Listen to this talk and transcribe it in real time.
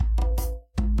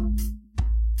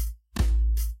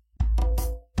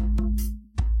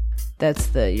That's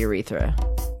the urethra.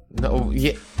 No,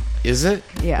 yeah. Is it?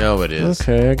 Yeah. No, it is.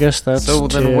 Okay, I guess that's So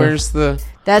then two. where's the...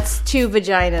 That's 2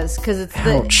 vaginas because it's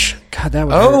Ouch. God, that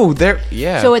would Oh, hurt. there.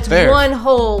 Yeah. so it's there. one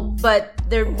hole, but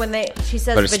she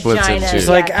says But it splits vagina. into- It's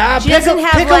like, she pick doesn't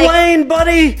have pick a lane,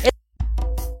 buddy!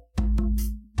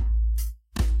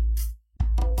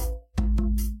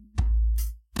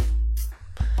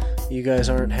 You guys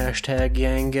aren't hashtag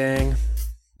yang gang.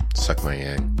 Suck my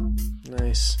yang.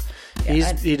 Nice.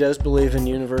 Yeah, He does believe in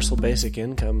universal basic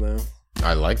income, though.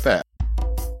 I like that.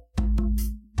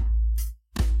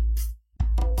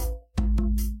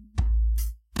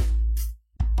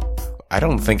 I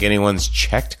don't think anyone's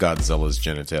checked Godzilla's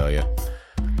genitalia.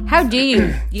 How do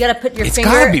you? You got to put your It's finger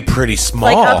gotta be pretty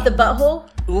small. like up the butthole.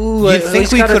 Ooh, You'd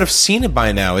think we could have seen it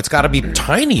by now. It's got to be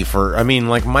tiny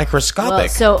like microscopic. Well,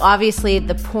 so obviously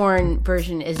the porn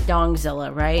version is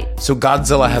Dongzilla, right? So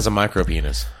Godzilla has a micro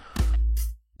penis.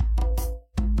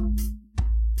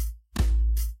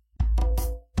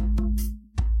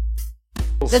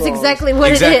 That's exactly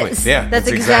what it is. Yeah, that's that's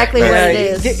exactly what it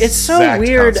is. It's so Exact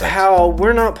weird concept. how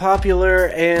we're not popular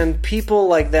and people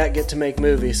like that get to make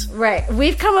movies. Right.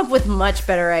 We've come up with much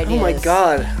better ideas. Oh my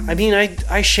god. I mean,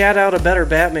 I shat out a better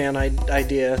Batman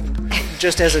idea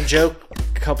just as a joke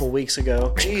a couple weeks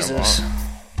ago. Jesus.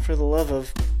 For the love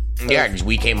of... Yeah, because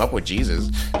we came up with Jesus.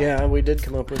 Yeah, we did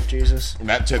come up with Jesus. And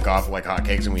that took off like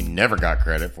hotcakes, and we never got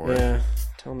credit for it. Yeah.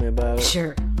 Tell me about it.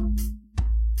 Sure.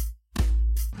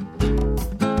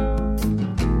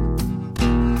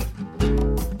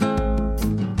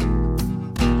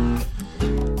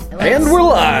 And we're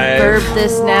live! Verb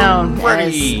this noun,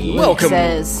 Ready. as Luke Welcome.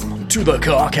 says. To the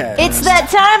Caucus. It's that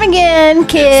time again,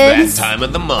 kids. It's that time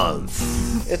of the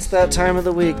month. It's that time of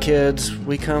the week, kids.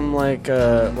 We come like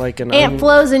an... Aunt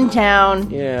Flo's in town,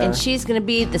 Yeah. and she's going to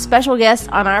be the special guest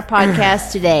on our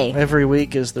podcast today. Every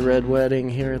week is the Red Wedding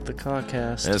here at the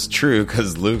Caucus. That's true,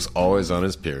 because Luke's always on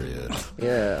his period.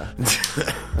 Yeah.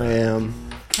 I am.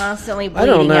 Constantly I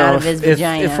don't bleeding out know of his if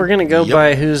vagina. we're gonna go Yep.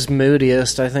 by who's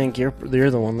moodiest. I think you're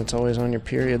the one that's always on your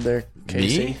period there,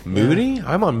 Casey. Me? Moody?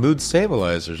 I'm on mood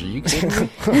stabilizers. Are you kidding me?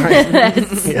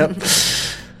 Yep.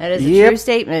 That is a Yep. true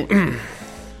statement.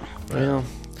 Well,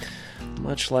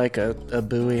 much like a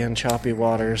buoy in choppy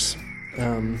waters,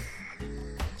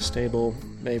 stable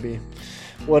maybe,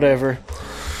 whatever.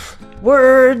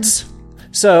 Words.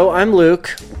 So I'm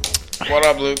Luke. What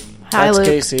up, Luke? Hi, That's Luke.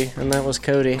 Casey, and that was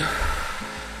Cody.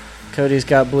 Cody's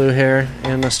got blue hair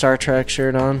and a Star Trek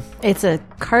shirt on. It's a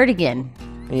cardigan.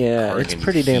 Yeah, Cardigan it's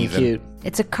pretty damn heathen. cute.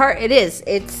 It's a It is.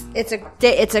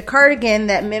 It's a cardigan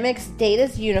that mimics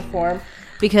Data's uniform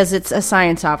because it's a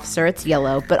science officer. It's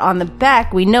yellow, but on the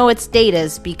back we know it's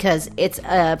Data's because it's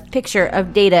a picture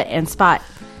of Data and Spot.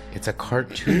 It's a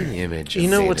cartoon image. You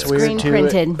know what's weird Screen too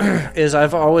printed. is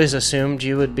I've always assumed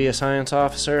you would be a science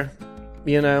officer.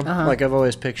 You know, like I've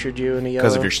always pictured you in a yellow.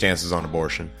 Because of your stances on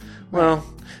abortion. Well,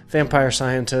 vampire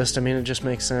scientist. I mean, it just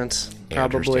makes sense. And your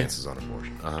Probably. stances on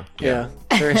abortion. Uh-huh. Yeah,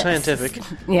 very scientific.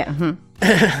 Yeah.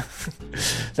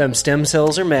 Them stem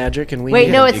cells are magic, and we Wait,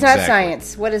 need no, it. it's not Exactly.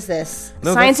 science. What is this?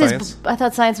 No, science that's is. science. I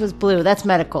thought science was blue. That's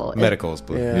medical. Medical is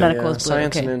blue. Yeah, medical yeah. is blue,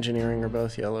 Science okay. and engineering are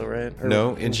both yellow, right? Or-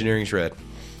 No, engineering's red.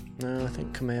 No, I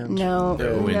think command. No,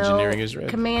 No, engineering is red.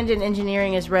 Command and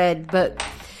engineering is red, but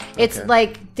it's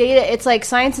like Data. It's like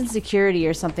science and security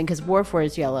or something because Warfare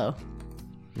is yellow.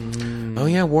 Oh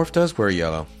yeah, Worf does wear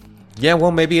yellow. Yeah,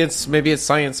 well maybe it's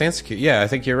science and security. Yeah, I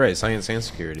think you're right. Science and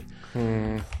security.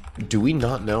 Do we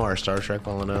not know our Star Trek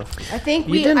well enough? I think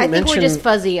You didn't we're mention- just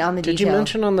fuzzy on the Did detail. you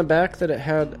mention on the back that it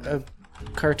had a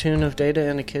cartoon of Data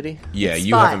and a kitty? Yeah,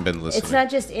 you Spot. haven't been listening. It's not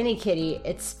just any kitty;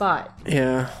 it's Spot.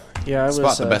 Yeah, yeah. I was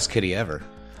Spot the best kitty ever.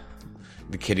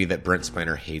 The kitty that Brent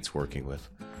Spiner hates working with.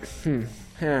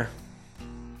 Yeah.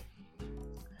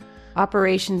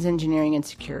 Operations, engineering, and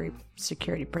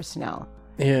security personnel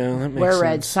Yeah, that makes wear sense.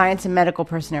 red. Science and medical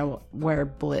personnel wear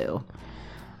blue.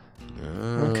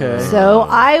 Okay. So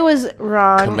I was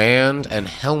wrong. Command and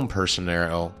helm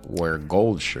personnel wear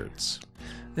gold shirts.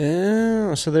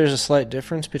 Oh, so there's a slight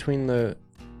difference between the...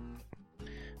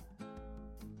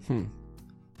 I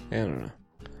don't know.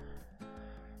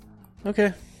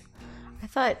 Okay. I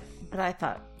thought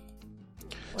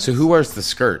So who wears the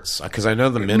skirts? Because I know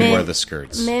the men wear the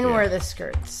skirts. men Yeah. wear the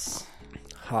skirts.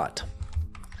 Hot.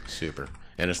 Super.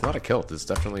 And it's not a kilt. It's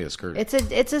definitely a skirt. It's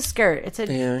a skirt. It's a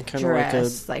Yeah, kind of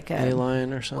dress, like a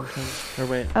A-line or something. Or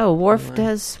wait. Oh, Worf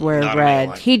does wear Not an red.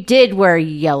 A-line. He did wear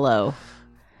yellow.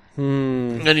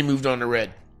 And then he moved on to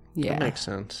red. Yeah, That makes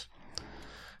sense.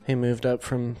 He moved up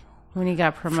from when he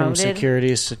got promoted.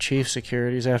 securities to chief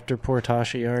securities after poor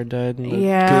Tasha Yard died in the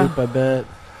Yeah. goop, I bet.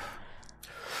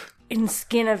 In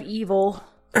Skin of Evil.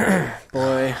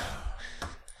 Boy,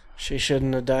 she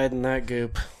shouldn't have died in that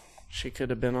goop. She could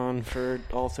have been on for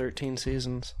all 13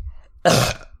 seasons.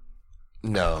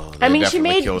 No, I mean,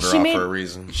 definitely killed her off for a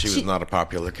reason. She was not a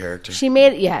popular character. She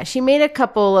made a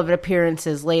couple of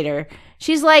appearances later.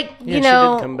 She's like, Yeah, she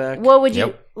did come back. what would you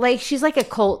Yep. like? She's like a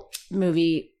cult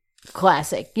movie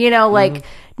classic. Like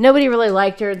nobody really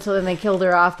liked her until then they killed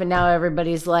her off, and now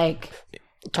everybody's like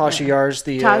Tasha Yar's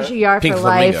the Tasha Yar Pink for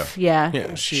Flamingo. life. Yeah.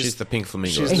 Yeah, she's the pink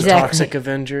flamingo. she's the Exactly. toxic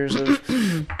Avengers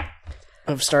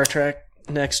of Star Trek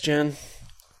Next Gen.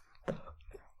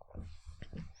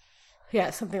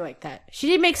 Yeah, something like that. She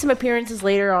did make some appearances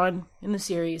later on in the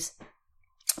series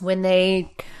when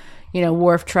they,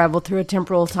 Worf traveled through a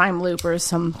temporal time loop or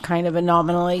some kind of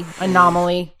anomaly.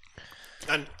 Anemone.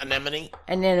 And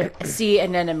then sea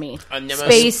anemone. Anemone.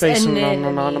 Space anemone.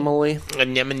 anomaly.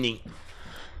 Anemone.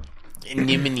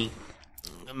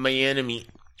 My enemy.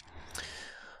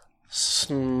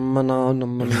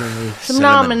 Phenomenally.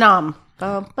 Phenomenon.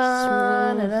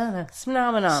 Phenomenon.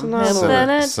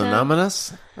 Synonymous?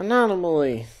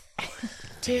 Anomaly.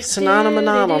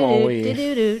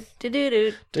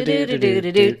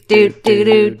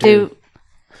 Synonymonomaly.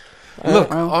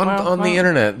 Look, on the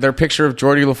internet, their picture of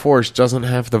Geordie LaForge doesn't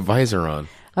have the visor on.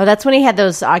 Oh, that's when he had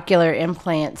those ocular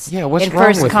implants. Yeah, what's in wrong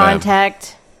First with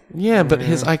Contact. Yeah, but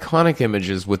his iconic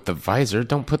images with the visor,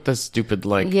 don't put the stupid,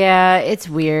 Yeah, it's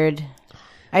weird.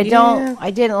 I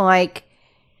didn't like...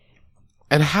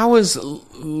 And how is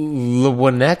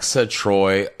Lwanexa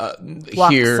Troy here?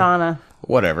 Waxana.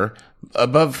 Whatever.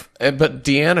 Above, but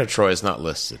Deanna Troy is not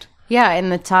listed. Yeah, in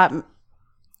the top...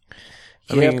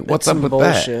 I mean, what's up with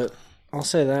bullshit. I'll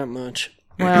say that much.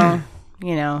 Well,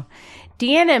 Deanna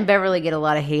and Beverly get a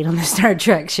lot of hate on the Star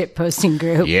Trek shitposting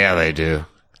group. that? Yeah, they do.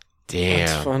 Damn.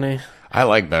 That's funny. I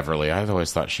like Beverly. I've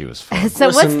always thought she was fun. So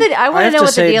Listen, I want I to have know to what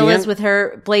the say, deal Deanna- is with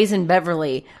her blazing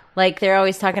Beverly. Like they're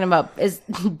always talking about is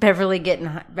Beverly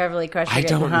Crusher I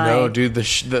getting don't high? know, dude.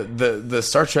 The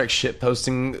Star Trek shit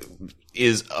posting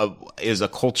is a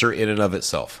culture in and of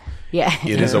itself. Yeah,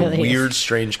 It is really a weird,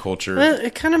 strange culture.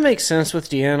 It kind of makes sense with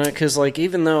Deanna because,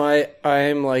 even though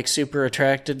I'm super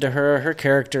attracted to her, her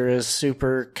character is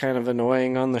super kind of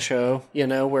annoying on the show.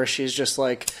 Where she's just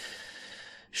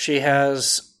she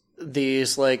has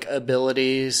these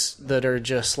abilities that are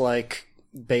just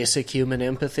basic human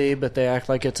empathy, but they act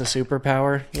like it's a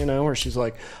superpower. Where she's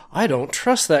like, I don't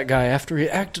trust that guy after he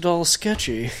acted all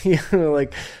sketchy.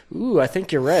 Ooh, I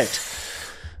think you're right.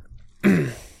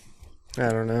 I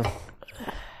don't know.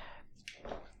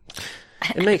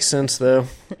 It makes sense, though.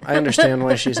 I understand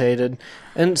why she's hated.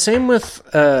 And same with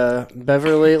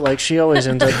Beverly. She always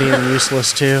ends up being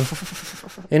useless, too.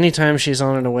 Anytime she's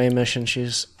on an away mission,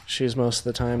 she's most of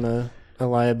the time a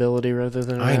liability rather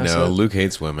than an I know. asset. Luke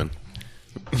hates women.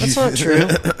 That's not true.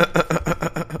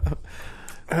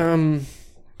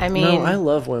 I mean, No, I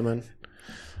love women.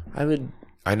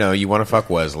 I know you want to fuck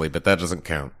Wesley, but that doesn't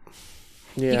count.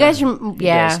 Yeah, you guys, he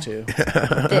does, too.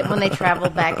 when they travel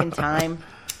back in time.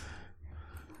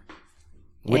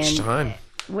 Which And time?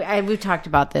 We've talked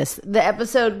about this. The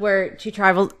episode where she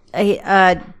traveled,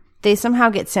 they somehow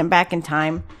get sent back in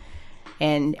time,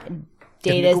 and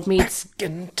Data meets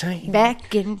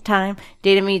back in time.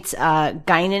 Data meets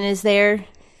Guinan is there,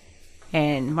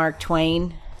 and Mark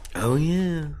Twain. Oh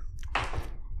yeah.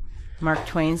 Mark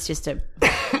Twain's just a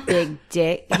big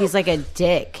dick. He's like a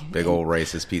dick. Big old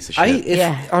racist piece of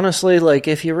shit. Honestly,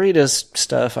 if you read his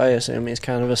stuff, I assume he's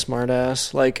kind of a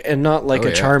smartass, and not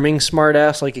a charming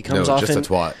smartass. He comes off just a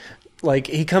twat.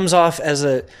 He comes off as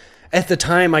a. At the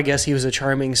time, I guess he was a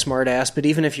charming smartass, but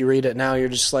even if you read it now, you're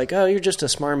just oh, you're just a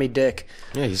smarmy dick.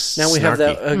 Yeah, he's now we snarky. have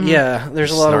that. Yeah,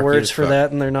 there's a lot of Snarky words as for fuck.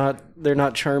 that, and they're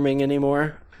not charming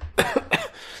anymore.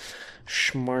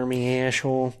 Schmarmy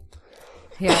asshole.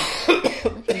 Yeah,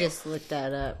 I can just look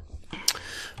that up.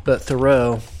 But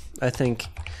Thoreau, I think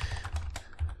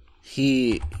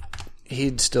he'd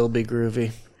still be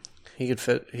groovy. He could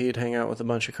fit. He'd hang out with a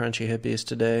bunch of crunchy hippies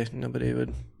today. Nobody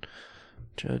would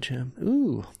judge him.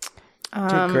 Ooh,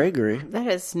 Dick Gregory. That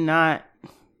is not.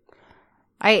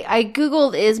 I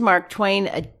googled is Mark Twain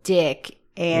a dick,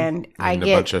 and I A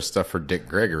get bunch of stuff for Dick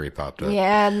Gregory popped up.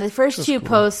 yeah. And the first two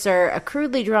posts are a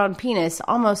crudely drawn penis,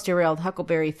 almost derailed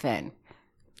Huckleberry Finn.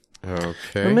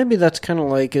 Okay. Or maybe that's kind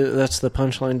of that's the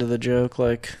punchline to the joke.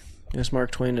 Is Mark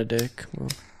Twain a dick?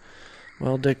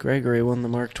 Well, Dick Gregory won the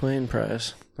Mark Twain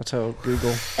prize. That's how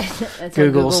Google. That's how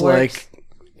Google's Google works.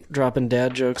 dropping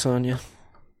dad jokes on you.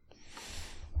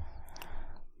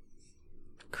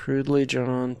 Crudely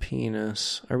drawn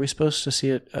penis. Are we supposed to see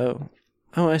it? Oh,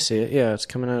 Oh, I see it. Yeah, it's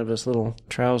coming out of his little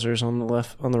trousers on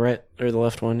the right, or the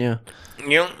left one. Yeah.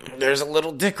 Yep, there's a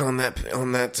little dick on that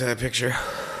picture.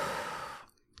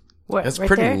 What? That's right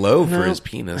pretty there? low for his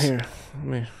penis. Here, let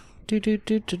me. Do.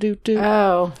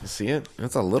 Oh, See it?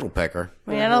 That's a little pecker.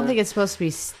 I mean, I don't think it's supposed to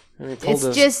be.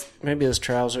 Maybe his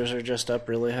trousers are just up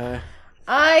really high.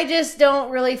 I just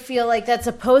don't really feel like that's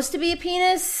supposed to be a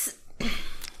penis.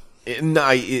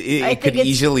 It could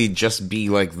easily just be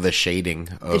like the shading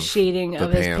of His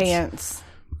pants.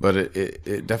 But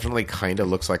it definitely kind of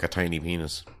looks like a tiny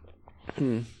penis.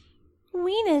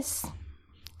 Weenus.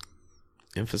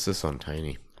 Emphasis on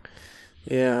tiny.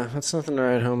 Yeah, that's nothing to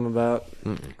write home about.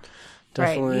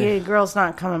 Definitely. Right, your girl's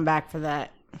not coming back for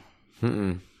that.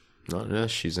 Not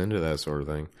unless she's into that sort of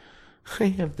thing. I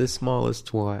have the smallest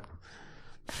twat.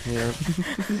 Yeah.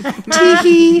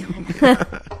 Tee.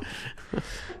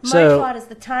 My So- twat is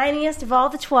the tiniest of all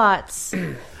the twats.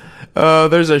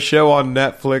 There's a show on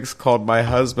Netflix called My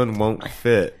Husband Won't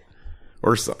Fit.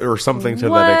 Or something to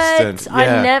that extent. On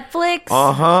Netflix?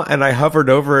 Uh-huh. And I hovered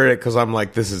over it because I'm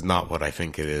like, this is not what I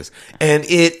think it is. And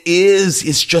it is.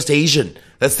 It's just Asian.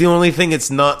 That's the only thing it's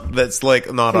not, that's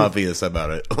like not obvious about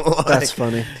it. Like, That's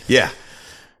funny. Yeah.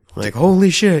 Like,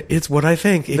 holy shit, it's what I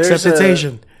think, except it's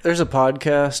Asian. There's a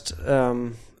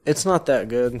podcast. It's not that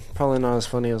good. Probably not as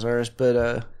funny as ours,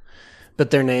 but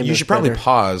their name You is should probably better.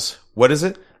 pause. What is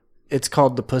it? It's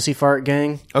called the Pussy Fart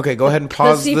Gang. Okay, go ahead and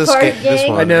pause Pussy this Fart this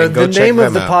Gang? one. I know and go the check name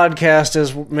of them the out. podcast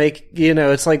is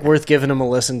it's like worth giving them a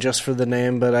listen just for the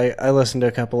name. But I listened to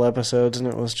a couple episodes and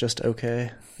it was just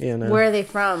okay. Where are they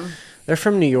from? They're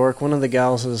from New York. One of the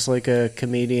gals is like a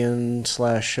comedian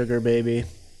 / sugar baby,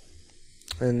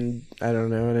 and I don't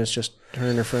know. And it's just her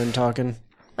and her friend talking.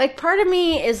 Like, part of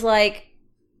me is like,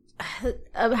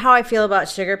 how I feel about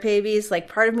sugar babies. Like,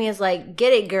 part of me is like,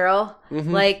 get it, girl.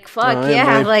 Like, fuck, No, I am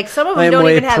yeah. way- Like, some of I them am don't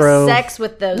way even have pro. sex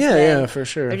with those Yeah, things. yeah, for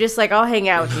sure. They're just like, I'll hang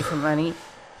out with you for money.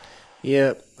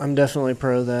 Yep, I'm definitely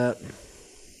pro that.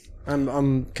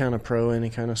 I'm kind of pro any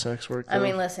kind of sex work. I though.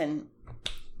 mean, listen,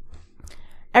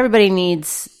 everybody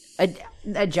needs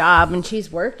a job, and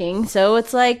she's working, so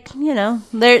it's like,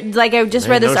 they're like, I just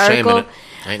read Ain't this no shame in article. it.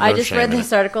 Ain't I no just shame read in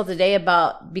this it. article today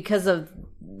about, because of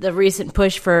the recent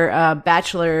push for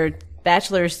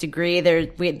bachelor's degree,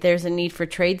 there's a need for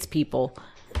tradespeople.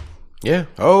 Yeah.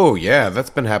 Oh, yeah. That's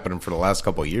been happening for the last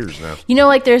couple of years now.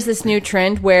 Like, there's this new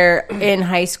trend where in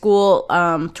high school,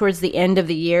 towards the end of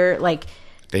the year, like,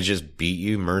 They just beat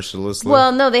you mercilessly?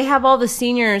 well, no, they have all the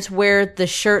seniors wear the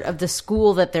shirt of the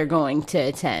school that they're going to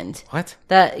attend. What?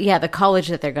 The college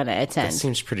that they're going to That attend.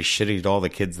 seems pretty shitty to all the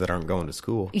kids that aren't going to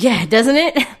school. Yeah, doesn't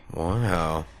it?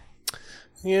 Wow.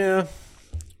 yeah.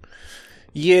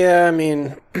 I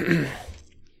mean,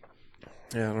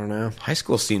 yeah, I don't know. High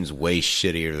school seems way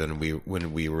shittier than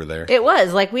when we were there. It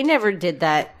was. Like, we never did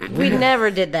that. We never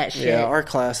did that shit. Yeah, our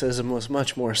classism was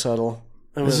much more subtle.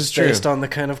 It was is true. based on the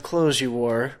kind of clothes you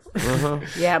wore.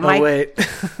 Yeah, Oh wait,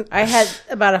 I had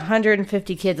about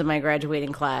 150 kids in my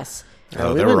graduating class. Oh,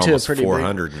 we there went were to a almost pretty big-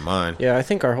 400 in mine. yeah, I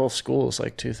think our whole school was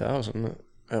like 2,000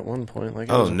 at one point. Like,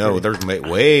 it Oh, was a no, pretty- there's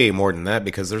way more than that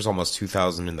because there's almost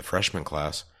 2,000 in the freshman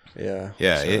class. yeah,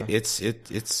 Yeah, so it's it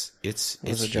was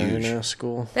a huge. giant ass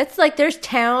school. That's like, there's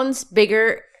towns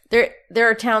bigger. There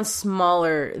are towns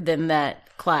smaller than that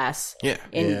class. Yeah.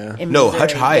 In No, Missouri.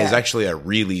 Hutch High is Yeah. actually a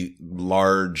really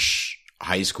large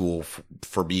high school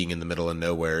for being in the middle of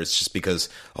nowhere. It's just because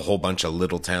a whole bunch of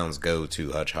little towns go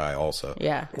to Hutch High also.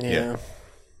 Yeah. Yeah,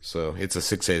 So it's a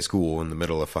 6A school in the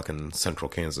middle of fucking central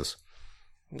Kansas,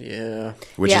 yeah.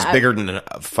 which Yeah, is bigger than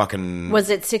fucking... Was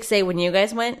it 6A when you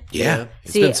guys went? Yeah.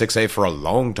 It's See, been 6A for a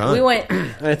long time. We went.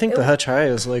 I think the Hutch High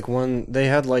is like one. They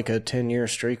had like a 10-year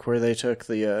streak where they took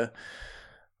the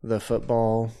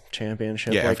football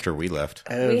championship. Yeah, like after we left.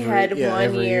 We had one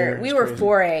every year. We It's were crazy.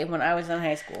 4A when I was in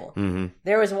high school. Mm-hmm.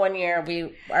 There was one year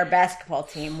our basketball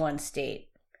team won state,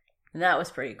 and that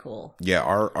was pretty cool. Yeah,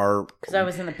 our Because I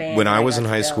was in the band. when and I was got in to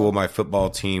high go. school, my football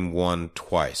team won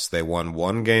twice. They won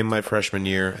one game my freshman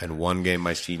year and one game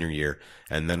my senior year.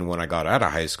 And then when I got out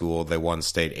of high school, they won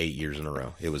state 8 years in a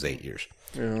row. It was 8 years.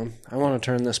 Yeah, I want to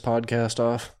turn this podcast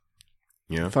off.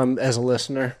 Yeah. If I'm as a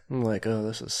listener, I'm like, oh,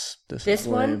 this is This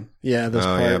lame. one? Yeah, this Oh,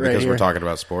 part yeah, right because here. we're talking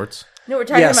about sports. No, we're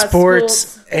talking Yeah, about sports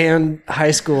schools. and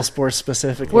high school sports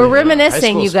specifically. We're High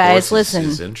reminiscing, school you guys. sports Listen,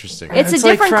 is interesting. It's a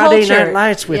like different Friday culture. Night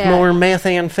Lights with Yeah. more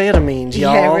methamphetamines,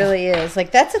 y'all. Yeah, it really is.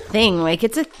 Like, that's a thing. Like,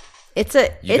 it's a.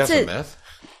 You got some meth?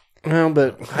 Well,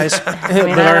 but but I our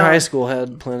don't- high school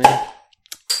had plenty.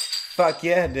 Fuck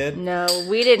yeah, it did. No,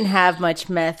 we didn't have much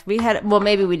meth. We had. Well,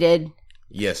 maybe we did.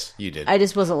 Yes, you did. I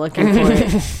just wasn't looking for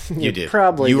it. You did.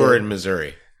 probably You were did. in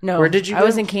Missouri. No, Where did you I go?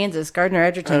 was in Kansas, Gardner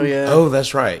Edgerton. Oh yeah. Oh,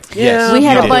 that's right. Yeah. Yes, We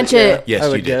had you a did. bunch of Yes, I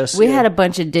you would did. guess. we had a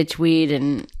bunch of ditchweed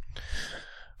and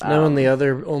No, and the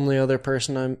only other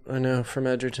person I know from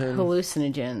Edgerton.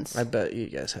 hallucinogens. I bet you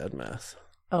guys had meth.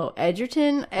 Oh,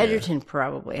 Edgerton? Edgerton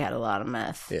probably had a lot of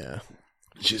meth. Yeah.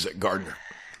 She's at Gardner.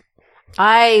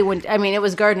 It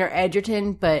was Gardner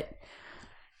Edgerton, but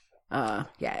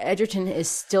Edgerton is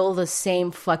still the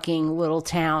same fucking little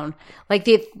town. Like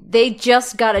they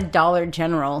just got a Dollar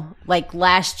General like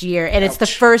last year, and it's the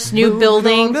first new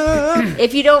building.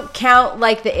 If you don't count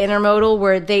like the intermodal,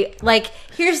 where they like,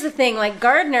 here's the thing: like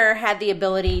Gardner had the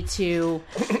ability to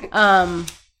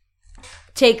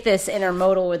take this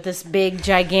intermodal with this big,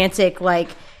 gigantic like.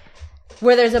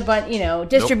 Where there's a bunch,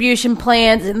 distribution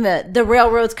plans, and the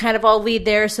railroads kind of all lead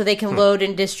there, so they can load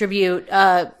and distribute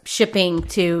shipping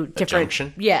to different.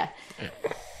 junction? Yeah,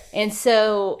 and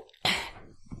so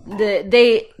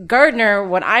Gardner,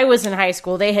 when I was in high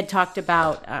school, they had talked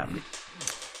about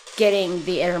getting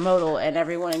the intermodal, and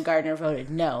everyone in Gardner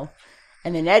voted no,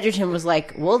 and then Edgerton was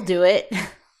like, "We'll do it."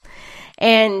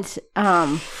 And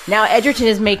now Edgerton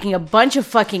is making a bunch of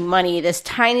fucking money, this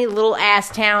tiny little ass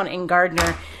town in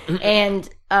Gardner. And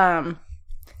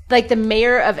like the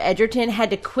mayor of Edgerton had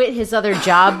to quit his other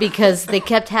job because they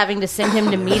kept having to send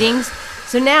him to meetings.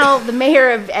 So now the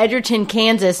mayor of Edgerton,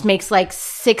 Kansas makes like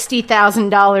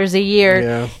 $60,000 a year.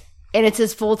 Yeah. And it's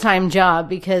his full-time job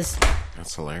because...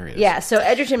 That's hilarious. Yeah, so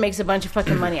Edgerton makes a bunch of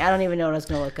fucking money. I don't even know what I was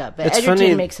going to look up. But It's Edgerton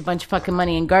funny. makes a bunch of fucking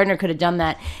money, and Gardner could have done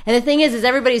that. And the thing is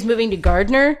everybody's moving to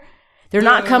Gardner. They're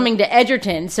not coming to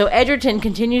Edgerton. So Edgerton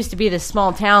continues to be this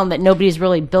small town that nobody's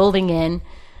really building in.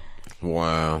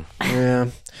 Wow. Yeah.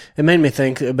 It made me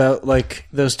think about like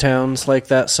those towns like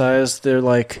that size. They're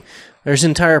like there's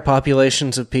entire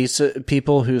populations of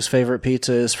people whose favorite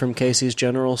pizza is from Casey's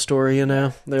General Store, They're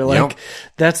like, Yep.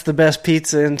 That's the best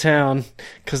pizza in town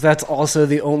because that's also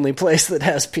the only place that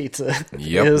has pizza.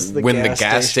 Yep. is When the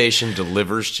gas station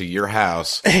delivers to your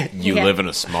house, you Yeah. live in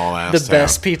a small ass the town.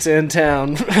 best pizza in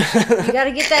town. You got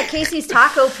to get that Casey's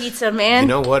taco pizza, man. You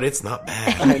know what? It's not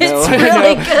bad. It's I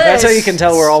really know. good. That's how you can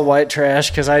tell we're all white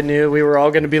trash because I knew we were all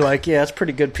going to be like, yeah, it's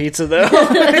pretty good pizza though.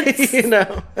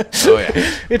 Oh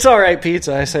yeah. It's all right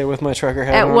pizza, I say with my trucker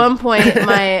hat At on. one point,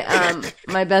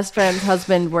 my best friend's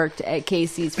husband worked at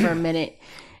Casey's for a minute,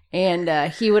 and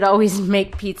he would always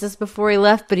make pizzas before he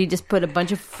left, but he just put a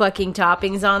bunch of fucking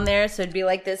toppings on there, so it'd be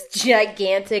like this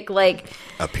gigantic, like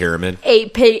A pyramid.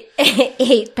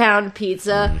 8-pound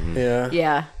pizza. Yeah.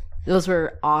 Yeah, those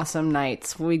were awesome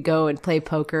nights. We'd go and play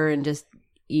poker and just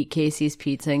eat Casey's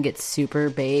pizza and get super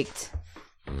baked.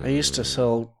 I used to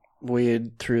sell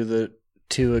weed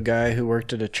to a guy who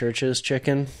worked at a Church's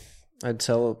Chicken. I'd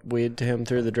sell weed to him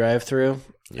through the drive-thru,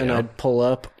 and Yeah. I'd pull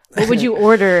up. What would you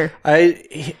order?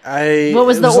 What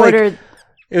was it the order? Like,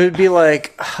 it would be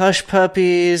like hush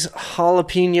puppies,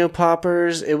 jalapeno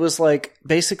poppers. It was like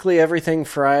basically everything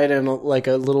fried and like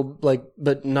a little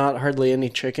but not hardly any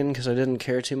chicken because I didn't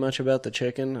care too much about the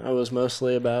chicken. I was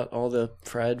mostly about all the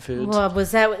fried foods. Well,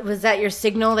 was that your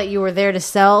signal that you were there to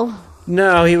sell?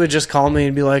 No, he would just call me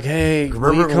and be like, "Hey, will you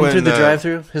Remember come when, through the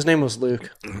drive-thru?" His name was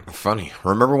Luke. Funny.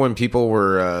 Remember when people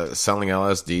were selling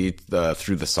LSD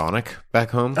through the Sonic back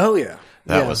home? Oh yeah,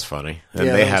 That Yeah. was funny. And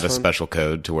Yeah, they that had a was fun. special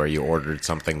code to where you ordered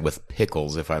something with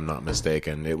pickles, if I'm not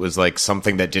mistaken. It was like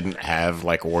something that didn't have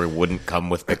or wouldn't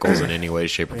come with pickles in any way,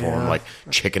 shape, or form, like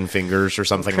chicken fingers or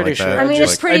something Pretty like sure. that. I mean,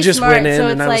 it's Like, pretty I just smart. went in so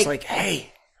and it's I was like, like,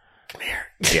 "Hey, come here."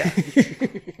 yeah.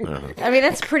 I mean,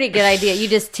 that's a pretty good idea. You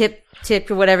just tip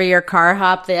whatever your car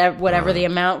hop, whatever the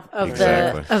amount of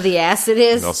Exactly. the acid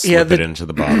is. They'll slip the- it into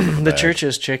the bottom of the The bag.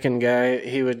 Church's Chicken guy,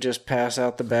 he would just pass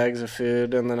out the bags of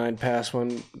food, and then I'd pass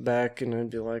one back, and I'd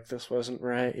be like, "This wasn't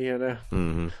right,"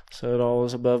 Mm-hmm. So it all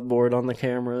was above board on the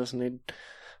cameras, and he'd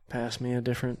pass me a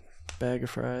different bag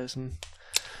of fries, and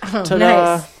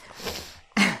ta-da!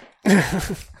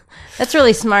 Nice. That's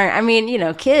really smart. I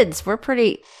mean, kids, we're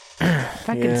pretty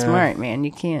fucking Yeah. smart, man.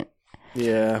 You can't.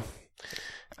 Yeah,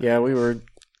 we were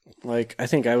like, I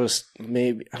think I was I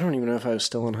don't even know if I was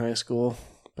still in high school,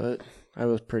 but I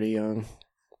was pretty young.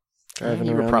 Driving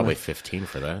You were around probably 15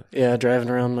 for that. driving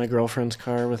around my girlfriend's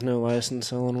car with no license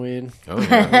selling weed. Oh,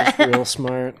 yeah. It was real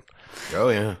smart. Oh,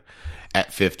 yeah.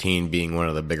 At 15, being one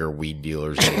of the bigger weed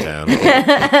dealers in town.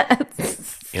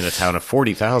 In a town of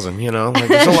 40,000, like,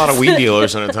 there's a lot of weed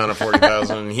dealers in a town of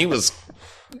 40,000. And he was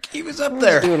up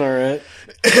there. Doing all right.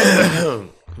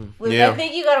 Luke, Yeah. I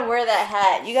think you gotta wear that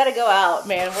hat. You gotta go out,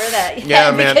 man. Wear that Yeah,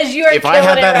 hat man. because you are If killing I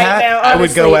had it that right hat, now. I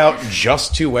would go honestly. out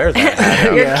just to wear that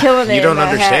hat. You're killing it. You don't in that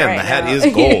understand. Hat The hat right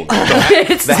is gold.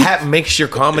 The hat makes your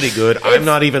comedy good. I'm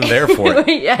not even there for it.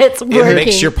 Yeah, it's working. It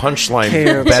makes your punchline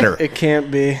better. It can't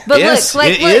be. But Yes, look,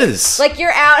 it is. Like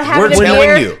you're out having We're a telling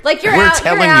beer. you. Like you're We're out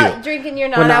telling you. drinking your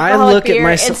When I non-alcoholic look at beer,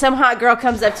 myself- and some hot girl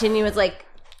comes up to you and is like,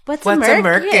 "What's a A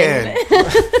merkin?"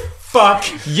 Fuck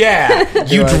yeah.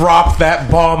 You drop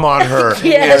that bomb on her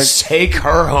Yes. and take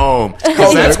her home.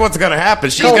 Because that's what's going to happen.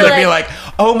 She's going to be like,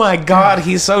 oh my God,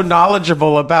 he's so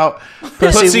knowledgeable about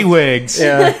pussy wigs.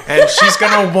 Yeah. And she's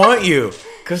going to want you.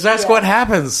 Because that's what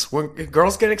happens when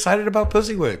girls get excited about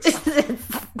pussy wigs.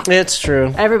 It's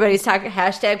true. Everybody's talking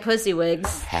hashtag pussy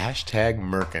wigs. Hashtag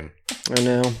Merkin. I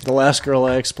know. The last girl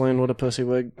I explained what a pussy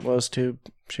wig was to,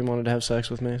 she wanted to have sex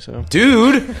with me, so.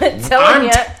 Dude, Telling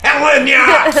ya. telling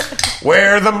ya,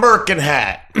 wear the Merkin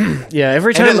hat. Yeah,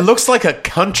 every And time. it looks like a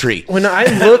country. when I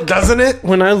look, Doesn't it?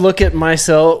 when I look at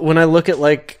myself, when I look at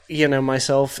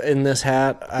myself in this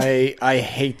hat, I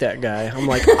hate that guy. I'm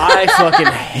like, I fucking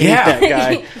hate that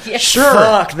guy. Sure.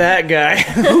 Fuck that guy.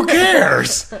 Who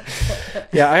cares?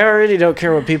 Yeah, I already don't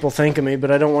care what people think of me, but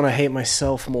I don't want to hate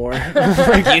myself more.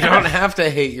 You don't have to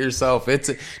hate yourself.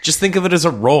 Just think of it as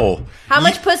a role. How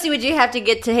much pussy would you have to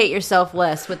get to hate yourself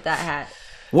less with that hat?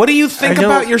 What do you think I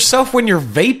don't- about yourself when you're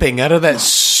vaping out of that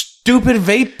stupid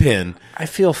vape pen? I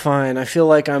feel fine. I feel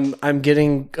like I'm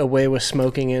getting away with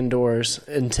smoking indoors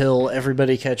until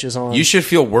everybody catches on. You should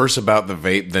feel worse about the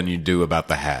vape than you do about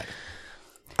the hat.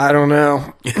 I don't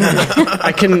know.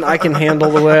 I can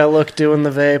handle the way I look doing the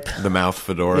vape. The mouth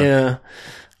fedora. Yeah.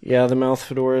 Yeah, the mouth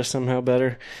fedora is somehow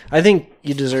better. I think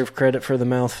you deserve credit for the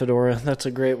mouth fedora. That's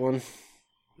a great one.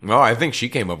 Oh, I think she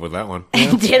came up with that one.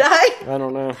 Did I? I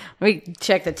don't know. We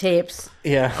check the tapes.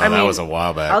 Yeah. Oh, that was a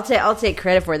while back. I'll take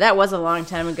credit for it. That was a long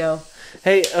time ago.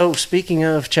 Hey, speaking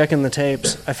of checking the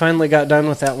tapes, I finally got done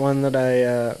with that one that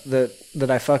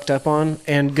I fucked up on,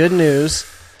 and good news,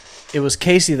 it was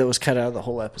Casey that was cut out of the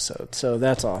whole episode, so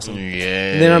that's awesome.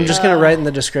 Yeah. And then I'm just gonna write in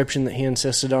the description that he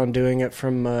insisted on doing it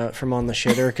from on the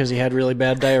shitter because he had really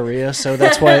bad diarrhea, so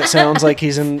that's why it sounds like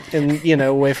he's in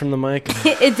away from the mic.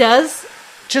 It does.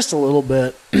 Just a little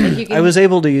bit. You can- I was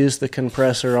able to use the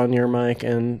compressor on your mic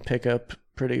and pick up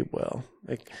pretty well.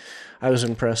 I was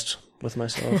impressed with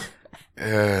myself.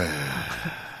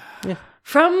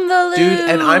 From the loo. Dude,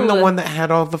 and I'm the one that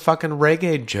had all the fucking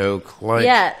reggae joke. Like,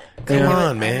 Yeah. come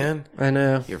on, man. I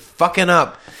know. You're fucking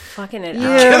up. Fucking it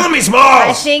up. Killing me, I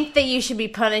Smalls! think that you should be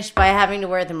punished by having to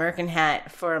wear the Merkin hat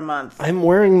for a month. I'm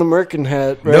wearing the Merkin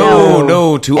hat right No, now.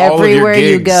 no, to all of your Everywhere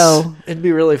gigs. you go. It'd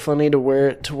be really funny to wear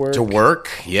it to work. To work?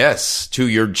 Yes. To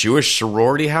your Jewish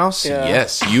sorority house? Yeah.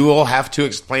 Yes. You will have to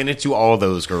explain it to all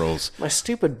those girls. My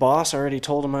stupid boss already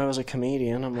told him I was a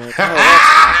comedian. I'm like,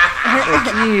 oh,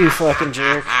 like, you fucking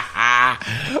jerk.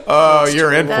 Oh,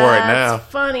 you're in for it now.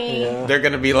 That's funny. They're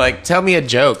going to be like, tell me a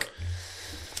joke.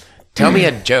 Tell me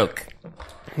a joke.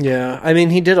 Yeah, I mean,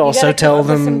 he did also gotta come tell up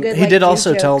with some them. good, He like, did Jew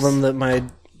also tell jokes. them that my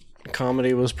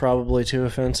comedy was probably too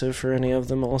offensive for any of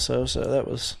them. Also, so that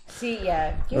was See,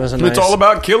 yeah. a nice. It's all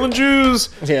about killing Jews.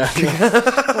 Yeah,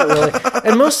 not really.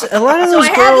 And a lot of So those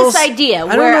I girls. had this idea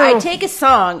don't where I know. take a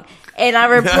song and I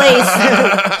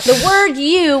replace the word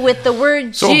 "you" with the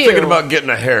word So "Jew." I'm thinking about getting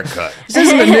a haircut. This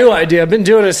isn't a new idea. I've been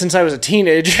doing it since I was a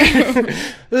teenager.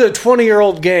 This is a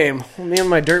 20-year-old game. Me and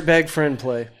my dirtbag friend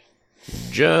play.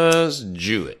 Just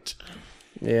Jew it.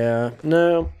 Yeah,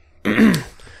 no.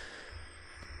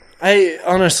 I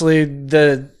honestly,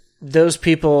 those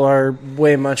people are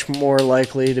way much more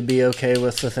likely to be okay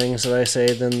with the things that I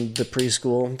say than the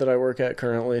preschool that I work at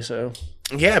currently. So,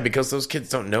 Yeah, because those kids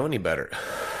don't know any better.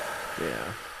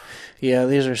 yeah,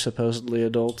 these are supposedly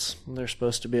adults. They're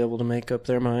supposed to be able to make up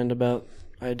their mind about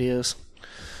ideas.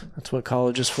 That's what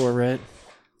college is for, right?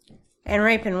 And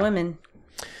raping women.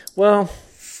 Well,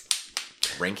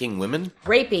 Ranking women?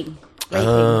 Raping.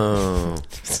 Oh.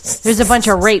 There's a bunch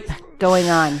of rape going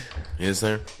on. Is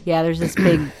there? Yeah, there's this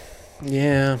big...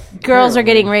 yeah. Girls are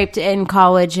getting raped in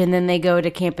college, and then they go to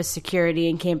campus security,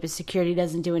 and campus security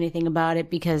doesn't do anything about it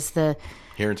because the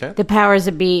Here in town? powers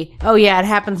that be... Oh, yeah, it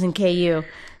happens in KU.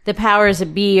 The powers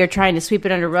that be are trying to sweep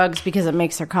it under rugs because it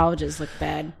makes their colleges look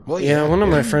bad. Well, Yeah, one of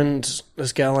my friends,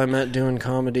 this gal I met doing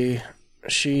comedy,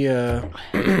 she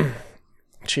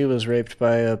she was raped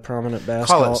by a prominent Call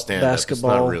basketball. it stand-up. It's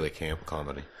basketball. not really camp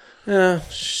comedy. Yeah.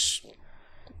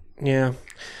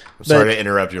 I'm sorry to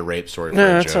interrupt your rape story for No,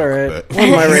 a that's joke, all right. but- One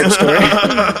of my rape story.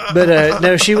 But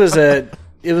no, she was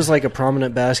it was like a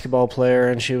prominent basketball player,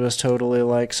 and she was totally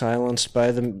like silenced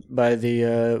by the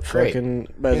Great.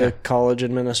 the college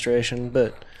administration.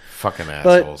 But Fucking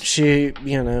But assholes. she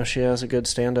has a good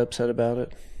stand-up set about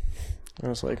it. I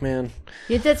was like, man,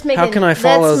 Yeah, that's making, how can I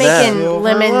follow that's that? making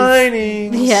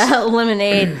lemonade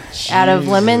out of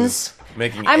lemons.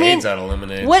 Making I mean, AIDS out of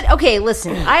lemonade. What? Okay,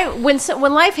 listen.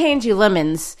 When life hands you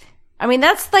lemons, I mean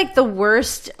that's like the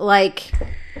worst like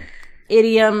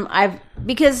idiom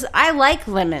because I like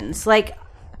lemons. Like,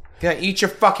 Yeah, eat your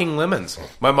fucking lemons.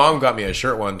 My mom got me a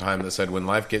shirt one time that said, "When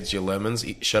life gets you lemons,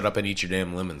 shut up and eat your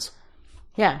damn lemons."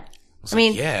 yeah. I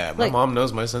mean, Yeah, my mom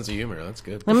knows my sense of humor. That's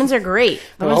good. lemons are great.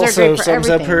 Lemons are Also great for sums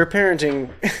everything. up her parenting.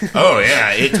 Oh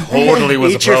yeah, it totally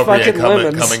was Eat your appropriate fucking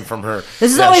lemons. coming from her.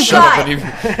 This is Yeah, all we've shut up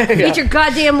got. and Eat your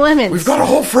goddamn lemons. We've got a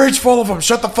whole fridge full of them.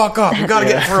 Shut the fuck up. We gotta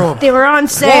get through them. They were on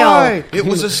sale. Why? It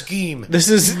was a scheme. This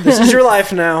is your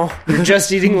life now. You're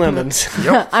just eating lemons.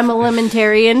 I'm a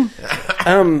lementarian.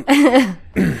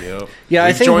 Yep. Yeah, I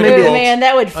We've think joined maybe a cult. Man,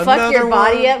 that would fuck your Another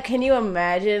body one. up. Can you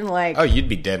imagine? Like, Oh, you'd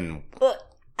be dead in...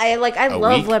 I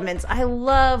love week? lemons. I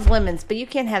love lemons, but you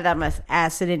can't have that much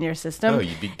acid in your system. Oh,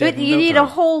 you'd be dead in You no need time. a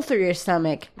hole through your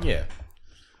stomach. Yeah.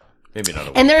 Maybe not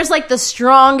a And there's like the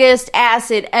strongest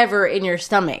acid ever in your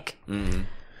stomach. How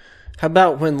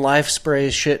about when life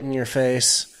sprays shit in your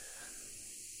face?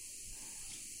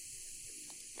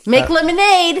 Make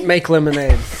lemonade. Make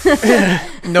lemonade.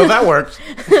 No, that worked.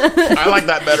 I like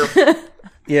that better.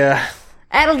 Yeah.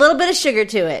 Add a little bit of sugar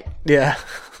to it. Yeah.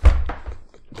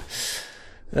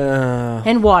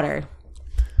 And water.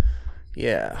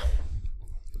 Yeah.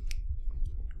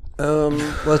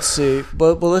 Let's see.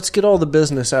 Well, let's get all the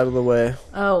business out of the way.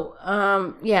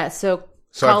 Oh, yeah. So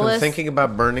I've call been us. thinking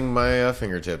about burning my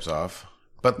fingertips off.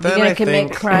 But You're then gonna I commit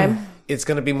think crime. it's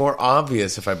going to be more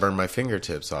obvious if I burn my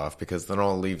fingertips off, because then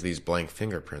I'll leave these blank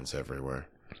fingerprints everywhere.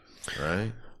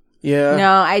 Right? Yeah.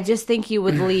 No, I just think you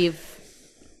would leave.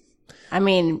 I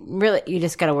mean, really, you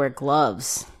just got to wear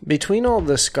gloves. Between all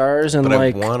the scars and But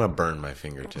like, I want to burn my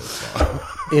fingertips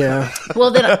off. yeah,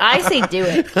 Well, then I say do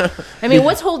it. I mean,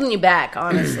 what's holding you back,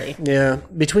 honestly? yeah.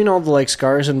 Between all the like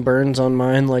scars and burns on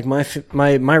mine, like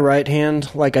my right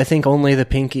hand, like I think only the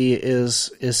pinky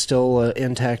is still an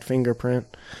intact fingerprint.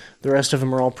 The rest of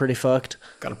them are all pretty fucked.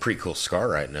 Got a pretty cool scar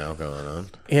right now going on.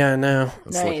 Yeah, I know.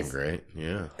 That's Nice. looking great.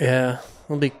 Yeah. Yeah,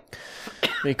 it'll be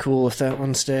cool if that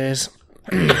one stays.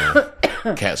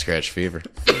 Cat scratch fever.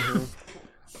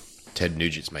 Ted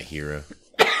Nugent's my hero.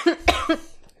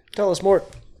 Tell us more.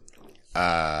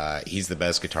 He's the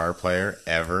best guitar player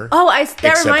ever. Oh, that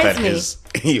Except reminds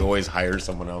that me. he always hires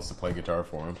someone else to play guitar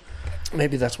for him.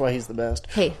 Maybe that's why he's the best.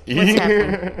 Hey, what's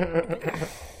happening?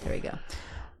 There we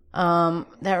go.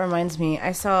 That reminds me.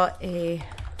 I saw a.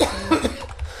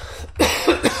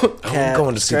 I'm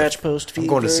going to see Scratch post I'm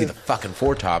going to fever. see the fucking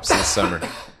Four Tops this summer.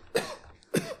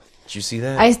 Did you see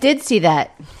that? I did see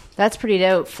that. That's pretty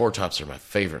dope. Four Tops are my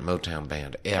favorite Motown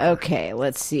band ever. Okay,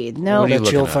 let's see. No, What are you Bet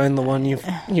looking you'll at? find the one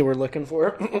you were looking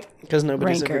for because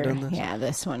nobody's ever Ranker. done this. Yeah,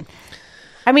 this one.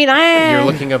 I mean, You're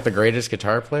looking up the greatest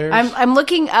guitar players? I'm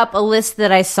looking up a list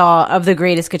that I saw of the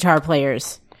greatest guitar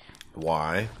players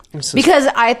Why? because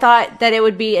I thought that it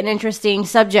would be an interesting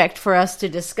subject for us to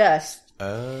discuss.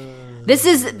 This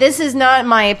is not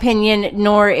my opinion,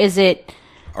 nor is it.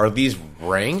 Are these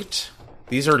ranked?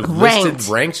 These are Ranked.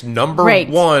 ranked number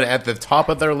Ranked. one at the top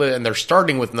of their list, and they're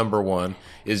starting with number one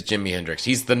is Jimi Hendrix.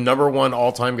 He's the number one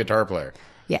all-time guitar player.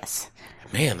 Yes.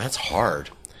 Man, that's hard.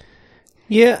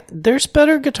 Yeah, there's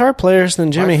better guitar players than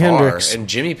By Jimi far. Hendrix. And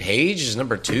Jimmy Page is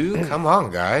number two? Come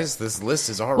on, guys. This list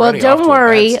is already Well, off don't to a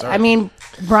worry. bad start. I mean,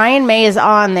 Brian May is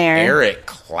on there. Eric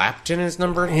Clapton is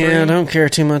number three? Yeah, I don't care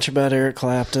too much about Eric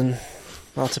Clapton.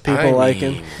 Lots of people I like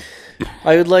mean, him.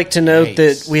 I would like to note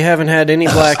Yikes. that we haven't had any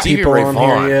black Stevie people Ray on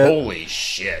Vaughan. here yet. Holy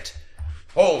shit.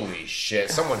 Holy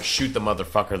shit. Someone shoot the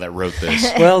motherfucker that wrote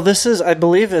this. Well, this is, I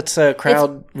believe it's a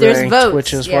crowd there's ranked, votes,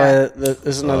 which is yeah. why this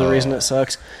is another reason it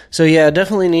sucks. So yeah,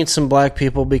 definitely need some black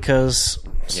people because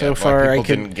so Black far people I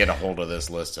could, didn't get a hold of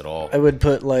this list at all. I would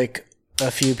put like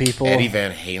a few people. Eddie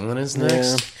Van Halen is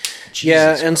next?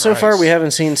 Yeah, Jesus and so far Christ. we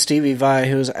haven't seen Stevie Vai,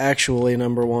 who's actually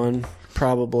number one,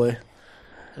 probably.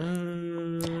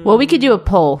 Well, we could do a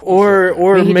poll. Or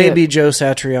We could maybe do Joe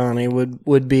Satriani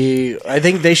would be. I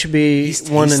think they should be He's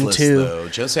 1 and tasteless, 2. though.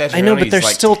 Joe Satriani's I know, but they're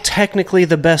like, still technically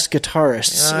the best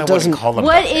guitarists. I It wouldn't doesn't. call them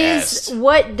What the is best.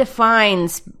 what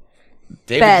defines?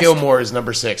 David best? Gilmour is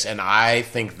number 6, and I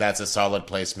think that's a solid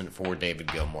placement for David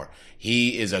Gilmour.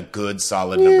 He is a good,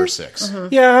 solid number 6.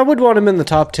 Yeah, I would want him in the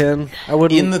top 10. I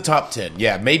would. In the top 10,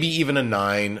 yeah, maybe even a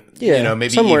 9. Yeah, you know,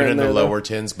 maybe somewhere even in in the there, though. lower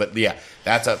 10s. But yeah,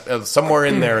 that's somewhere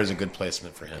in there is a good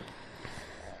placement for him.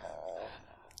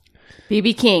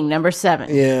 BB King, number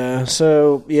 7. Yeah.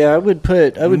 So yeah, I would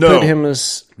put No. him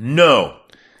as. No,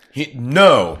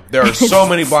 No, there are so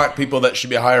many black people that should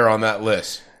be higher on that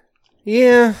list.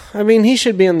 Yeah, I mean, he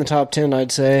should be in the top 10,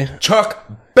 I'd say. Chuck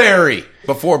Berry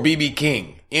before B.B.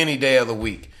 King any day of the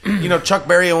week. You know, Chuck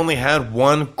Berry only had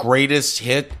one greatest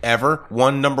hit ever,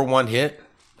 one number one hit.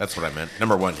 That's what I meant.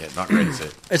 Number one hit, not greatest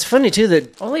hit. It's funny, too,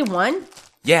 that... Only one?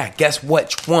 Yeah, guess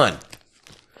which one?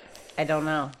 I don't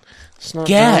know. It's not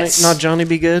Guess. Johnny, not Johnny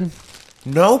Be Good?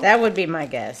 No? That would be my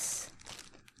guess.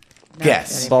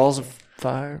 Guess. Balls of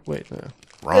Fire? Wait, no.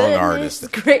 Wrong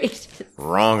artist. Great.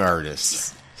 Wrong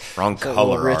artist. Wrong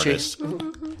color Richie. artist.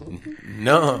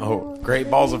 No, Great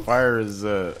Balls of Fire is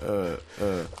Is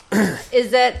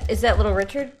that Little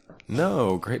Richard?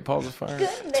 no, Great Balls of Fire.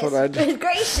 Goodness what I did.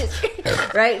 gracious!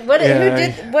 Right? What? Yeah, Who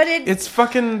did? What did? It's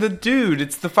fucking the dude.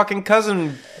 It's the fucking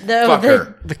cousin The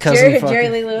fucker. The cousin Jerry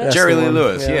Lee Lewis. That's Jerry the Lee one,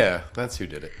 Lewis. Yeah, that's who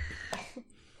did it.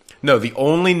 No, the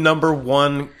only number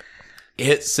one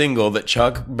hit single that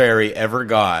Chuck Berry ever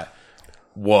got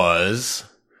was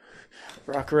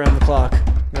Rock Around the Clock.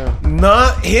 No.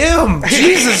 not him.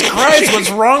 Jesus Christ,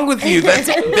 what's wrong with you? That's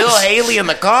Bill Haley in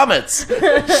the comments.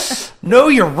 No,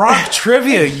 you're rock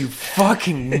trivia, you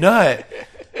fucking nut.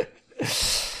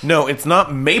 No, it's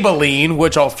not Maybelline,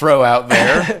 which I'll throw out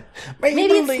there. Maybe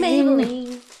it's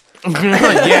Maybelline.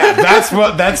 Yeah, that's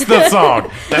the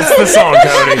song. That's the song,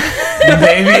 Cody.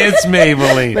 Maybe it's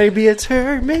Maybelline. Maybe it's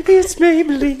her, maybe it's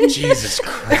Maybelline. Jesus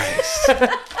Christ.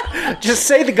 Just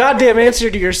say the goddamn answer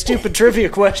to your stupid trivia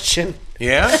question.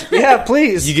 Yeah? Yeah,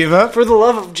 please. You give up? For the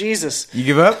love of Jesus. You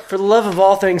give up? For the love of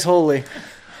all things holy.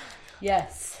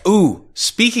 Yes. Ooh,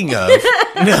 speaking of,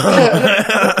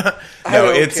 no,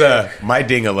 it's My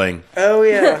Ding-a-Ling. Oh,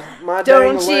 yeah. My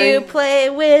Don't dang-a-lang. you play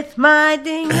with my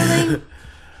ding-a-ling?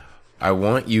 I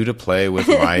want you to play with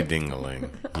My Ding-a-Ling.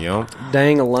 You know,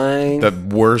 Dang-a-lang. the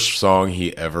worst song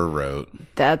he ever wrote,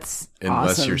 That's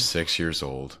unless awesome. you're 6 years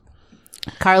old.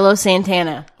 Carlos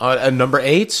Santana. Number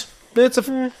 8, it's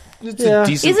a Yeah.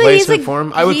 decent He's placement a- for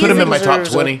him. I would he's put him a- in my top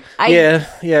deserves 20. Yeah,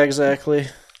 exactly.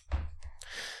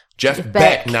 Jeff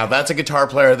Beck. Now that's a guitar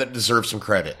player that deserves some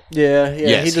credit. Yeah,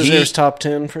 Yes, he deserves top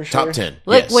 10 for sure. Top 10.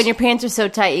 Look, yes. when your pants are so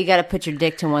tight, you got to put your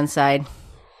dick to one side.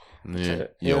 Yeah,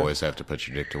 you always have to put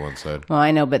your dick to one side. Well,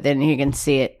 I know, but then you can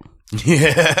see it.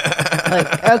 Yeah.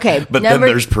 Like, okay, But number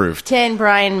then there's proof. 10,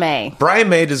 Brian May. Brian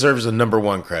May deserves a number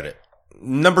 1 credit.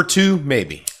 Number 2,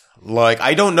 maybe. Like,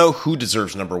 I don't know who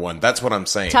deserves number 1. That's what I'm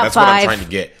saying. Top That's what I'm 5. trying to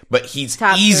get. But he's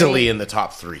Top easily 3. in the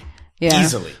top 3. Yeah.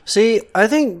 Easily. See, I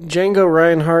think Django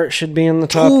Reinhardt should be in the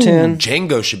top Ooh, 10.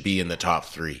 Django should be in the top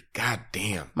 3. God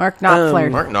damn. Mark Knopfler.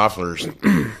 Mark Knopfler's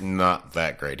not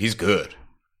that great. He's good.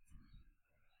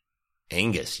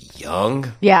 Angus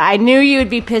Young? Yeah, I knew you would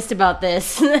be pissed about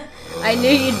this. I knew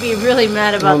you'd be really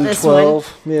mad about this one.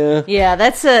 12, yeah. Yeah,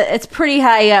 it's pretty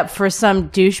high up for some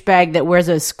douchebag that wears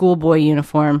a schoolboy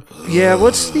uniform. Yeah,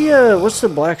 what's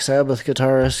the Black Sabbath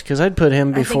guitarist? Because I'd put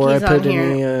him before I he's put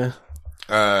on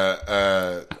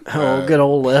any, good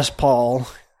old Les Paul.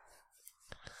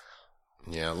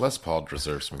 Yeah, Les Paul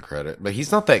deserves some credit. But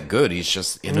he's not that good. He's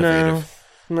just innovative.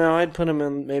 No, I'd put him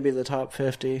in maybe the top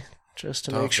 50, just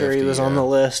to Top make sure he 50, was on yeah. the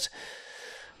list.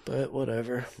 But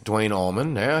whatever. Dwayne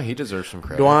Allman, yeah, he deserves some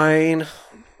credit. Dwayne.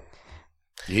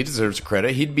 He deserves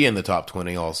credit. He'd be in the top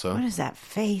 20 also. What is that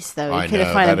face, though? I You could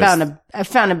have know, I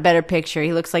found a better picture.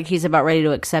 He looks like he's about ready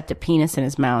to accept a penis in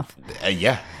his mouth.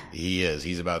 Yeah, he is.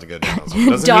 He's about to go down. Doesn't he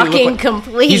look Docking like-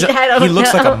 complete. I don't he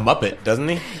looks know. like a Muppet, doesn't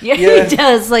he? Yeah, Yeah. he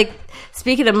does. Like,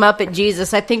 speaking of Muppet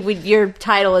Jesus, I think your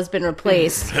title has been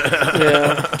replaced.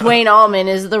 Yeah, Dwayne Allman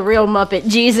is the real Muppet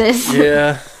Jesus.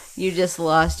 yeah. You just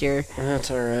lost your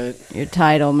That's all right.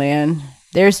 title, man.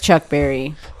 There's Chuck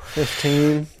Berry.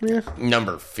 15. Yeah.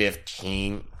 Number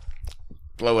 15.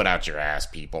 Blow it out your ass,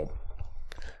 people.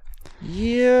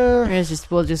 Yeah.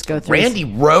 We'll just go through. Randy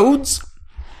Rhoads?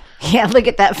 Yeah, look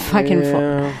at that fucking.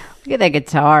 Yeah. Look at that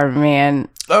guitar, man.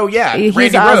 Oh, yeah. He's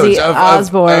Randy Ozzy Rhoads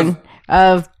Osbourne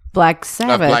of Black of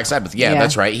Sabbath. Black Sabbath. Yeah,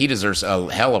 that's right. He deserves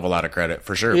a hell of a lot of credit,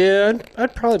 for sure. Yeah,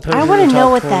 I'd probably put him I in want the to top know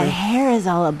what 20. that hair is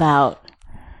all about.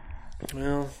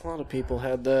 Well, a lot of people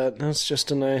had that. That's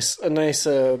just a nice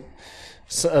a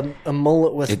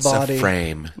mullet with It's body. a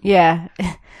frame. Yeah,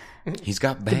 He's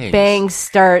got bangs. bangs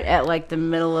start at like the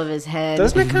middle of his head.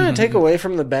 Doesn't it kind of take away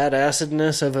from the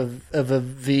badass-ness of a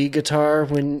V guitar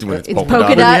when With It's polka polka when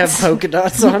you dots. have polka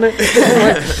dots on it?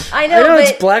 I I know, know but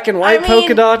it's black and white I polka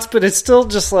mean, dots, but it's still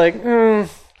just like,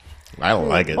 I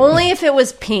like it. Only if it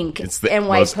was pink It's the and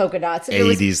white most polka dots. If it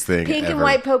was 80s thing pink and ever.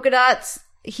 white polka dots,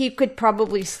 he could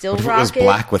probably still If it rock was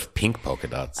black with pink polka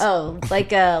dots. Oh,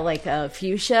 like a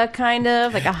fuchsia kind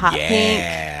of, like a hot pink.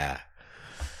 Yeah.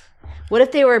 What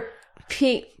if they were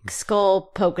pink skull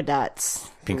polka dots?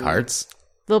 Pink hearts?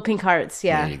 Little pink hearts,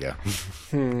 yeah. There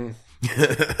you go.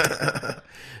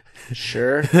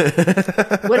 Sure.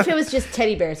 What if it was just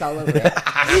teddy bears all over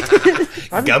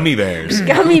it? Gummy bears.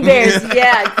 Gummy bears,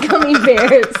 yeah, gummy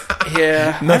bears.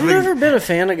 Yeah. I've never been a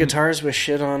fan of guitars with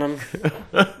shit on them.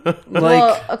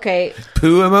 Well, okay.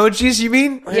 Poo emojis, you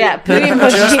mean? Yeah, poo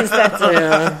emojis, that's it.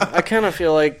 Yeah. I kind of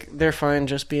feel like they're fine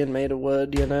just being made of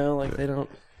wood, you know? Like they don't,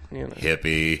 you know.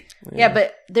 Hippie. Yeah,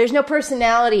 but there's no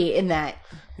personality in that.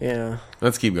 Yeah.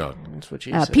 Let's keep going. That's what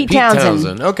you said. Pete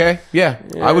Townsend. Okay, yeah.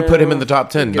 I would put him in the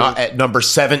top 10, not at number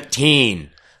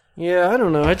 17. Yeah, I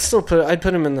don't know. I'd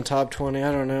put him in the top 20.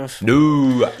 I don't know if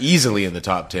No, easily in the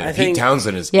top 10. I Pete think-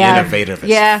 Townsend is Yeah. innovative as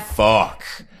Yeah. fuck.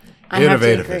 I have to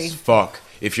Innovative agree. as fuck.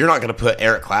 If you're not going to put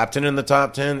Eric Clapton in the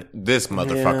top 10, this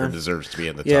motherfucker Yeah. deserves to be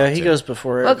in the top Yeah, 10. he goes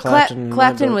before Well, Eric Clapton.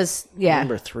 Clapton was, yeah.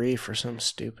 number 3 for some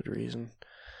stupid reason.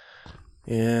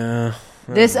 Yeah.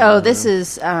 This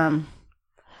is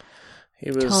He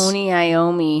was Tony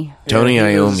Iommi. Tony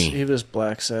Iommi. He was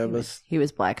Black Sabbath. He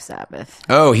was Black Sabbath.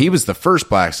 Oh, he was the first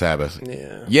Black Sabbath.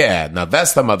 Yeah. Yeah, now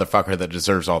that's the motherfucker that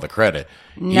deserves all the credit.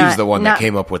 He Not- was the one not- that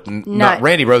came up with... not-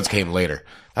 Randy Rhoads came later.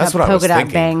 That's what I was polka dot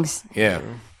thinking. bangs. Yeah.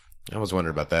 I was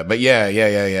wondering about that. But yeah.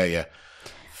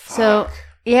 So,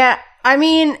 yeah, I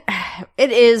mean,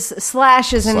 it is.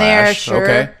 Slash is in there, Slash, sure.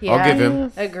 okay. Yeah, I'll give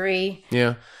him. Agree.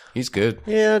 Yeah, he's good.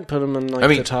 Yeah, I'd put him in like I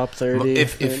mean, the top 30.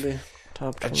 if- maybe.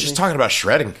 Top 20. Just talking about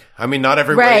shredding. I mean, not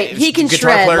everybody... Right, he can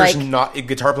guitar shred, players like-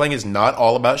 guitar playing is not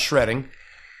all about shredding,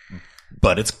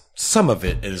 but some of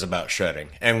it is about shredding.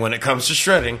 And when it comes to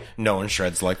shredding, no one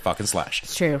shreds like fucking Slash.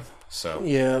 It's true. So...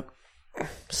 Yeah.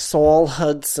 Saul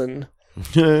Hudson.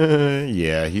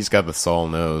 yeah, he's got the Saul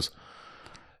nose.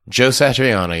 Joe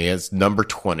Satriani is number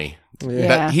 20.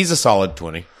 Yeah. He's a solid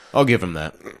 20. I'll give him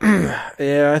that.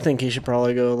 Yeah, I think he should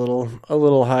probably go a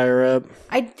little higher up.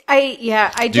 I Dude,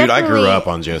 I grew definitely- up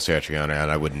on Joe Satriani,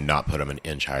 and I would not put him an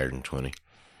inch higher than 20.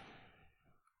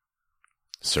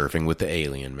 Surfing with the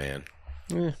Alien, man.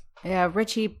 Yeah,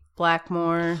 Richie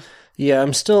Blackmore. Yeah,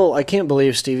 I can't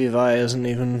believe Stevie Vai hasn't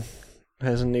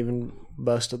even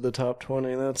busted the top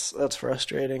 20. That's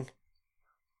frustrating.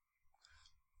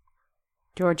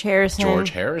 George Harrison. George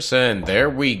Harrison. There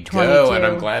we go. 22. And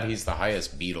I'm glad he's the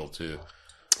highest Beatle, too.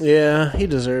 Yeah, he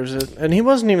deserves it. And he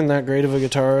wasn't even that great of a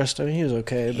guitarist. I mean, he was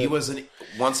okay. But He was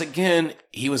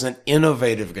he was an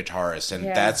innovative guitarist, and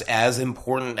Yeah. that's as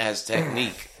important as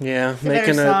technique. yeah, better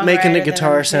making a songwriter than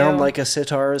guitar him, sound too. like a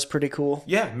sitar is pretty cool.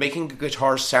 Yeah, making a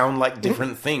guitar sound like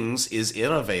different things is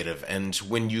innovative, and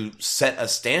when you set a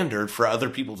standard for other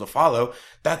people to follow,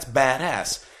 that's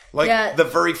badass. Like, Yeah. the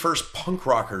very first punk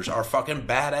rockers are fucking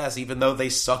badass, even though they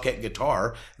suck at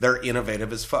guitar. They're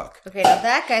innovative as fuck. Okay, now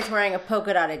that guy's wearing a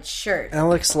polka dotted shirt.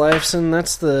 Alex Lifeson,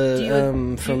 that's the Do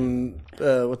you- from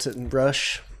what's it,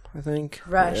 Rush, I think.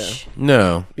 Rush.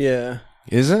 No. Yeah.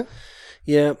 Is it?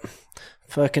 Yep.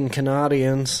 Fucking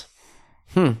Canadians.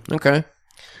 Okay.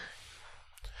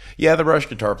 Yeah, the Rush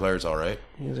guitar player's all right.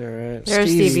 He's all right. There's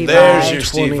Stevie Vai. There's your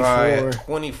Steve Vai 24. at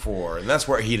 24, and that's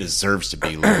where he deserves to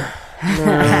be. Luke. All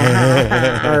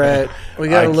right. We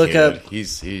got to I'm look kidding. up.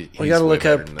 He's We got to way look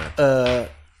better up than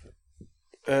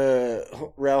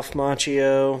that. Ralph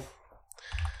Macchio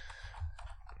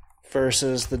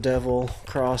versus the Devil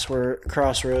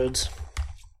Crossroads.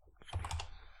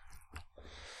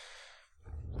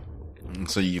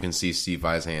 So you can see Steve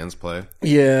Vai's hands play.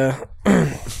 Yeah.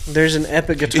 There's an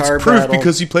epic guitar It's proof battle.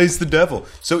 because he plays the devil.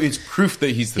 So it's proof that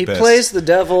he's the he best. plays the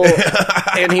Devil,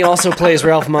 and he also plays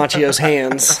Ralph Macchio's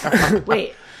hands.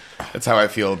 Wait, That's how I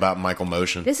feel about Michael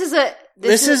Motion. This is a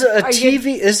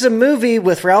TV. This is a movie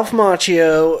with Ralph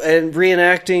Macchio and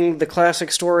reenacting the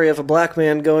classic story of a black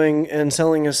man going and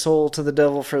selling his soul to the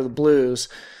devil for the blues,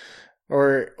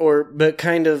 but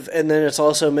kind of, and then it's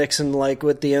also mixing like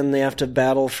with the end they have to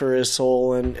battle for his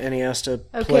soul and he has to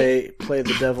play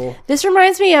the devil. This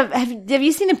reminds me of have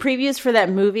you seen the previews for that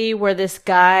movie where this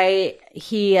guy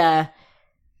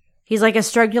he's like a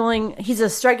struggling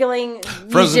Frozen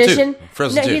musician. 2.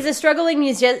 Frozen 2. He's a struggling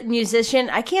musician.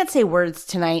 I can't say words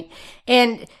tonight.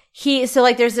 And there's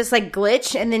this like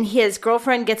glitch, and then his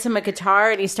girlfriend gets him a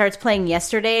guitar and he starts playing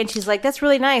Yesterday, and she's like, "That's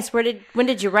really nice. When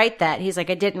did you write that?" He's like,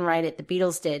 "I didn't write it. The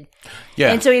Beatles did."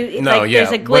 Yeah. And so there's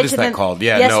a glitch. What is and that then called?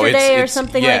 Yeah. Yesterday no, or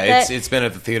something yeah, like that. it's been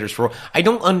at the theaters for. I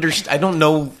don't understand. I don't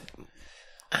know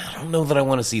that I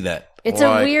want to see that. It's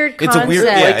a weird It's a concept. weird,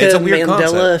 yeah, Like it's a a weird Mandela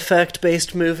concept. effect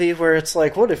based movie where it's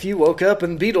like, what if you woke up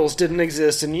and Beatles didn't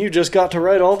exist and you just got to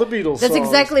write all the Beatles That's songs?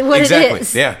 exactly what Exactly, it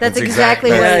is. yeah, That's that's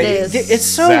exactly exact- what it that's- is. It's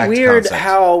so Exact weird concept.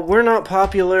 how we're not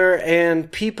popular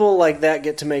and people like that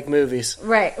get to make movies.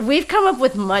 Right. We've come up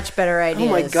with much better ideas.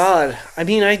 Oh my god. I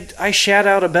mean, I shat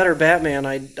out a better Batman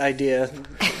idea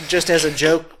just as a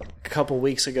joke a couple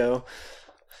weeks ago.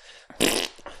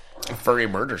 Furry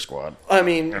Murder Squad. I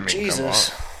mean come Jesus.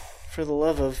 on. For the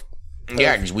love of...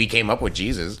 Yeah, because we came up with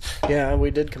Jesus. Yeah, we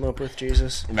did come up with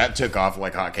Jesus. That took off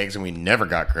like hotcakes, and we never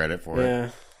got credit for it. Yeah.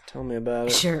 Tell me about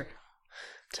it. Sure.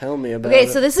 Tell me about Okay, it.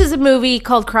 so this is a movie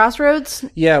called Crossroads.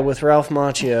 Yeah, with Ralph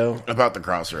Macchio. About the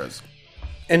Crossroads.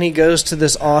 And he goes to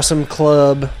this awesome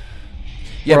club.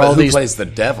 Yeah, where but all who these plays the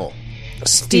devil?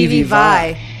 Stevie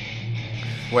Vai.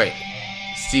 Wait,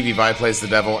 Stevie Vai plays the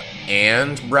devil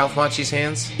and Ralph Macchio's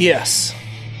hands? Yes.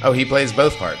 Oh, he plays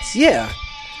both parts. Yeah.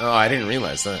 Oh, I didn't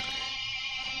realize that.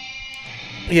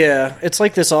 Yeah, it's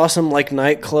like this awesome like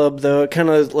nightclub though. It kind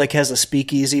of like has a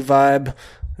speakeasy vibe.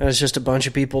 And it's just a bunch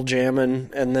of people jamming,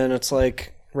 and then it's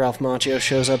like Ralph Macchio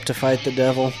shows up to fight the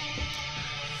devil.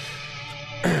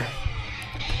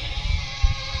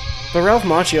 But Ralph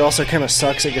Macchio also kind of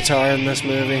sucks at guitar in this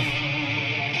movie.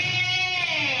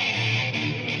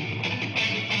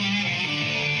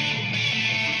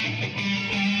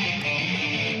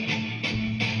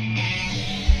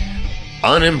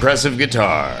 Unimpressive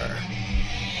guitar.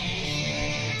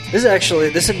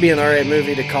 This would be an alright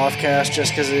movie to cough cast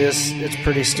just because it's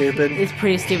pretty stupid. It's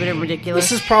pretty stupid and ridiculous.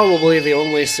 This is probably the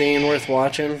only scene worth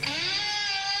watching.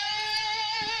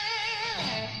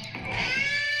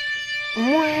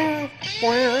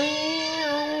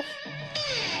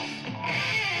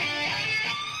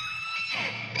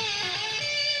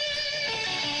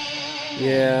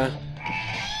 Yeah.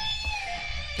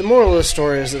 The moral of the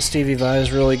story is that Stevie Vai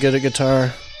is really good at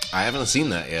guitar. I haven't seen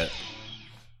that yet.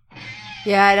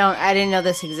 Yeah, I didn't know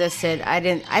this existed.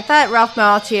 I thought Ralph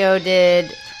Macchio did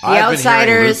The I've been hearing Luke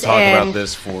Outsiders talk about and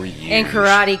this for years. and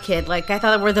Karate Kid. Like I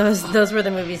thought those were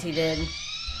the movies he did.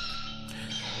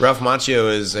 Ralph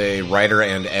Macchio is a writer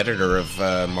and editor of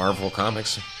Marvel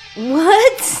Comics.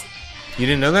 What? You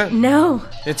didn't know that? No.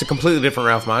 It's a completely different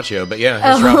Ralph Macchio, but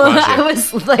yeah, it's Ralph Macchio. I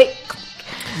was like,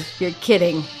 you're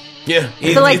kidding. Yeah,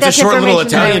 feel like it's a that's short little information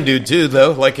that I Italian would- dude too,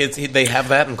 though. Like they have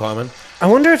that in common. I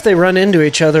wonder if they run into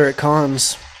each other at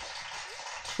cons.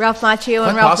 Ralph Macchio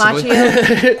and Quite Ralph possibly.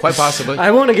 Macchio. Quite possibly. I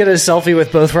want to get a selfie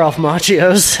with both Ralph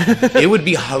Macchios It would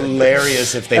be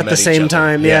hilarious if they at met the same each other.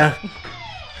 time, yeah.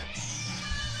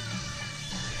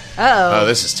 Uh-oh. Oh,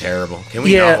 this is terrible. Can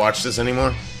we Yeah. not watch this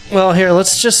anymore? Well, here,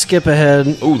 let's just skip ahead.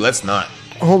 Ooh, let's not.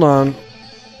 Hold on.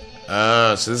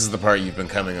 So this is the part you've been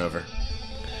coming over.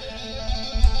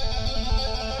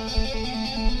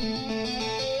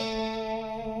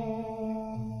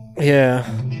 Yeah.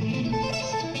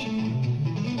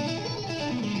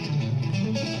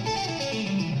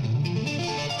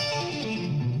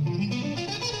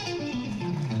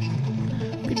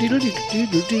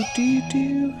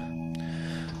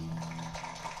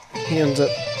 He ends up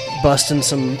busting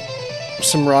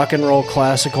some rock and roll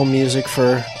classical music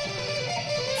for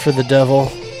the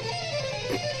devil.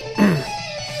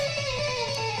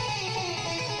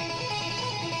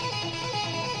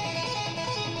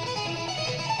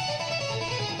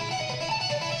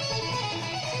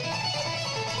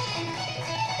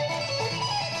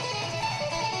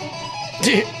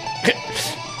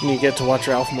 And you get to watch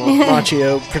Ralph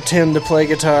Macchio pretend to play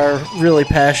guitar really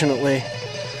passionately.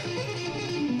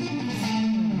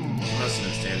 Must have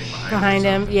been standing Behind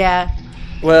him, yeah.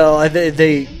 Well,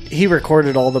 he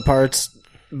recorded all the parts,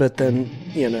 but then,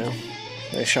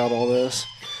 they shot all this.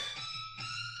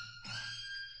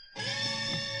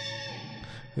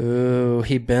 Ooh,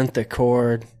 he bent the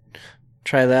cord.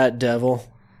 Try that, devil.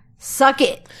 Suck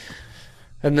it.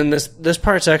 And then this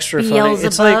part's extra funny.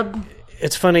 Beelzebub.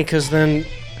 It's funny because then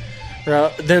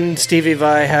Stevie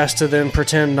Vai has to then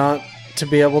pretend not to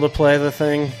be able to play the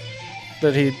thing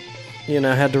that he,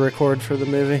 had to record for the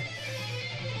movie.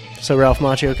 So Ralph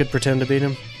Macchio could pretend to beat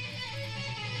him.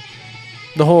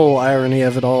 The whole irony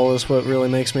of it all is what really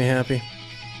makes me happy.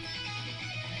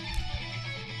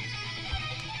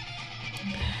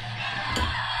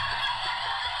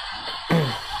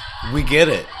 We get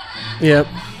it. Yep.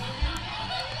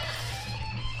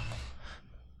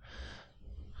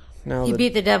 Now He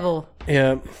beat the devil.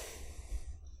 Yep.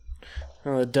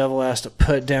 Now the devil has to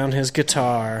put down his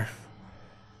guitar.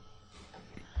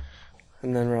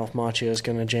 And then Ralph Macchio is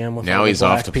going to jam with all Now the he's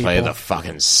off black to play people. the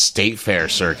fucking state fair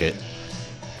circuit.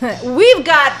 We've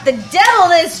got the devil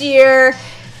this year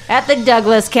at the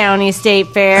Douglas County State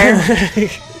Fair.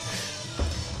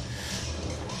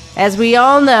 As we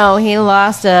all know, he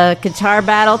lost a guitar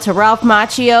battle to Ralph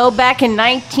Macchio back in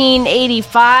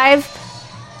 1985.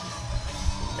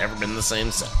 Never been the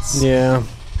same since. Yeah,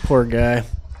 poor guy.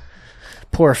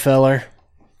 Poor feller.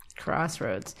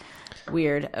 Crossroads.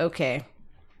 Weird. Okay.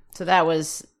 So that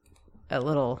was a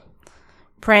little...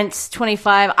 Prince,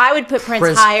 25. I would put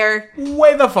Prince higher.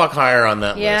 Way the fuck higher on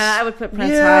that list. Yeah, I would put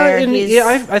Prince higher.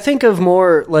 I think of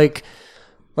more like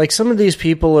some of these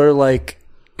people are like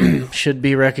should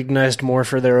be recognized more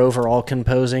for their overall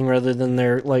composing rather than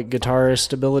their like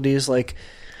guitarist abilities. Like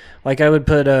I would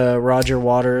put Roger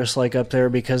Waters like up there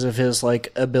because of his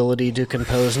like ability to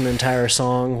compose an entire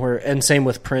song. And same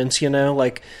with Prince.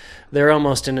 Like. They're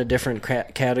almost in a different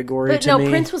category to me. No,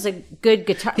 Prince was a good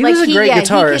guitar. He was a great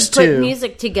guitarist, he could too. Put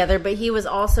music together, but he was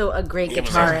also a great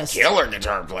guitarist. Was a killer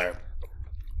guitar player.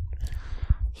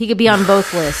 He could be on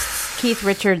both lists. Keith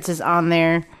Richards is on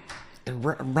there.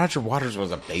 And Roger Waters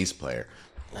was a bass player.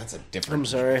 That's a different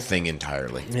thing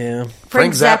entirely. Yeah.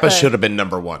 Frank Zappa should have been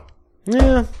number one.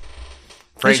 Yeah.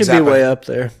 He should be way up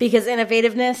there. Because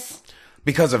innovativeness?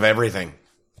 Because of everything.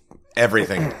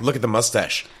 Everything. Look at the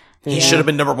mustache. He should have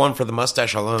been number one for the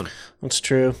mustache alone. That's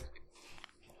true.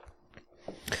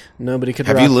 Nobody could.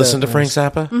 Have you listened to Frank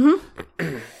Zappa?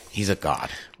 Mm-hmm. He's a god.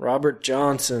 Robert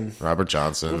Johnson.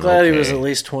 I'm glad he was at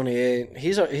least 28.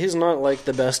 He's not like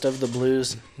the best of the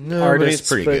blues artists,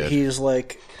 but he's pretty good. He's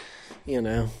like,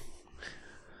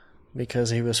 because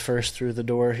he was first through the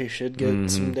door, he should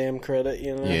get some damn credit,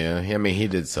 Yeah, I mean, he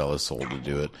did sell his soul to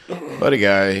do it. But a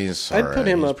guy, I'd put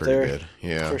him up there. Good.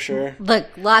 Yeah, for sure. Look,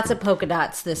 lots of polka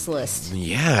dots, this list.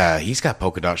 Yeah, he's got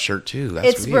polka dot shirt, too. That's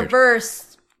it's weird.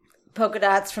 reverse polka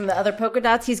dots from the other polka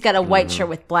dots. He's got a white shirt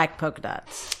with black polka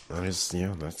dots. That is,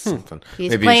 that's something.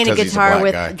 He's Maybe playing a he's guitar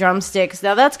with guy. drumsticks.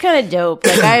 Now, that's kind of dope.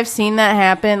 Like, I've seen that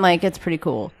happen. Like, it's pretty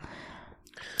cool.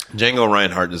 Django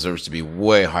Reinhardt deserves to be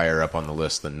way higher up on the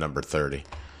list than number 30.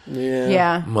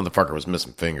 Yeah. Motherfucker was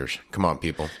missing fingers. Come on,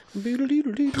 people.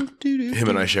 Him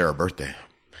and I share a birthday.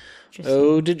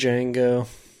 Oh, Django.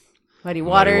 Muddy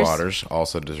Waters. Muddy Waters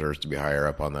also deserves to be higher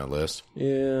up on that list.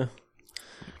 Yeah.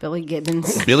 Billy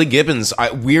Gibbons. Billy Gibbons.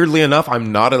 Weirdly enough,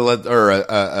 I'm not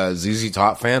a ZZ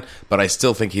Top fan, but I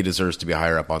still think he deserves to be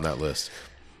higher up on that list.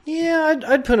 Yeah,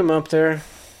 I'd put him up there.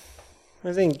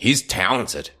 I think he's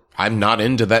talented. I'm not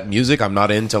into that music. I'm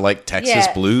not into like Texas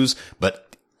blues,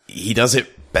 but he does it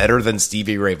better than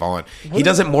Stevie Ray Vaughan. He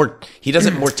does it more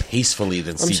tastefully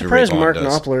than Stevie Ray Vaughan. I'm surprised Mark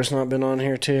Knopfler's not been on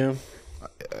here too.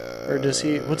 Or does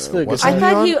he? What's the guitar?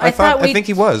 I think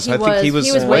he was. I think he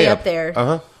was way up there. Uh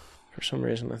huh. For some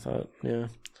reason, I thought, yeah.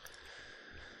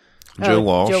 Joe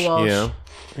Walsh. Yeah.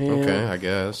 Okay, I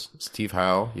guess. Steve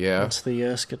Howe. Yeah. That's the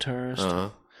Yes guitarist. Uh-huh.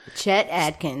 Chet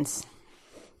Atkins.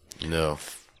 No.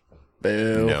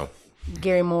 Boo. No.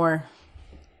 Gary Moore.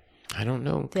 I don't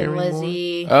know. Thin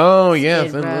Lizzy. Oh, yeah,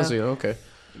 Thin Lizzy. Okay.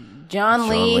 John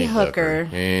Lee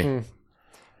Hooker.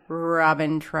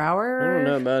 Robin Trower. I don't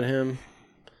know about him.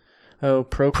 Oh,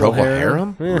 Procol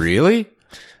Harum? Really?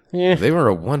 Yeah. They were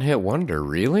a one-hit wonder,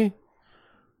 really?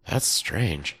 That's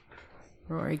strange.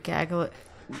 Rory Gallagher.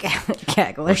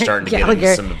 We're starting to get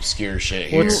into some obscure shit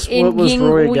here. What was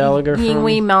Rory Gallagher from?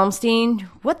 Yngwie Malmsteen.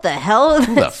 What the hell?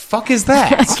 Who the fuck is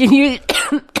that? Can you...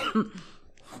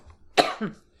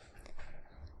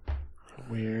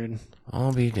 Weird.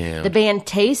 I'll be damned. The band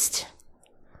Taste.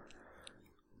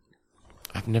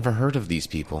 I've never heard of these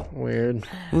people. Weird.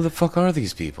 Who the fuck are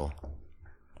these people?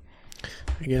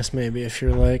 I guess maybe if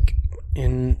you're like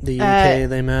in the UK,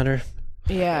 they matter.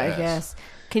 Yeah, yes. I guess.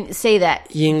 Can you say that?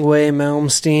 Yngwie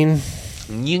Malmsteen.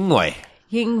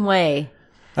 Yngwie.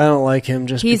 I don't like him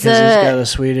just because he's got a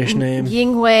Swedish name.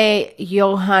 Yngwie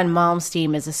Johan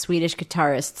Malmsteen is a Swedish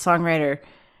guitarist, songwriter,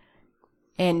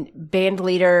 and band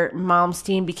leader.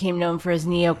 Malmsteen became known for his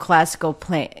neoclassical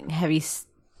playing, heavy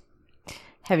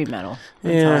metal.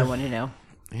 That's all I want to know.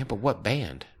 Yeah, but what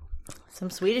band? Some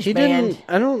Swedish band.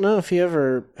 I don't know if he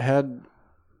ever had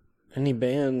any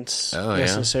bands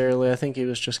necessarily. I think he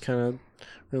was just kind of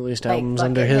released albums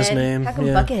under his name. How come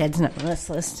Buckethead's not on this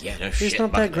list? Yeah, no He's shit.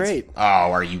 not that great.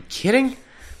 Oh, are you kidding?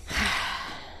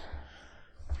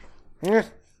 You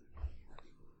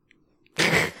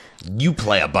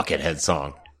play a Buckethead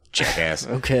song, jackass.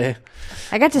 Okay.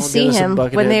 I got to see him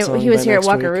when he was here at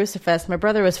Wakarusa Fest. My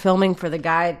brother was filming for the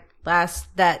guy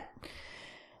that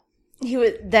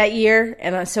year,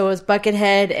 and so it was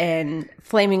Buckethead and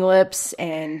Flaming Lips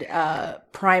and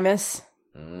Primus.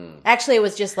 Actually, it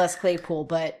was just Les Claypool,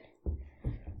 but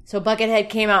so Buckethead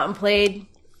came out and played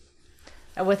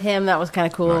with him. That was kind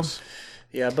of cool. Nice.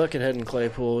 Yeah, Buckethead and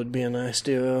Claypool would be a nice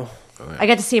duo. I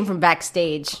got to see him from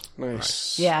backstage.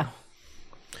 Nice. Yeah.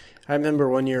 I remember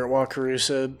one year at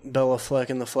Wakarusa, Bella Fleck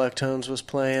and the Flecktones was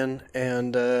playing,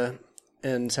 and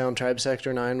Sound Tribe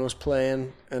Sector 9 was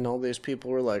playing, and all these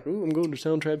people were like, "Ooh, I'm going to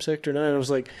Sound Tribe Sector 9." I was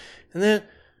like, and then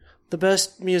the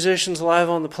best musicians alive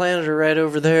on the planet are right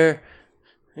over there.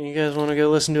 And you guys want to go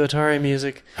listen to Atari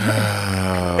music?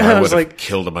 I was like,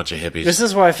 killed a bunch of hippies. This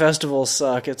is why festivals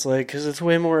suck. It's like, because it's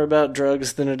way more about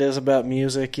drugs than it is about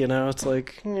music, you know? It's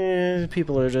like,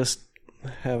 people are just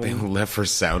having... They left for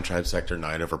Sound Tribe Sector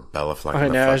 9 over Bella Fleck. I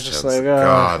know, I was just like,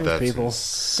 God, that's people.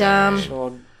 Dumb.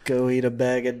 I'll go eat a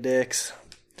bag of dicks.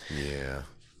 Yeah.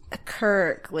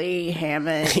 Kirkley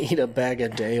Hammett. Eat a bag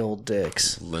of day old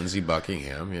dicks. Lindsey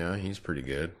Buckingham, yeah, he's pretty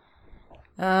good.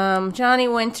 Johnny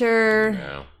Winter.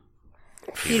 Yeah.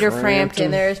 Peter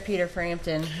Frampton. There's Peter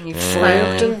Frampton.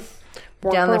 Frampton?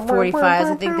 Down the 45s.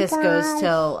 I think this goes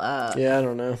till... Yeah, I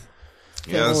don't know.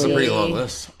 Yeah, that's a pretty long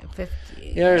list. 50.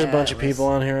 Yeah, there's a bunch of people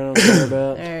on here I don't care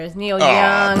about. There's Neil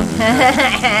Young.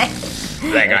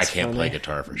 That guy can't play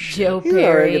guitar for shit. Joe He's an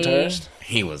alright Perry. guitarist.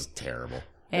 He was terrible.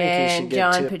 And get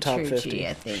John top 50. Petrucci,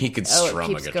 I think. He could it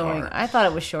strum a keeps guitar. going. I thought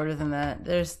it was shorter than that.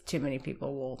 There's too many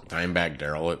people. Dimebag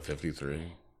Darrell at 53.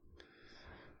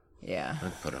 Yeah.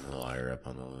 I'd put him a higher up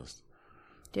on the list.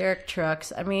 Derek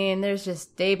Trucks. I mean, there's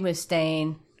just Dave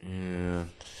Mustaine. Yeah.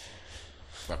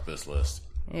 Fuck this list.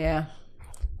 Yeah.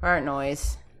 Art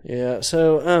Noise. Yeah,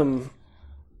 so,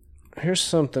 here's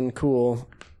something cool,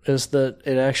 is that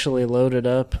it actually loaded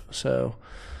up, so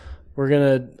we're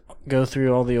gonna go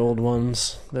through all the old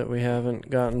ones that we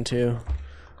haven't gotten to.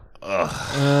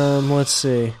 Let's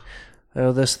see.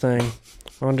 Oh, this thing.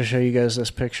 I wanted to show you guys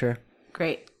this picture.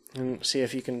 Great. And see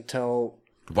if you can tell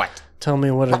What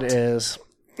me what it is.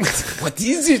 What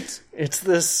is it? It's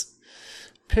this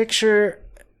picture,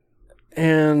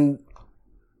 and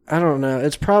I don't know.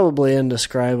 It's probably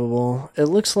indescribable. It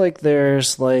looks like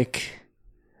there's like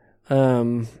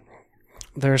I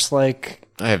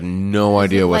have no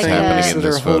idea what's like happening in that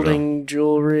this are photo. holding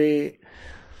jewelry.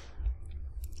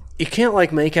 You can't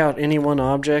like make out any one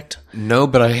object. No,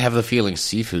 but I have the feeling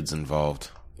seafood's involved.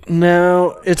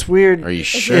 No, it's weird. Are you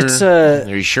sure? It's Are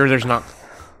you sure there's not?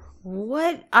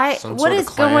 What Some what sort of is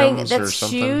going? clams or That's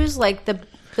something? shoes. Like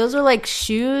those are like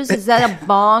shoes. Is that a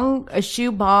bong? A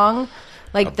shoe bong?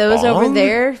 Like A those over bong?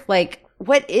 there? Like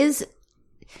what is? Is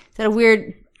that a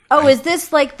weird? Oh, is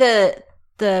this like the?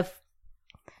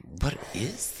 What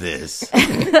is this?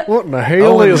 what in the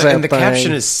hell is that and the thing?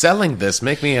 caption is selling this.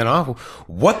 Make me an offer.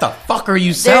 What the fuck are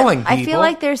you selling, people? I feel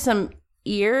like there's some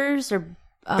ears or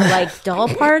like doll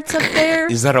parts up there.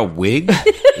 Is that a wig? Is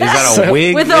that a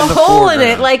wig with in a the hole in it?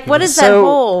 foreground? Like what is that So-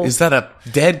 hole? Is that a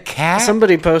dead cat?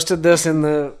 Somebody posted this in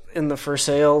the for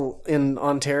sale in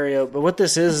Ontario, but what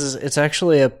this is it's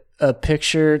actually a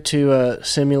picture to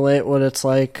simulate what it's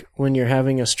like when you're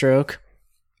having a stroke.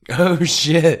 Oh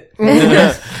shit!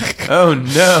 Oh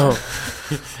no!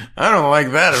 I don't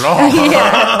like that at all.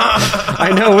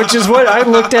 I know, which is what I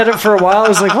looked at it for a while. I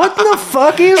was like, "What the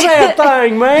fuck is that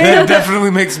thing, man?" It definitely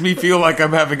makes me feel like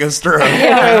I'm having a stroke.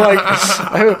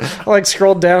 I like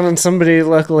scrolled down and somebody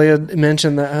luckily had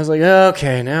mentioned that. I was like,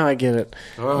 "Okay, now I get it.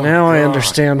 Now I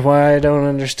understand why I don't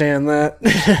understand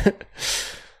that."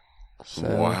 So,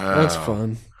 Wow, that's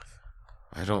fun.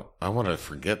 I want to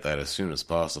forget that as soon as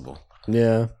possible.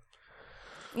 Yeah.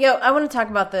 Yo, I want to talk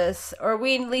about this, or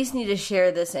we at least need to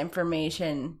share this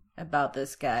information about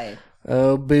this guy.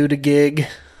 Oh, Buddha gig.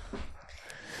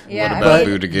 Yeah, What about I mean,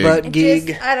 Buddha Gig? But it gig.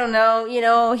 just, I don't know. You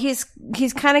know, he's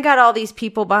kind of got all these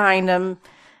people behind him.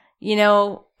 You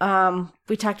know,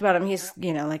 we talked about him. He's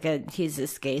he's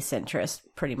this gay centrist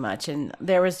pretty much. And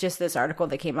there was just this article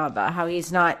that came out about how he's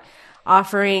not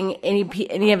offering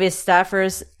any of his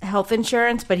staffers health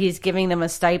insurance, but he's giving them a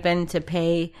stipend to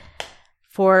pay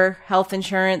for health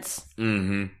insurance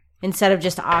instead of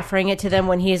just offering it to them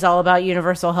when he's all about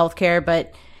universal health care,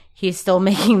 but he's still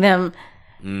making them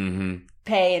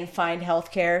pay and find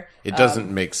health care. It doesn't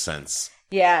make sense.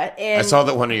 Yeah. And I saw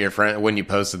that one of your friends, when you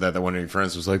posted that one of your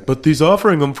friends was like, "But he's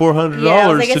offering them $400 yeah, I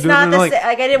was like, to it's do not it." the Like,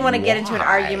 I didn't want to get into an why?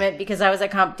 argument because I was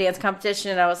at dance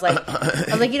competition and I was like,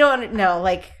 you don't know,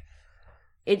 like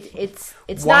it's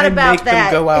why not about make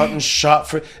that. them go out and shop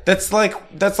for? That's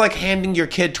like handing your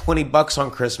kid $20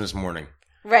 on Christmas morning.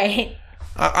 Right.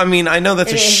 I mean, I know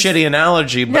that's It a is. shitty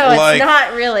analogy, but No, like, it's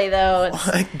not really though.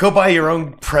 It's, go buy your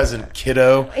own present,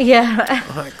 kiddo. yeah.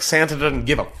 Like, Santa doesn't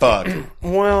give a fuck.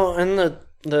 Well, and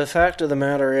the fact of the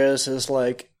matter is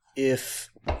like if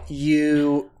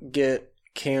you get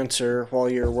cancer while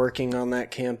you're working on that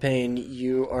campaign,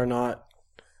 you're not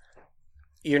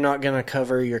going to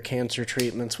cover your cancer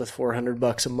treatments with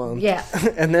 $400 a month. Yeah.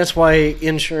 And that's why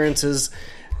insurance is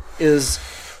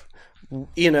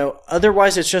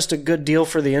otherwise it's just a good deal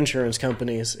for the insurance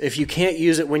companies if you can't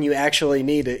use it when you actually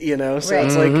need it, so Right.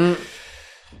 it's like,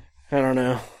 I don't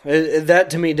know. That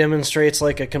to me demonstrates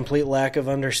like a complete lack of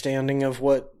understanding of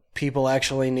what people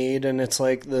actually need, and it's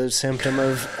like the symptom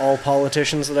of all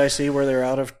politicians that I see where they're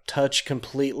out of touch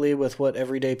completely with what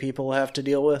everyday people have to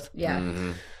deal with. Yeah.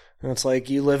 And it's like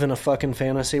you live in a fucking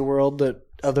fantasy world that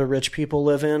other rich people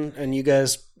live in, and you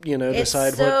guys, decide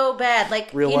It's so what bad. Like,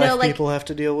 real life people have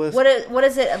to deal with. What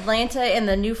is it? Atlanta and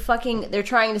the new fucking, they're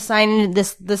trying to sign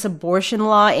this abortion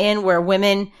law in where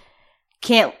women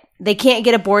can't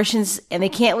get abortions and they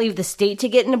can't leave the state to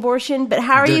get an abortion. But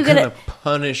how are you going to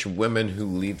punish women who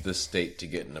leave the state to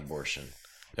get an abortion?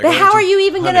 But how are you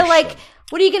even going to them.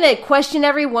 what are you going to question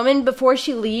every woman before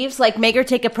she leaves? Like make her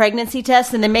take a pregnancy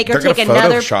test and then make her They're take gonna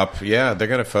another. Photoshop. Yeah, they're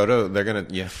going to photo. They're going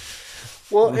to, yeah.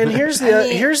 Well, and here's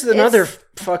another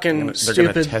fucking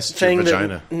stupid thing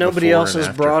that nobody else has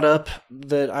brought up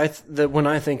that when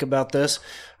I think about this,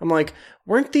 I'm like,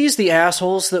 weren't these the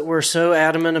assholes that were so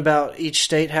adamant about each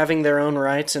state having their own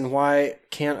rights, and why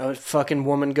can't a fucking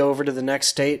woman go over to the next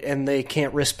state and they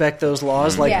can't respect those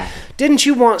laws? Like, didn't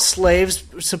you want slaves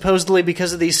supposedly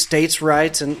because of these states'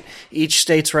 rights and each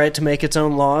state's right to make its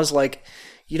own laws? Like,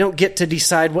 you don't get to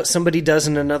decide what somebody does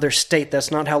in another state.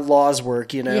 That's not how laws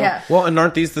work, Yeah. Well, and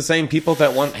aren't these the same people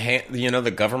that want,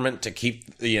 the government to keep,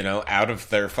 out of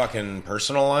their fucking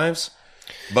personal lives?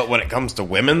 But when it comes to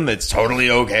women, it's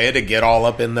totally okay to get all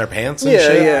up in their pants and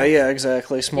shit? Yeah,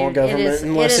 exactly. Small government,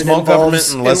 unless it Small government,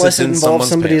 involves, unless it's in someone's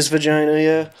somebody's pants.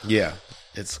 vagina, Yeah.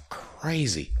 It's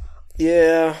crazy.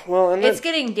 Yeah, well, and It's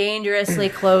getting dangerously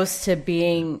close to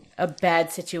being a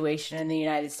bad situation in the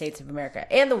United States of America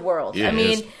and the world. It I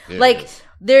mean, is. It is.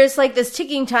 there's like this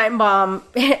ticking time bomb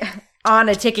on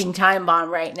a ticking time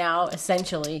bomb right now,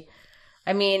 essentially.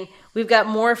 I mean, we've got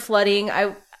more flooding.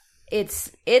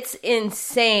 It's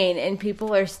insane, and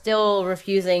people are still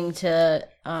refusing to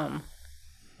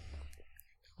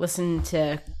listen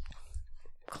to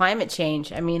climate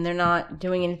change. I mean, they're not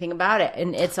doing anything about it,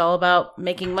 and it's all about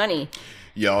making money.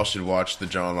 Y'all should watch the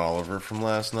John Oliver from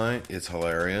last night. It's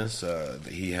hilarious.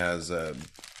 He has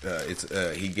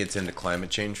he gets into climate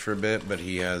change for a bit, but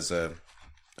he has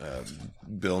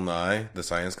Bill Nye, the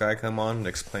science guy, come on and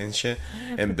explain shit,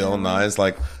 and Bill Nye's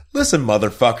like, "Listen,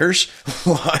 motherfuckers!"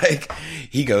 Like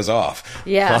he goes off,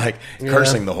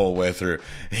 cursing the whole way through.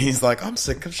 He's like, "I'm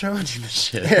sick of showing you this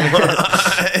shit."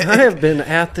 I have been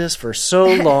at this for so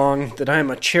long that I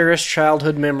am a cherished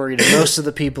childhood memory to most of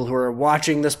the people who are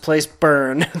watching this place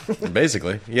burn.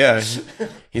 Basically, yeah.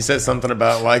 He said something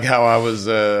about like how I was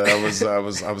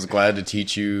glad to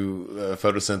teach you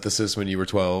photosynthesis when you were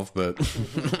 12, but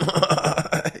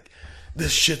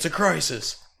this shit's a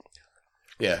crisis.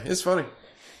 Yeah, it's funny.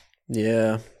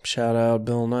 Yeah, shout out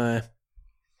Bill Nye.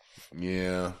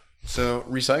 Yeah. So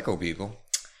recycle, people.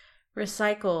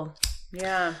 Recycle.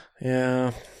 Yeah.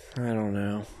 Yeah, I don't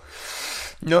know.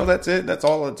 No, that's it. That's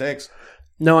all it takes.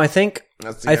 No, I think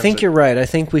answer. you're right. I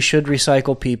think we should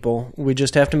recycle people. We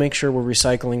just have to make sure we're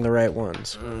recycling the right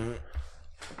ones. Mm-hmm.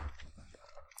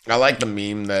 I like the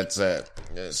meme that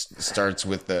starts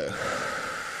with the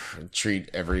treat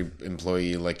every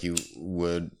employee like you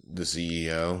would the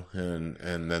CEO,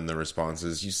 and then the response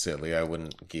is, "You silly, I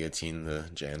wouldn't guillotine the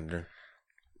janitor."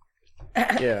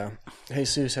 Yeah.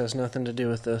 Jesus has nothing to do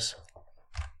with this.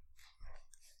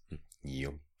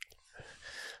 Yep.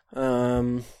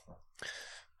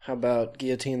 How about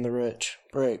guillotine the rich?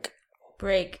 Break.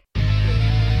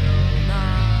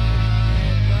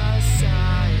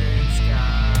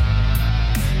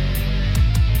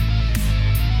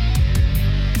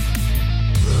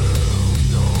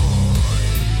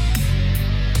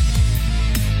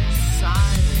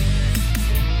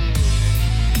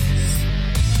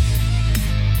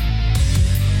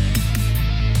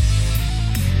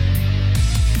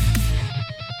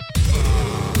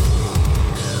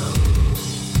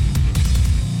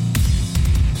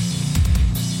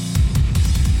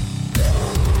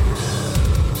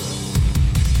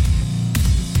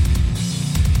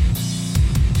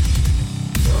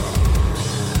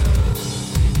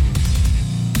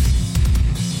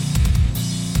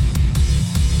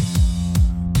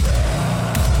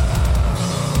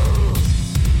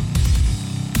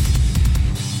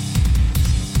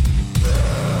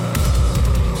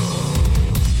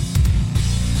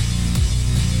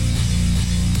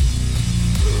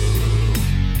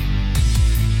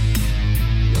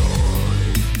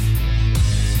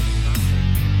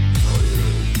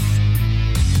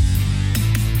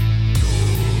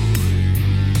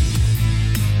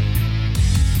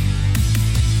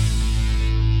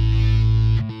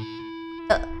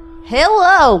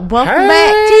 Hello, welcome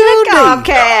back to the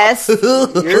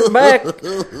Callcast, You're back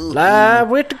live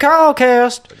with the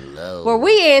Callcast. where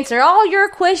we answer all your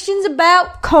questions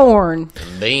about corn.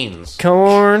 Beans.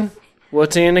 Corn.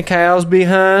 What's in the cow's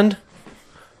behind?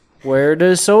 Where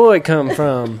does soy come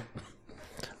from?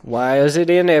 Why is it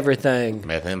in everything?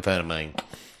 Methamphetamine.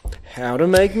 How to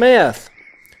make meth?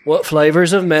 What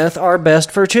flavors of meth are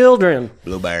best for children?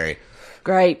 Blueberry.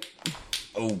 Grape.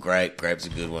 Oh, grape. Grape's a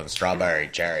good one. Strawberry.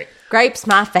 Cherry. Grape's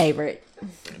my favorite.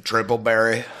 Triple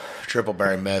berry. Triple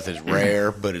berry meth is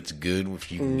rare, but it's good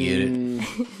if you can get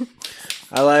it.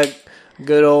 I like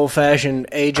good old-fashioned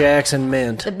Ajax and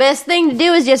mint. The best thing to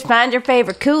do is just find your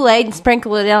favorite Kool-Aid and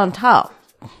sprinkle it on top.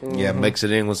 Yeah, mix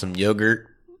it in with some yogurt.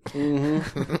 Now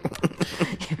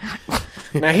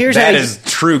here's That how is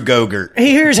true Go-Gurt.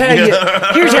 here's how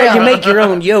you make your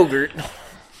own yogurt.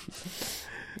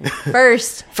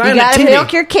 First, Find you a gotta titty.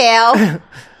 milk your cow.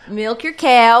 Milk your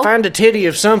cow. Find a titty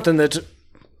of something that's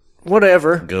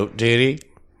whatever. Goat titty.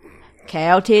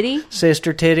 Cow titty.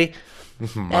 Sister titty.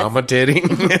 Mama titty.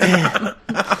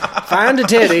 Find a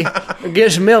titty and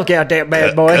get some milk out that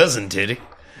bad boy. Cousin titty.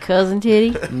 Cousin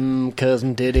titty.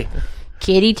 Cousin titty.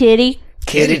 Kitty titty.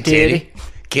 Kitty titty.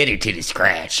 Kitty titty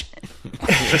scratch.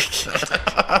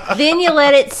 Then you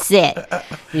let it sit.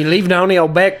 You leave it on the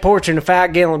old back porch in a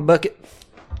 5-gallon bucket.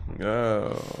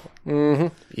 Oh.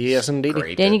 Yes, indeed.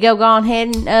 Great. Then you go on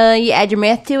ahead and you add your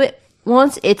meth to it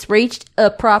once it's reached a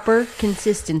proper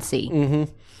consistency.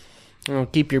 It'll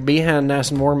keep your behind nice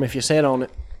and warm if you sit on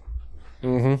it.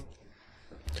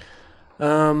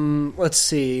 Let's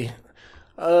see.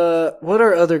 What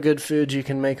are other good foods you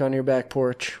can make on your back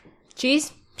porch?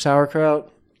 Cheese.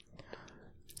 Sauerkraut,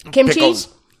 Kimchi.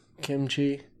 Pickles.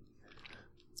 kimchi.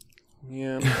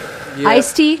 Yeah.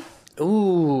 Iced tea.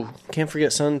 Ooh, can't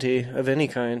forget sun tea of any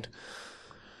kind.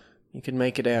 You can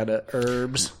make it out of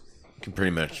herbs. You can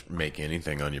pretty much make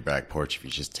anything on your back porch if you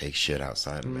just take shit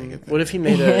outside and make it. What if you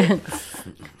made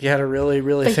you had a really,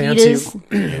 really Fajitas.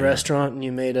 fancy restaurant and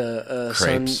you made a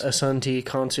Crepes. sun tea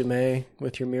consomme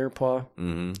with your mirepoix?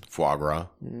 Foie gras.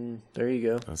 There you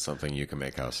go. That's something you can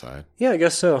make outside. Yeah, I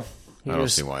guess so. You I don't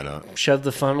just see why not. shove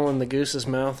the funnel in the goose's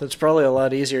mouth. It's probably a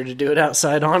lot easier to do it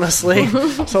outside, honestly.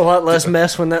 It's a lot less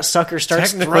mess when that sucker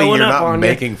starts Technically, throwing you're up not on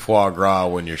making foie gras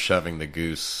when you're shoving the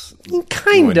goose. you.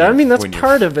 Kinda. I mean, that's when you're-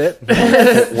 part of it.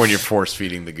 When you're force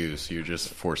feeding the goose, you're just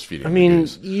force feeding I the mean,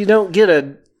 goose. you don't get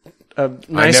a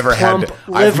nice I never plump had.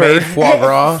 I've liver. made foie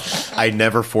gras. I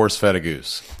never force fed a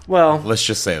goose. Well, Let's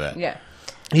just say that. Yeah.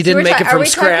 he didn't make it Are from we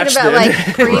scratch. talking about then.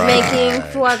 like pre-making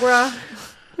foie gras?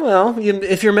 Well,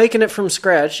 if you're making it from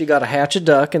scratch, you got to hatch a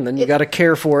duck, and then you got to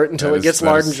care for it until That it is- gets that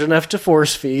large is- enough to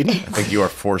force feed. I think you are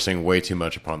forcing way too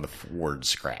much upon the word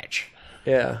scratch.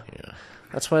 Yeah. Yeah.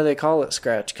 That's why they call it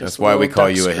scratch. 'Cause That's why we little call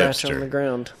ducks you a scratch hipster. on the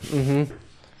ground.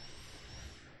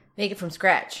 Make it from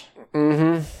scratch.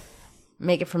 Mm-hmm.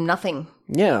 Make it from nothing.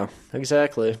 Yeah,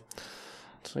 exactly.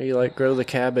 So you like grow the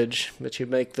cabbage, but you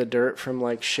make the dirt from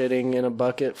like shitting in a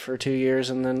bucket for 2 years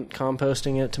and then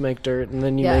composting it to make dirt, and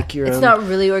then you Yeah. make your It's own. not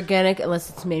really organic unless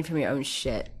it's made from your own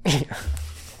shit.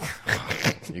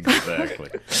 Exactly.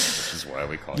 This is why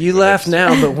we call You a laugh hipster.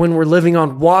 now, but when we're living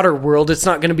on water world, it's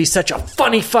not going to be such a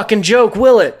funny fucking joke,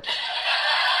 will it?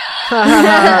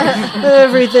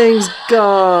 Everything's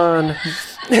gone.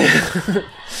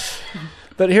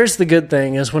 But here's the good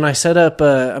thing: is when I set up,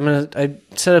 I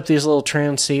set up these little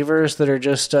transceivers that are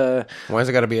just. Why's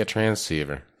it got to be a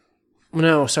transceiver?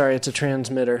 No, sorry, it's a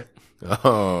transmitter.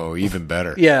 Oh, even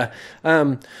better. Yeah,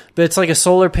 but it's like a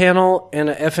solar panel and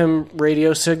an FM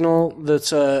radio signal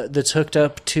that's hooked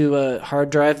up to a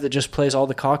hard drive that just plays all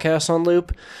the Callcasts on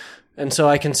loop, and so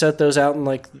I can set those out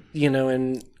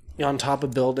in on top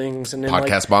of buildings and in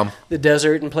Podcast bomb. the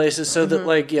desert and places, so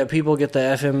that people get the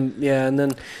FM, and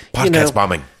then Podcast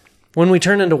bombing. when we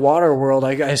turn into water world,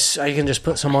 I can just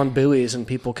put some on buoys and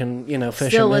people can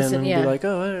fish Still them listen, in and yeah. be like,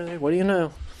 oh, what do you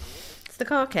know? It's the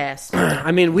Callcast.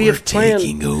 I mean, we have planned.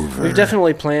 taking over. We've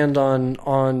definitely planned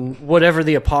on whatever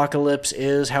the apocalypse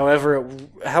is, however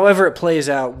it plays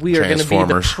out. We are going to be the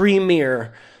Transformers.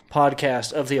 premier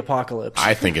podcast of the apocalypse.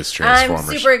 I think it's I'm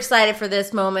Transformers. super excited for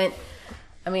this moment.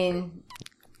 I mean,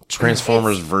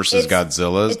 Transformers It's- versus it's-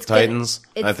 Godzilla it's Titans.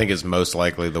 it's- I think is most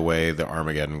likely the way the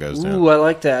Armageddon goes down. Ooh, I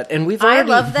like that. And we've I already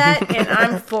love that, and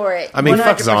I'm for it. I mean, 100%.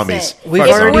 fuck zombies. We've Fuck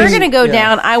If already- we're zombies. going to go Yeah.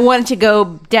 down, I want it to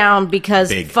go down because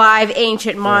Big. 5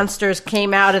 ancient monsters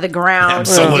came out of the ground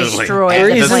Absolutely. and destroyed The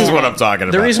the This is planet. what I'm talking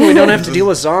about. The reason we don't have to deal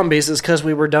with zombies is because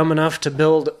we were dumb enough to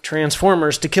build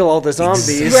Transformers to kill all the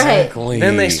zombies. Right. Exactly.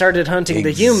 Then they started hunting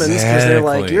the humans because they're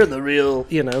like, Exactly. you're the real,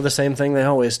 the same thing they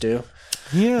always do.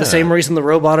 Yeah. The same reason the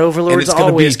robot And overlords it's gonna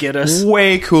always be get us.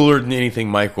 way cooler than anything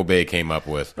Michael Bay came up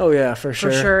with. Oh yeah, for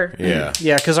For sure. sure. Yeah.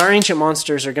 Yeah, because our ancient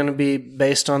monsters are going to be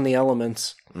based on the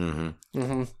elements.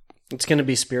 It's going to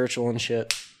be spiritual and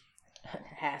shit.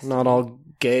 Not all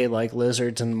gay like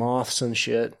lizards and moths and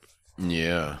shit.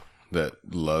 Yeah. That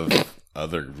love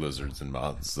other lizards and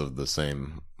moths of the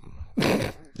same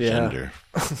gender.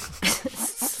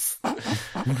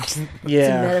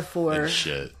 Yeah. Metaphor.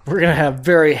 Shit. We're going to have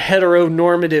very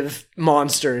heteronormative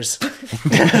monsters.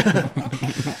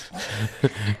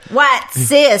 What?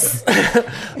 Cis.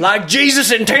 Like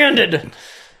Jesus intended.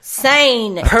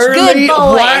 Sane. Pearly, Good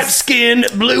boys. white-skinned,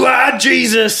 blue-eyed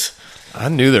Jesus. I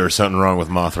knew there was something wrong with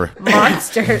Mothra.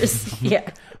 Monsters. Yeah.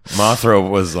 Mothra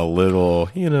was a little,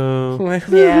 Yeah.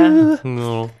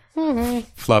 little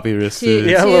floppy wristed.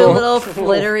 Yeah, Too little- little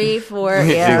flittery for,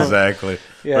 yeah. Exactly.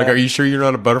 Yeah. Like, are you sure you're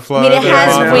not a butterfly? I mean, it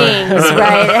has Mothra? wings,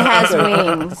 right? It has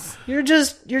wings. You're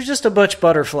just a butch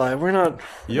butterfly. We're not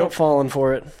falling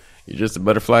for it. You're just a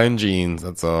butterfly in jeans.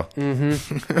 That's all. So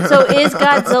is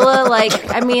Godzilla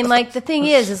like? I mean, like the thing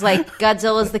is like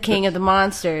Godzilla's the king of the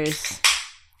monsters,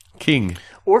 King.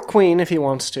 Or queen if he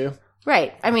wants to.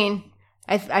 right? I mean,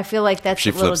 I feel like that's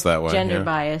She a little flips that way. gender yeah.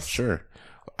 bias. Sure.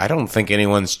 I don't think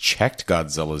anyone's checked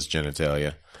Godzilla's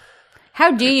genitalia.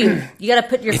 How do you? You got to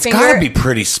put your It's finger got to be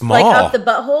pretty small. like up the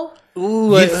butthole.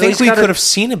 Ooh, You'd think we could have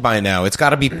seen it by now. It's got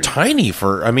to be tiny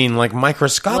for, like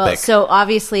microscopic. Well, so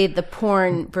obviously the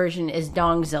porn version is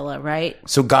Dongzilla, right?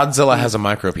 So Godzilla has a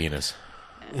micro penis.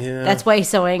 Yeah. That's why he's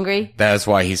so angry. That's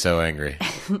why he's so angry.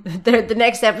 The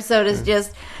next episode is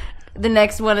just. The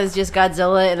next one is just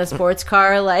Godzilla in a sports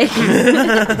car, like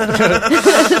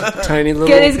tiny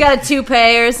little. he's got a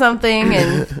toupee or something,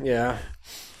 and Yeah.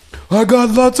 I got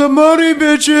lots of money,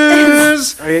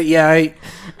 bitches.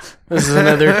 This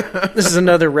is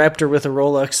another raptor with a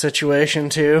Rolex situation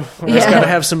too. He's Yeah. got to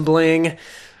have some bling,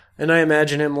 and I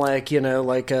imagine him like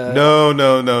like a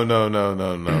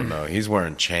No. He's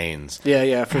wearing chains.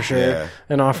 yeah for sure, Yeah.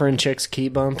 and offering chicks key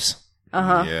bumps.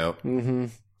 Yep. Mm-hmm.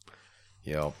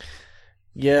 Yep.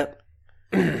 Yep.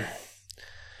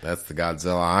 That's the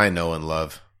Godzilla I know and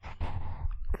love.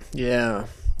 Yeah.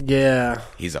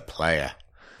 He's a player.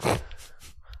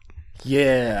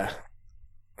 Yeah.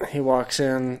 He walks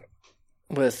in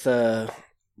with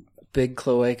big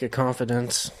cloaca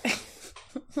confidence.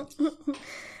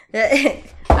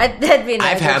 that'd be a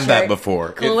nice I've had shirt. that before.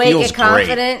 It Cloaca feels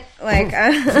confident, like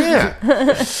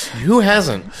great. Who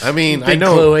hasn't? I mean, Big I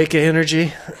know cloaca energy.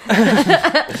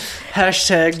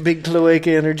 Hashtag big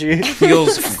cloaca energy. it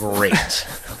feels great.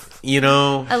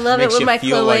 I love it makes when you my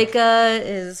feel like cloaca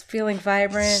is feeling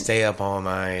vibrant. stay up all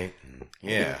night.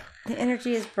 Yeah. The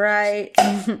energy is bright.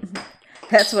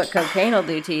 That's what cocaine will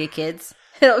do to you, kids.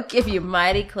 It'll give you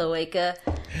mighty cloaca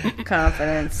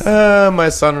confidence. My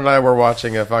son and I were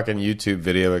watching a fucking YouTube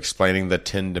video explaining the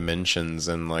 10 dimensions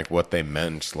and like what they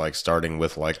meant, like starting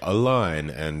with like a line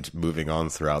and moving on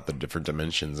throughout the different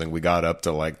dimensions. And we got up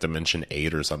to like dimension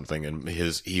 8 or something, and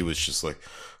he was just like,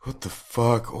 "What the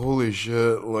fuck? Holy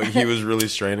shit!" Like he was really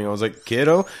straining. I was like,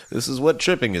 "Kiddo, this is what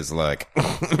tripping is like."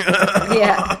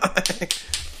 Yeah.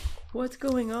 What's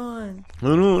going on? I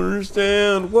don't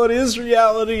understand. What is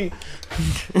reality?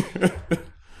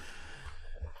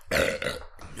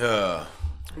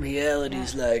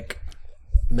 Reality's like,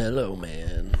 mellow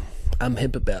man. I'm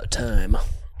hip about time.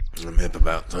 I'm hip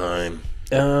about time.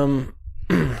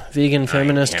 Vegan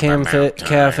feminist hip about time.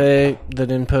 cafe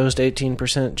that imposed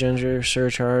 18% gender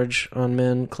surcharge on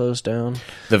men closed down.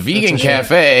 The vegan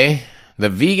cafe, the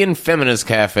vegan feminist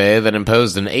cafe that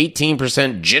imposed an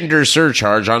 18% gender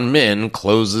surcharge on men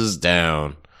closes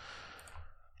down.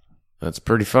 That's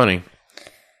pretty funny.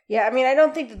 Yeah, I mean, I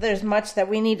don't think that there's much that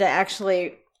we need to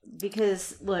actually,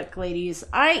 because look, ladies,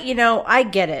 I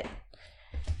get it.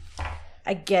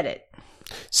 I get it.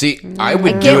 See, I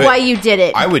would do Get it. why you did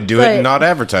it. I would do it but- and not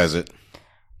advertise it.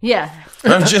 Yeah.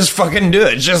 I'm just fucking do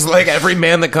it. Just like every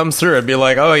man that comes through, I'd be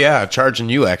like, "Oh yeah, charging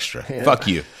you extra. Fuck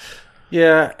you."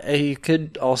 Yeah, you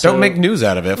could also... Don't make news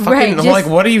out of it. Fucking, Right, I'm just- like,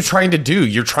 what are you trying to do?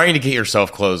 You're trying to get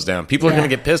yourself closed down. People are Yeah. going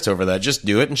to get pissed over that. Just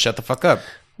do it and shut the fuck up.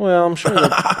 Well, I'm sure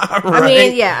that... I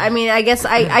mean, yeah. I mean, I guess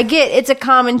I get it's a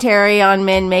commentary on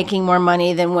men making more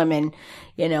money than women,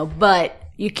 but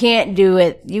you can't do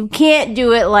it. You can't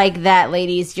do it like that,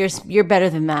 ladies. You're better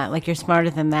than that. Like, you're smarter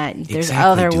than that. There's Exactly.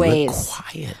 other Do ways. it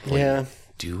quietly. Yeah.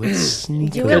 Do it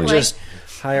sneakily. Do it like, Just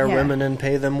hire Yeah. women and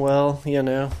pay them well,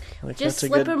 Like, just that's a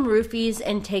slip good... them roofies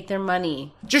and take their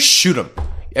money. Just shoot him.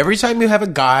 Every time you have a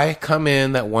guy come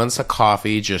in that wants a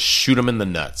coffee, just shoot him in the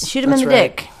nuts. Shoot them in the That's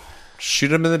right. dick.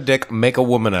 Shoot him in the dick. Make a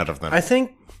woman out of them. I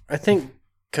think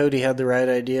Cody had the right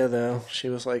idea, though. She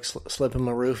was like, slip him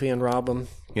a roofie and rob him.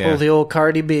 Yeah. Pull the old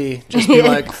Cardi B. Just be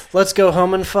like, let's go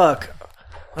home and fuck.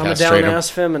 I'm Castrate a down-ass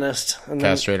feminist. And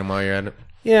then, Castrate him while you're at it.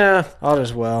 yeah, I'll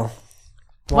as well.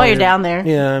 While you're down there.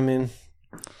 Yeah, I mean,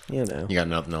 you know. You got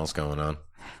nothing else going on.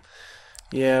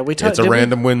 Yeah, we It's a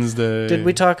random Wednesday. Did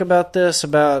we talk about this?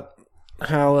 About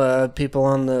how people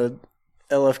on the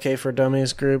LFK for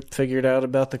Dummies group figured out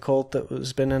about the cult that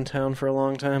was been in town for a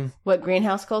long time? What,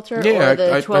 greenhouse culture Yeah, or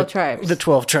the I- 12 tribes? The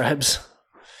 12 tribes.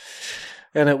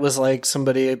 And it was like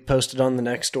somebody posted on the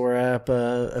Nextdoor app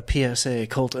a PSA,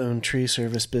 cult-owned tree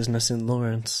service business in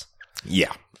Lawrence.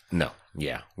 Yeah. No.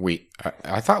 Yeah.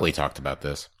 I thought we talked about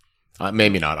this.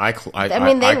 Maybe not. I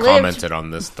lived- commented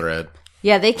on this thread.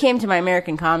 Yeah, they came to my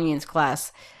American Communes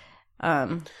class. I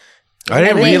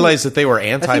didn't realize that they were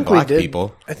anti-black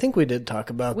people. I think we did talk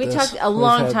about We this. talked a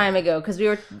long time ago because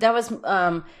that was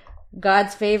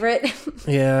God's favorite.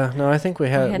 Yeah, no, I think we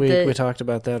had we talked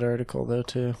about that article though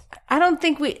too. I don't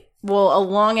think a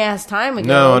long ass time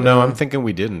ago. No, I'm thinking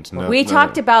we didn't. No, We no.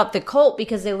 talked about the cult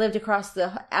because they lived across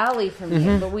the alley from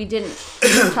here, but we didn't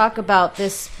talk about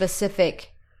this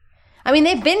specific. I mean,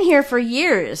 they've been here for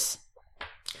years.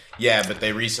 Yeah, but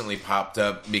they recently popped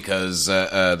up because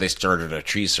they started a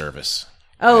tree service.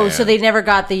 Oh, so they never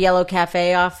got the yellow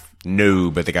cafe off?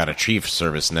 No, but they got a tree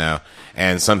service now.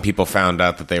 And some people found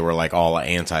out that they were like all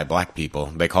anti-black people.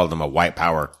 They called them a white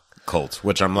power cult,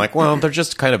 which I'm like, well, they're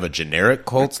just kind of a generic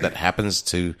cult that happens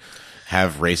to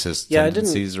have racist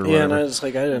tendencies or whatever. Yeah, and I was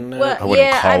like, I didn't know. Well, I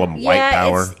wouldn't call them white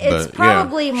power. It's but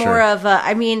probably yeah, more sure. of a.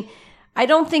 I mean, I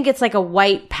don't think it's like a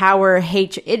white power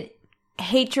hatred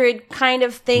kind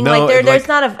of thing. No, there's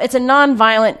not a. It's a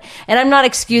non-violent, and I'm not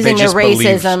excusing their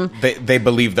racism. They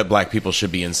believe that black people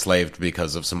should be enslaved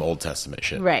because of some Old Testament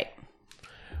shit, Right.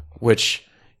 which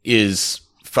is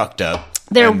fucked up.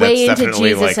 They're And that's way into definitely,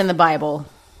 Jesus like, and the Bible.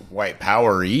 white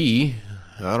power-y.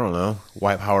 I don't know,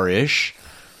 white power-ish.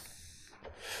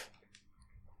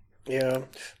 Yeah,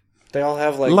 they all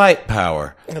have like Light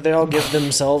power. they all give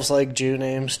themselves like Jew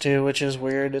names too, which is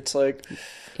weird. It's like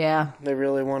Yeah. they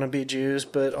really want to be Jews,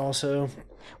 but also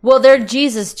Well, they're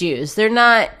Jesus Jews. They're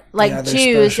not like Yeah, they're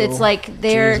Jews. special. It's like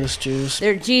they're Jesus Jews.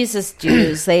 They're Jesus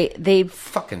Jews. They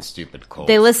Fucking stupid cult.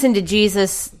 they listen to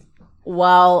Jesus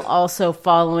while also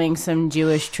following some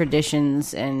Jewish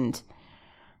traditions and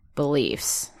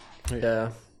beliefs.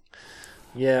 Yeah,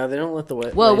 yeah, they don't let the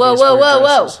wet. Whoa, ladies whoa, whoa, wear whoa,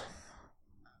 whoa! dresses.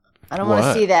 I don't want to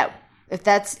What? see that. If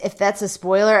that's a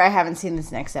spoiler, I haven't seen this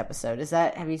next episode.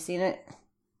 Have you seen it?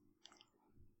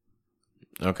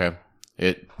 Okay.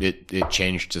 It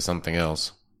changed to something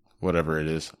else. Whatever it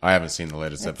is. I haven't seen the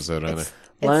latest episode either. It's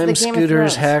Lime the Game of scooters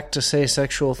Thrones. hacked to say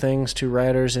sexual things to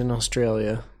riders in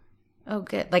Australia. Oh,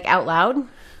 good. Like out loud?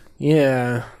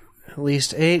 Yeah, at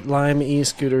least 8 Lime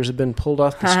e-scooters have been pulled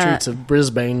off the streets of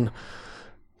Brisbane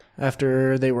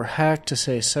after they were hacked to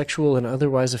say sexual and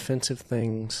otherwise offensive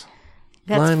things.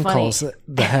 That's Lime funny. calls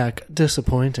the hack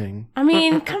disappointing. I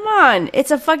mean, come on. It's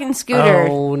a fucking scooter.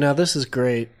 Oh, now this is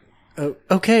great. Oh,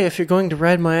 okay, if you're going to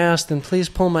ride my ass, then please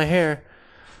pull my hair.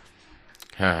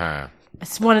 Haha.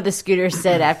 It's one of the scooters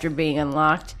said after being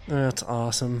unlocked. That's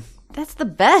awesome. That's the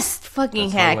best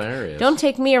fucking That's hack. hilarious. Don't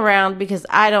take me around because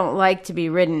I don't like to be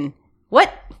ridden.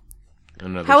 What?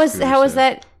 Another How is scooter said.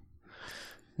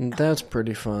 that? That's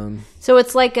pretty fun. So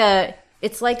it's like a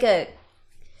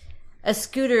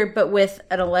scooter but with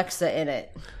an Alexa in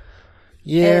it.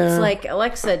 Yeah. And it's like,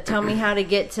 Alexa, tell me how to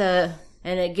get to,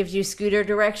 and it gives you scooter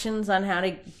directions on how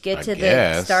to get to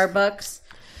guess. the Starbucks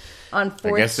on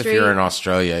 4th I guess Street. if you're in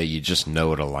Australia, you just know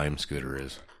what a Lime scooter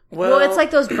is. Well, it's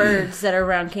like those birds that are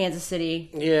around Kansas City.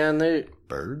 Yeah, and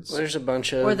Birds? there's a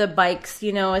bunch of... Or the bikes,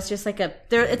 it's just like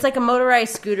it's like a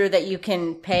motorized scooter that you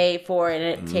can pay for and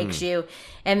it takes you.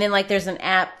 And then like there's an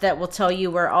app that will tell you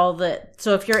where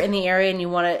so if you're in the area and you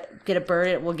want to get a bird,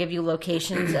 it will give you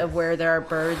locations of where there are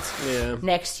birds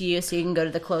next to you so you can go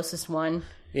to the closest one.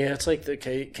 Yeah, it's like the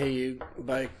KU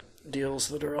bike deals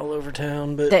that are all over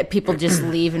town, but... That people just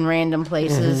leave in random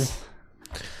places.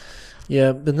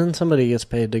 Yeah, but then somebody gets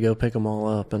paid to go pick them all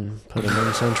up and put them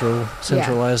in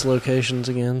centralized locations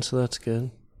again, so that's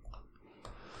good.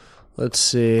 Let's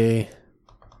see.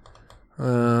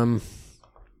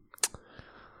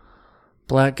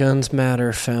 Black Guns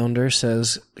Matter founder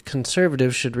says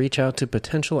conservatives should reach out to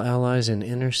potential allies in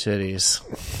inner cities.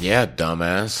 Yeah,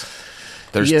 dumbass.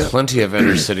 There's Yeah. plenty of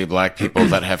inner city black people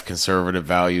that have conservative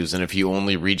values, and if you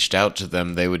only reached out to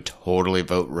them, they would totally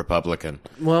vote Republican.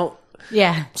 Well,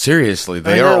 Yeah. Seriously,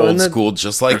 they I are know, old and school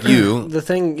just like you.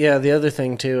 the other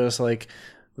thing too is like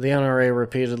the NRA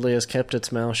repeatedly has kept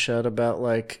its mouth shut about,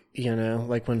 like, you know,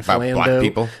 like when About black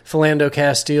people? Philando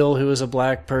Castile, who was a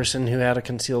black person who had a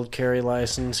concealed carry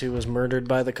license, who was murdered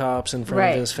by the cops in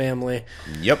front of his family.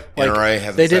 Yep, Like, NRA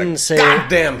hasn't they said didn't say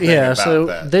goddamn thing yeah, about so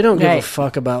that. they don't give a Right.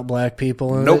 fuck about black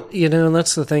people. And Nope. you know, and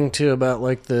that's the thing too about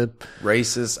like the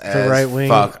Racist as right wing.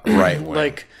 fuck right wing.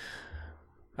 like.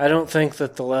 I don't think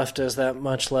that the left is that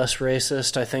much less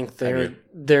racist. I think they're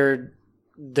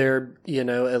you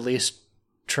know, at least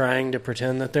trying to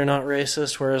pretend that they're not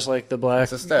racist, whereas like the black,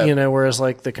 It's a step. you know, whereas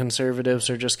like the conservatives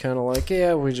are just kind of like,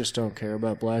 yeah, we just don't care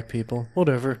about black people,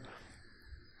 whatever.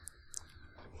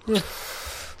 Yep,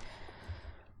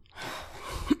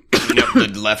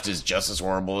 the left is just as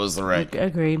horrible as the right.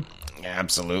 Agreed.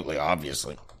 Absolutely,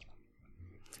 obviously.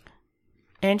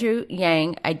 Andrew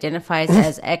Yang identifies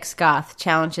as ex-goth,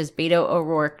 challenges Beto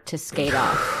O'Rourke to skate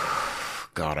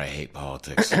off. God, I hate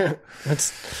politics.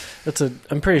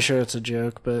 I'm pretty sure it's a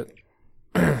joke, but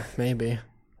maybe.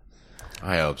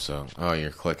 I hope so. Oh,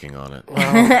 you're clicking on it.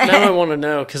 Well, now I want to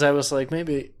know because I was like,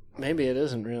 maybe it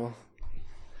isn't real.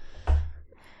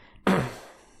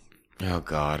 Oh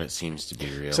God, it seems to be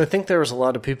real. So I think there was a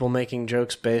lot of people making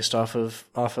jokes based off of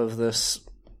this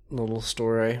little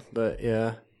story, but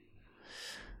yeah.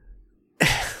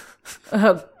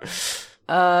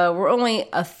 We're only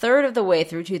a third of the way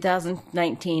through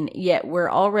 2019, yet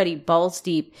we're already balls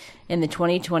deep in the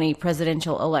 2020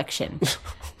 presidential election.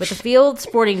 With the field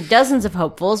sporting dozens of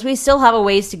hopefuls, we still have a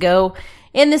ways to go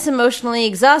in this emotionally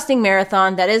exhausting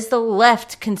marathon that is the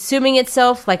left consuming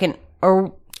itself like an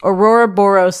Aurora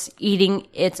Boros eating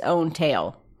its own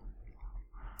tail.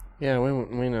 Yeah,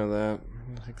 we know that.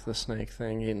 Like the snake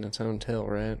thing eating its own tail,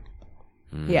 right?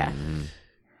 Yeah.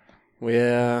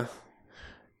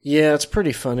 Yeah, it's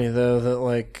pretty funny though that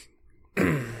like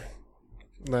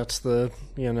that's the,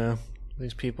 you know,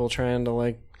 these people trying to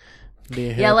like be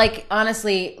hip. Yeah, like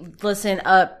honestly, listen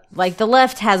up. Like the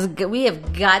left we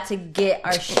have got to get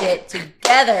our shit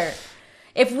together.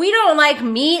 If we don't like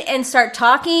meet and start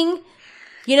talking,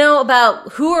 you know,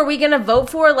 about who are we going to vote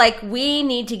for, like we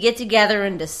need to get together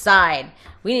and decide.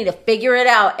 We need to figure it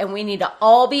out, and we need to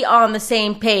all be on the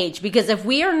same page. Because if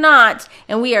we are not,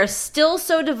 and we are still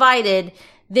so divided,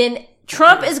 then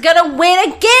Trump is gonna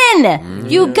win again.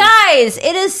 You guys,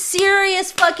 it is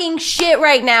serious fucking shit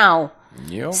right now.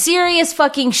 Yep. Serious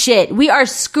fucking shit. We are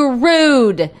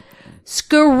screwed.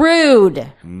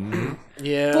 Screwed.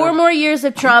 Yeah. 4 more years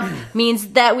of Trump means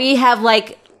that we have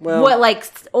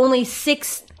only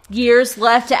 6 years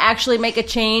left to actually make a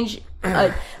change,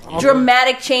 a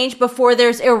dramatic change before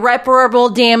there's irreparable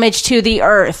damage to the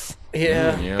earth.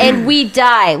 Yeah. And we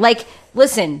die. Like,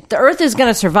 listen, the earth is going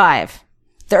to survive.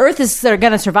 The earth is going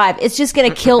to survive. It's just going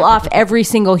to kill off every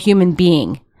single human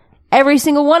being. Every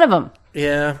single one of them.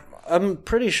 Yeah. I'm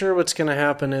pretty sure what's going to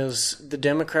happen is the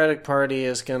Democratic Party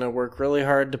is going to work really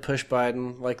hard to push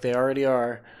Biden like they already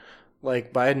are.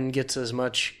 Like, Biden gets as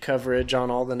much coverage on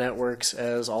all the networks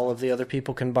as all of the other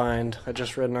people combined. I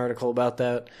just read an article about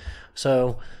that.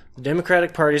 So, the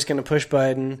Democratic Party is going to push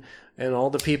Biden, and all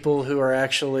the people who are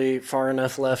actually far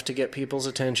enough left to get people's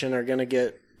attention are going to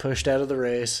get pushed out of the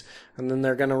race, and then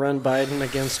they're going to run Biden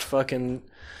against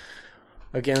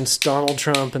Donald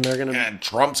Trump, and they're going to... And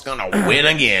Trump's gonna win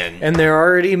again. And they're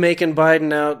already making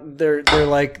Biden out. They're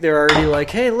already like,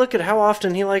 hey, look at how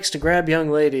often he likes to grab young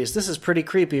ladies. This is pretty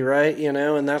creepy, right? You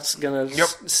know, and that's gonna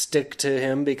stick to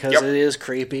him because it is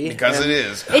creepy. Because it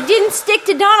is. It didn't stick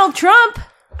to Donald Trump.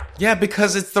 Yeah,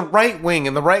 because it's the right wing,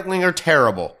 and the right wing are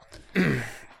terrible.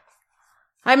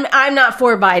 I'm not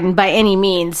for Biden by any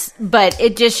means, but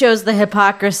it just shows the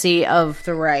hypocrisy of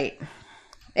the right.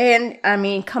 And, I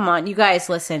mean, come on, you guys,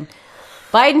 listen.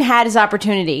 Biden had his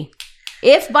opportunity.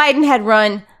 If Biden had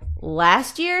run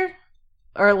last year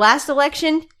or last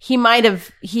election, it might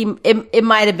have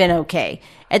been okay.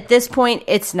 At this point,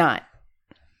 it's not.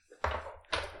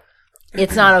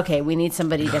 It's not okay. We need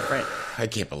somebody different. I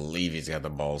can't believe he's got the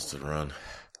balls to run.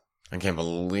 I can't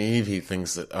believe he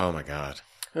thinks that. Oh my God.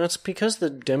 It's because the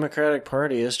Democratic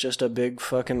Party is just a big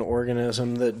fucking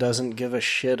organism that doesn't give a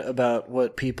shit about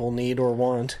what people need or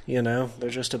want, you know? They're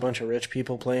just a bunch of rich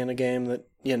people playing a game that,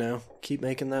 you know, keep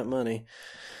making that money.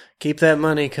 Keep that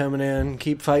money coming in.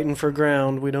 Keep fighting for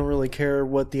ground. We don't really care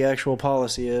what the actual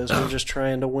policy is. We're just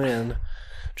trying to win.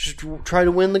 Just try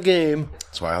to win the game.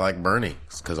 That's why I like Bernie.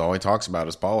 Because all he talks about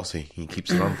is policy. He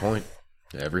keeps it on point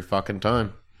every fucking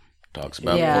time. Talks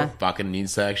about what fucking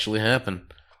needs to actually happen.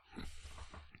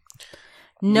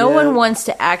 No one wants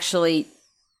to actually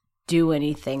do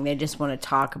anything. They just want to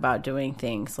talk about doing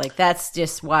things. Like, that's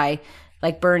just why,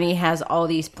 like, Bernie has all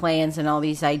these plans and all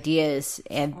these ideas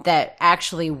and that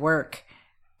actually work.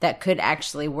 that could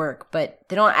actually work, but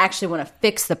they don't actually want to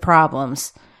fix the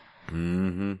problems.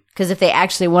 Because if they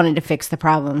actually wanted to fix the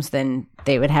problems, then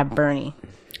they would have Bernie.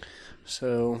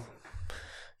 So,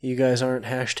 you guys aren't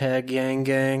hashtag Yang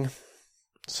Gang?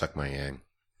 Suck my yang.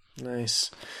 Nice.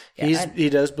 Yeah, He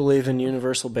does believe in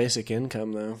universal basic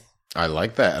income, though. I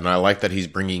like that, and I like that he's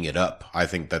bringing it up. I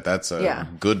think that's a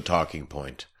good talking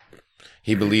point.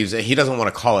 He believes that he doesn't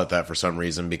want to call it that for some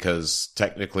reason because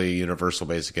technically universal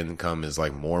basic income is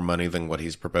like more money than what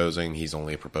he's proposing. He's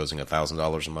only proposing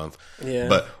 $1,000 a month. Yeah.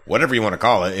 But whatever you want to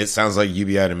call it, it sounds like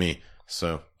UBI to me.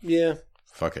 So yeah,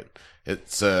 fuck it.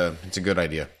 It's a good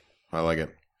idea. I like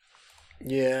it.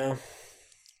 Yeah.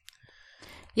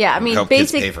 Yeah, I mean, help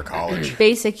kids pay for college.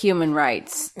 Basic human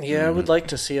rights. Yeah, I would like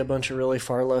to see a bunch of really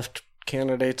far left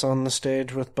candidates on the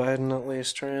stage with Biden at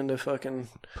least trying to fucking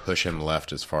push him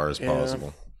left as far as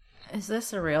possible. Is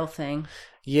this a real thing?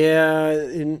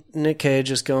 Yeah, Nick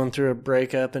Cage is going through a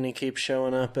breakup and he keeps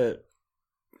showing up at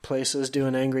places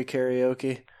doing angry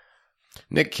karaoke.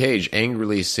 Nick Cage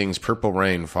angrily sings Purple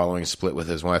Rain following split with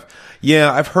his wife.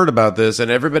 Yeah, I've heard about this,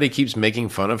 and everybody keeps making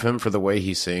fun of him for the way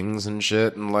he sings and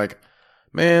shit, and like,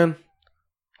 man,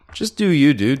 just do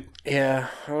you, dude. Yeah,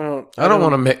 I don't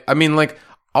want to make... I mean, like,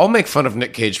 I'll make fun of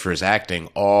Nick Cage for his acting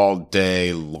all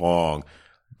day long,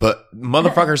 but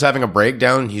motherfucker's having a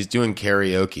breakdown and he's doing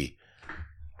karaoke.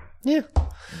 Yeah.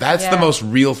 That's the most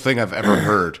real thing I've ever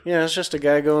heard. Yeah, it's just a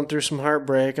guy going through some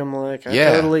heartbreak. I'm like, I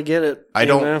totally get it. I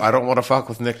don't want to fuck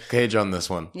with Nick Cage on this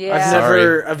one.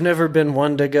 Yeah. I've never been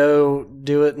one to go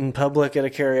do it in public at a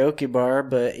karaoke bar,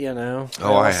 but you know.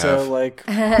 I have. Like,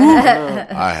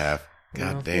 I have.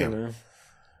 God damn.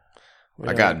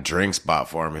 I got drinks bought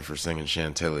for me for singing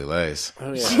Chantilly Lace.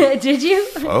 Oh yeah. Did you?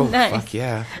 Oh, nice. fuck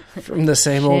yeah. From the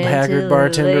same old haggard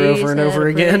bartender over and over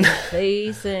again.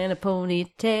 Lace and a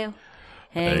ponytail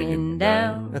hanging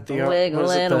down, at the a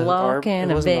wiggle and a walk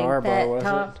and a big bar, fat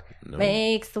talk. No.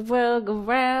 Makes the world go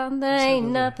round. There ain't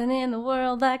nothing in the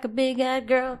world like a big-eyed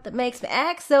girl that makes me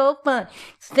act so funny.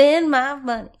 Spend my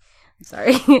money.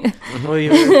 Sorry. Well,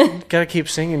 you gotta keep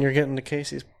singing. You're getting to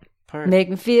Casey's part. Make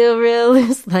me feel real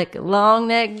loose like a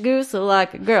long-necked goose or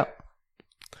like a girl.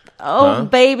 Oh,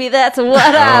 baby, that's what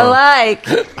I like.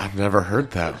 I've never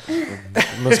heard that.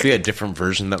 It must be a different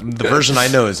version. The version I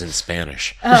know is in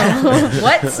Spanish. Oh,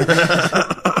 what?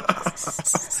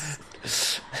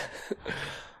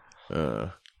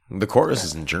 The chorus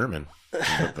is in German.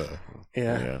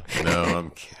 Yeah. No,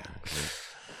 I'm kidding.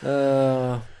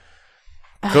 Uh,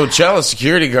 Coachella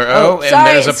security guard. Oh, and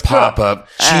sorry, there's a it's pop-up.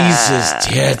 Jesus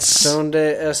tits. Donde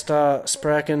está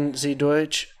Sprachen Sie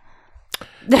Deutsch?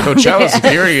 Coachella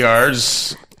security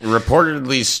guards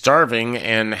reportedly starving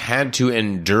and had to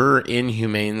endure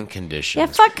inhumane conditions. Yeah,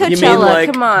 fuck Coachella. You mean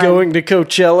like Come on. going to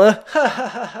Coachella?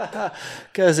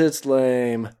 Because it's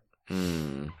lame.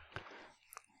 Dude,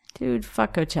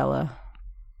 fuck Coachella.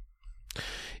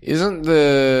 Isn't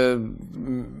the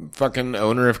fucking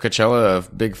owner of Coachella a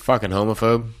big fucking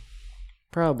homophobe?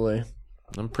 Probably.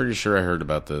 I'm pretty sure I heard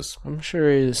about this. I'm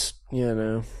sure he's, he's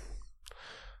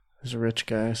a rich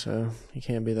guy, so he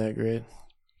can't be that great.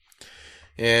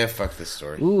 Yeah, fuck this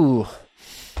story. Ooh.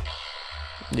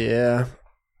 Yeah.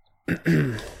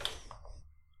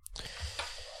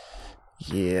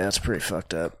 Yeah, it's pretty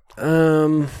fucked up.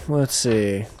 Let's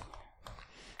see.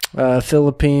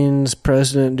 Philippines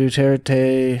President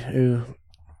Duterte, who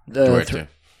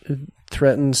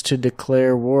threatens to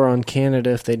declare war on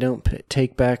Canada if they don't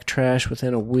take back trash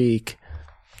within a week.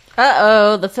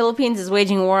 Uh-oh, the Philippines is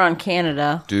waging war on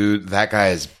Canada. Dude, that guy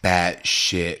is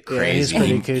batshit crazy. Yeah,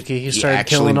 he's pretty kooky. He started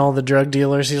killing all the drug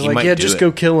dealers. He's like, just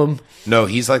go kill him. No,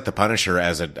 he's like the Punisher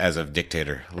as a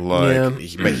dictator. But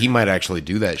he might actually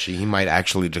do that shit. He might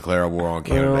actually declare a war on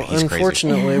Canada. He's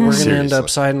unfortunately, we're going to end up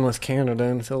siding with Canada,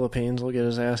 and Philippines will get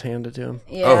his ass handed to him.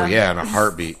 Yeah. Oh, yeah, in a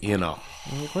heartbeat, Why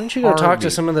don't you go talk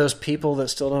to some of those people that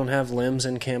still don't have limbs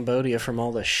in Cambodia from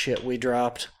all the shit we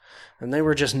dropped? And they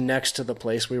were just next to the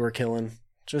place we were killing.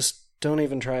 Just don't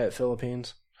even try it,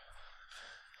 Philippines.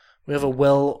 We have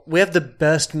the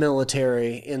best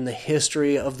military in the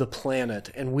history of the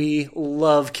planet, and we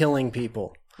love killing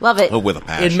people. Love it. Oh, with a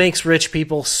passion. It makes rich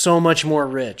people so much more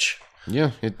rich.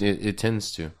 Yeah, it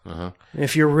tends to. Uh-huh.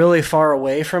 If you're really far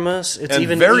away from us, it's and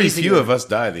even very easier. few of us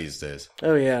die these days.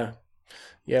 Oh, yeah.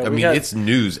 Yeah, I mean, it's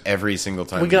news every single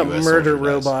time. We got US murder soldier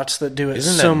dies. robots that do it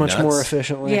Isn't so that much nuts? more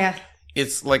efficiently. Yeah.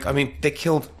 It's like, I mean, they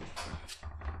killed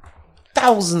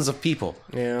thousands of people.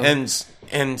 Yeah. And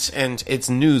it's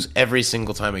news every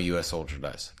single time a U.S. soldier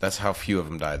dies. That's how few of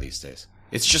them die these days.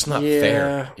 It's just not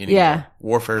fair anymore. Yeah.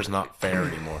 Warfare is not fair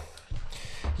anymore.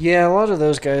 Yeah, a lot of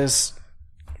those guys,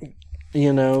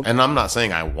 you know. And I'm not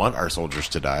saying I want our soldiers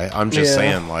to die. I'm just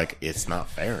saying, like, it's not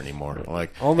fair anymore.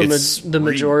 Like, all the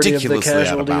majority of the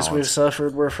casualties we've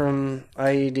suffered were from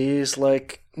IEDs,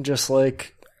 like, just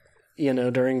like, you know,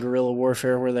 during guerrilla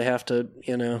warfare where they have to,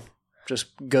 you know, just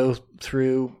go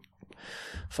through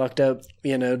fucked up,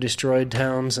 you know, destroyed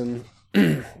towns and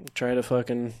try to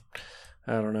fucking,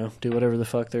 I don't know, do whatever the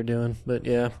fuck they're doing. But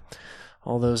yeah,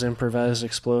 all those improvised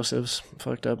explosives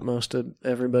fucked up most of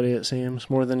everybody, it seems,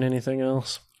 more than anything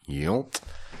else. Yep,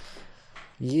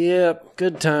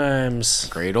 good times.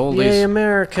 Great oldies. Yay,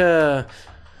 America.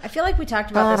 I feel like we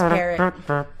talked about this parrot.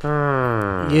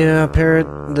 Yeah, parrot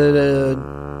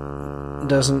that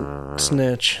doesn't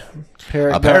snitch.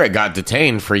 A parrot got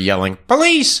detained for yelling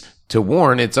 "police" to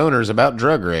warn its owners about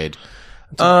drug raid.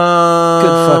 Good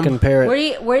fucking parrot.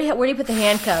 Where do you put the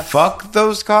handcuffs? Fuck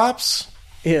those cops.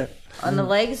 Yeah. On the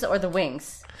legs or the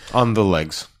wings? On the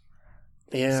legs.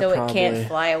 Yeah, so probably. It can't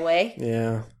fly away?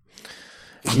 Yeah.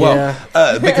 Well,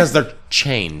 because they're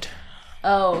chained.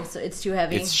 Oh, so it's too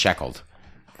heavy? It's shackled.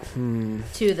 To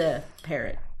the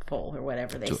parrot pole or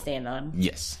whatever they stand on.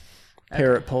 Yes.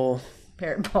 Parrot pole.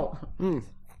 Parrot pole.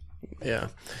 Yeah.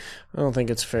 I don't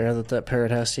think it's fair that parrot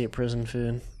has to eat prison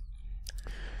food.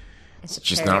 It's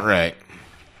just not right.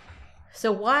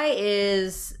 So why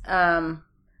is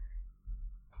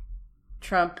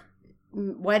Trump...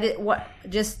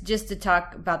 Just to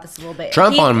talk about this a little bit.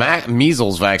 Trump on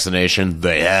measles vaccination,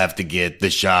 they have to get the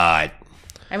shot.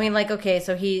 I mean, like, okay,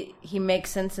 so he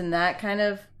makes sense in that kind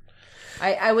of...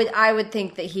 I would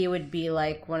think that he would be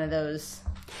like one of those...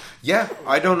 Yeah,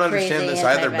 I don't understand this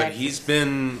either, anti-vax. but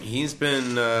he's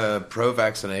been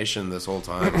pro-vaccination this whole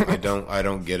time. I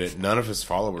don't get it. None of his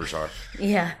followers are.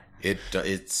 Yeah.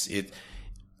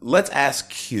 Let's ask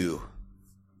Q.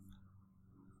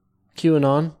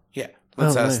 QAnon? Yeah,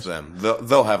 let's ask nice. them.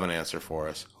 They'll have an answer for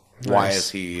us.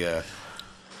 Nice.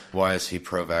 Why is he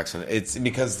pro-vaccine? It's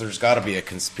because there's got to be a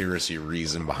conspiracy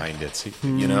reason behind it.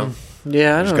 You know?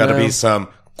 Yeah, I don't know. There's got to be some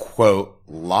quote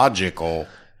logical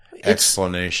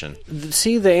explanation.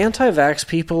 See, the anti-vax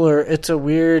people are. It's a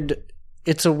weird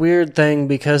thing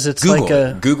because it's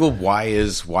Google why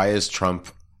is Trump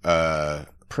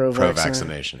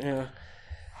pro-vaccination? Yeah,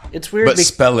 it's weird. But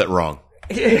spell it wrong.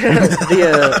 The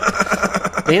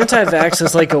anti-vax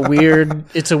is like a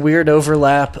weird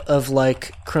overlap of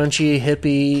like crunchy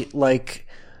hippie like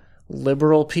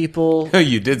liberal people.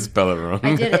 You did spell it wrong.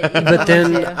 I did it. But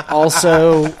then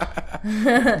also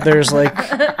there's like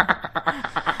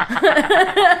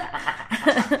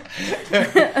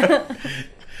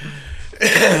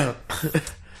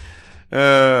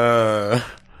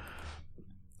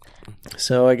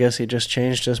so I guess he just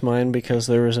changed his mind because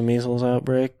there was a measles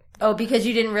outbreak. Oh, because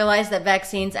you didn't realize that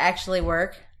vaccines actually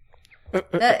work?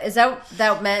 That's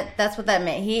what that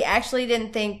meant. He actually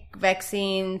didn't think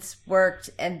vaccines worked,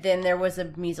 and then there was a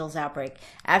measles outbreak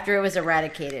after it was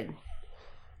eradicated.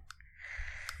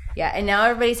 Yeah, and now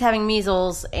everybody's having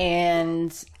measles,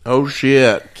 and oh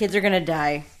shit, kids are gonna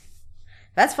die.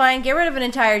 That's fine. Get rid of an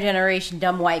entire generation,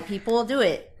 dumb white people. Do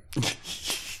it.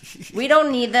 We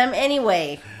don't need them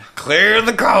anyway. Clear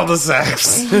the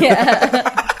cul-de-sacs.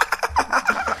 Yeah.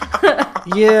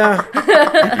 Yeah.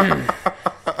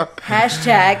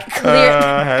 Hashtag clear.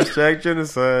 Hashtag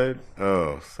genocide.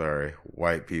 Oh, sorry.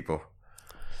 White people.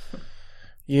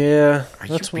 Yeah. Are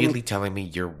you really telling me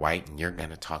you're white and you're going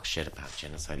to talk shit about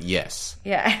genocide? Yes.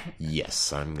 Yeah.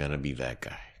 Yes, I'm going to be that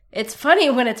guy. It's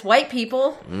funny when it's white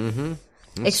people. Mm-hmm.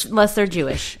 Unless they're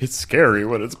Jewish. It's scary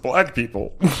when it's black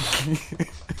people.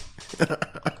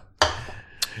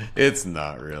 It's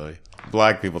not really.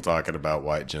 Black people talking about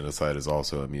white genocide is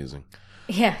also amusing.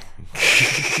 Yeah.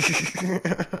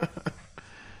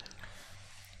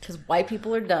 Because white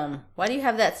people are dumb. Why do you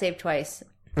have that saved twice?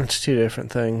 It's two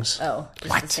different things. Oh,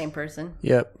 just the same person?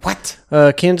 Yep. What?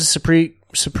 Kansas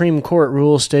Supreme Court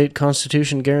rules state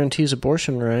constitution guarantees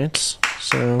abortion rights.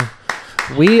 So,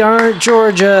 we aren't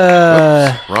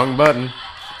Georgia. Oops, wrong button.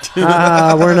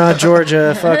 We're not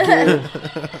Georgia. Fuck you.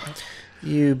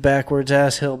 You backwards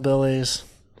ass hillbillies.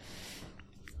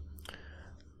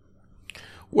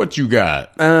 What you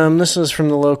got? This is from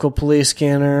the local police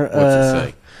scanner. What's it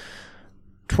say?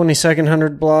 22nd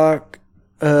 100 block,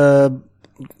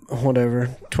 whatever,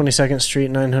 22nd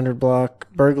Street, 900 block.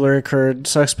 Burglary occurred.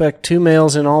 Suspect, 2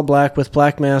 males in all black with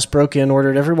black masks, broke in,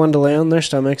 ordered everyone to lay on their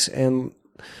stomachs and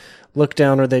look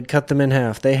down or they'd cut them in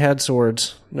half. They had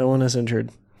swords. No one is injured.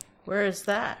 Where is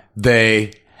that?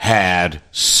 They had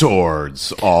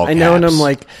swords. All I know, and I'm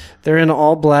like, they're in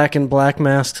all black and black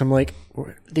masks. I'm like,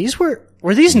 were these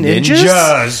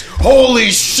ninjas? Holy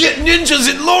shit,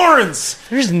 ninjas in Lawrence!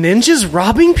 There's ninjas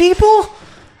robbing people?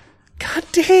 God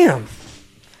damn.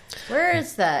 Where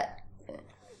is that?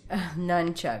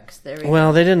 Nunchucks. There we go.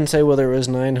 Well, they didn't say whether it was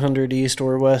 900 East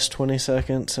or West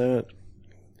 22nd, so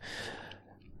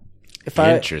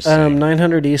Interesting.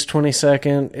 900 East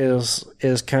 22nd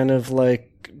is kind of like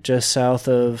just south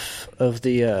of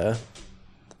the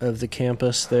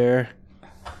campus there.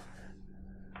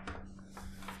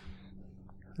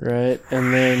 Right,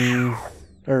 and then,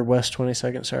 or West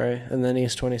 22nd, sorry, and then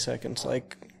East 22nd's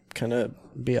like kind of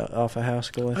be off of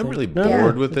Haskell, I think. I'm really No,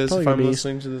 bored with this probably if I'm be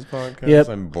listening to this podcast. Yep.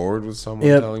 I'm bored with someone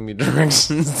Yep. telling me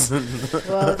directions.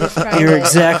 Well, just trying You're to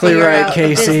exactly figure right, out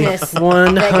Casey. business.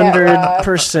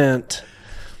 100%.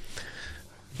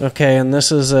 Okay, and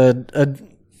this is a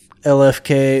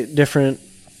LFK different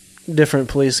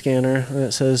police scanner, and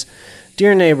it says,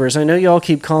 "Dear neighbors, I know you all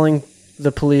keep calling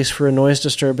the police for a noise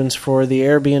disturbance for the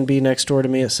Airbnb next door to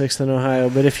me at 6th and Ohio,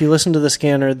 but if you listen to the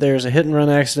scanner, there's a hit-and-run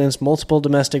accidents, multiple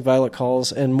domestic violent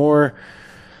calls, and more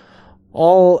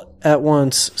all at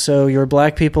once, so your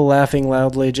black people laughing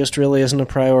loudly just really isn't a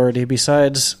priority.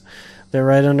 Besides, they're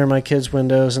right under my kids'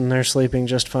 windows, and they're sleeping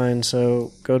just fine,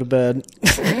 so go to bed."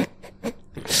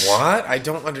 What? I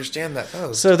don't understand that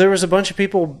post. So there was a bunch of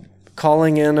people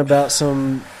calling in about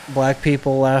some black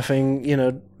people laughing,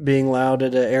 being loud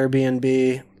at an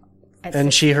Airbnb,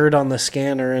 and she heard on the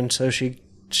scanner, and so she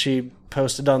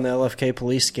posted on the LFK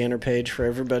police scanner page for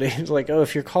everybody. It's like, oh,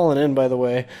 if you're calling in, by the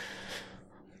way,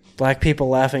 black people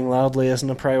laughing loudly isn't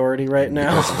a priority right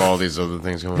now. Because of all these other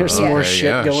things going There's on. some more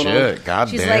shit going on. God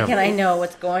She's damn. like, and I know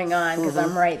what's going on because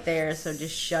I'm right there, so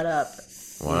just shut up.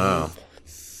 Wow.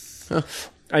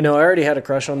 I know I already had a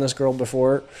crush on this girl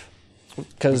before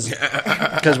because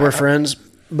we're friends,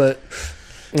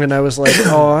 and I was like,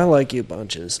 oh, I like you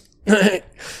bunches.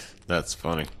 That's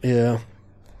funny. Yeah.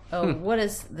 Oh, what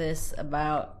is this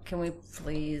about? Can we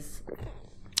please?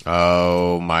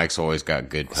 Oh, Mike's always got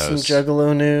good Some posts.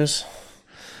 Juggalo news.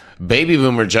 Baby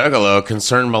boomer juggalo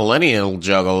concerned millennial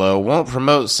juggalo won't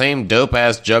promote same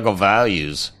dope-ass juggle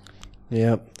values.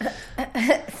 Yep.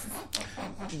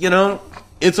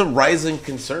 It's a rising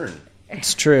concern.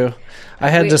 It's true. I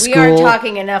had to We school. aren't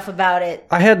talking enough about it.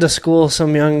 I had to school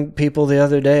some young people the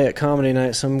other day at comedy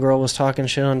night. Some girl was talking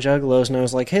shit on juggalos, and I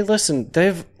was like, "Hey, listen,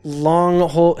 they've long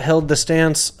held the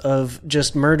stance of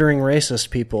just murdering racist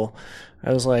people."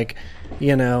 I was like,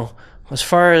 as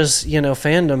far as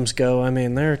fandoms go, I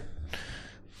mean, they're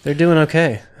doing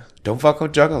okay. Don't fuck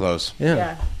with juggalos.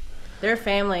 Yeah, They're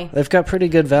family. they've got pretty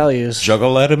good values.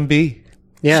 Juggle let 'em be.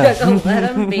 Yeah,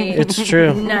 Let them be. it's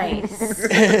true. Nice.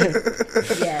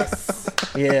 Yes.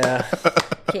 Yeah.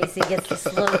 Casey gets this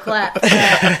little clap.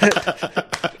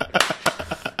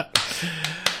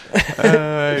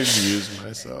 I amused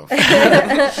myself.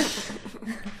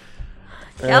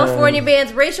 California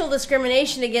bans racial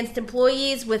discrimination against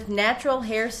employees with natural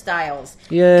hairstyles.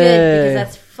 Yay. Good, because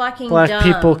that's fucking Black dumb.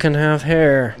 people can have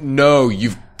hair. No,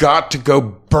 you've got to go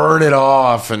burn it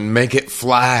off and make it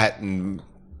flat and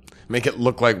make it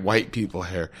look like white people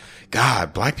hair.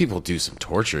 God, black people do some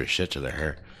torturous shit to their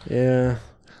hair. Yeah.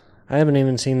 I haven't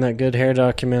even seen that Good Hair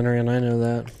documentary, and I know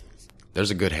that. There's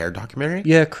a good hair documentary?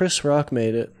 Yeah, Chris Rock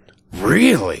made it.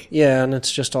 Really? Yeah, and it's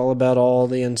just all about all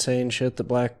the insane shit that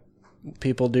black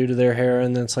people do to their hair,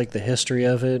 and that's like the history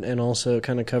of it, and also it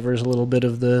kind of covers a little bit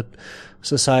of the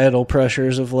societal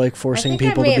pressures of like forcing think I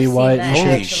people may to be have seen white that. and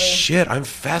Holy shit. Actually. shit, I'm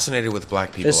fascinated with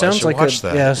black people. It sounds I should like watch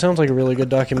that. it sounds like a really good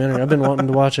documentary. I've been wanting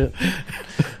to watch it.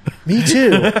 Me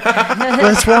too.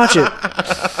 Let's watch it.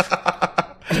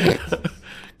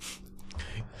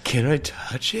 Can I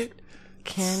touch it?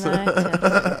 Can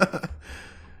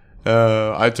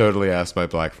I? I totally asked my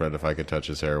black friend if I could touch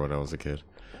his hair when I was a kid.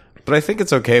 But I think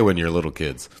it's okay when you're little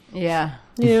kids. Yeah.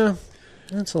 Yeah,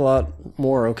 that's a lot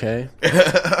more okay.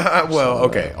 Well,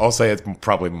 okay. I'll say it's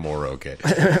probably more okay.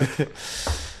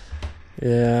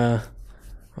 Yeah.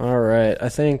 All right. I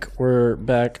think we're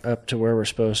back up to where we're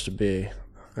supposed to be.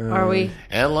 Are we?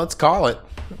 And let's call it.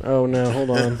 Oh, no. Hold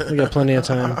on. We got plenty of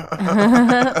time.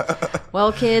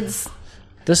 Well, kids.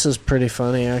 This is pretty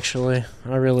funny, actually.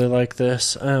 I really like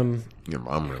this. Your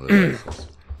mom really likes this.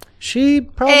 She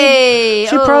probably Hey!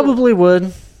 probably would. I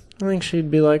think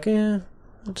she'd be like, yeah,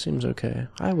 that seems okay.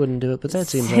 I wouldn't do it, but that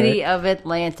seems City right. of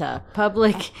Atlanta.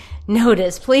 Public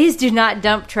notice. Please do not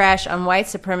dump trash on white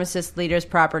supremacist leaders'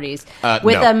 properties.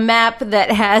 With no. a map that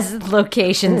has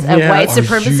locations of Yeah. white Are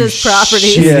supremacist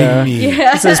properties. Yeah.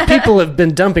 Yeah. It says people have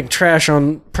been dumping trash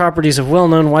on properties of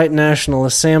well-known white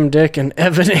nationalists Sam Dick and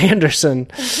Evan Anderson.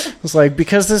 It's like,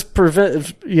 because this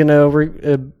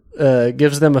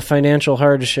gives them a financial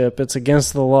hardship. It's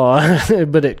against the law,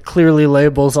 but it clearly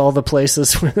labels all the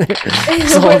places where, Where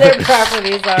their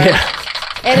properties are. Yeah.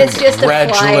 And it's just a flyer.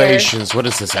 Congratulations. What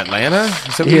is this, Atlanta?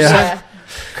 Is that what you said?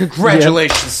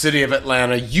 Congratulations, City of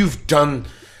Atlanta. You've done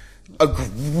a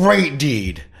great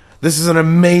deed. This is an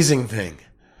amazing thing.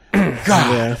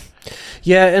 God.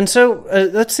 Yeah, and so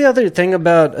that's the other thing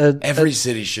about... Every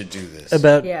city should do this.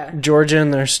 About Georgia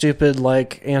and their stupid,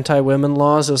 like, anti-women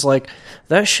laws is, like,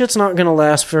 that shit's not going to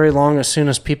last very long as soon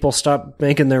as people stop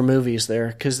making their movies there,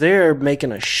 because they're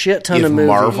making a shit ton of movies. If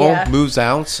Marvel moves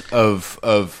out of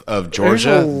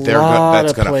Georgia, there's a lot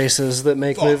of places that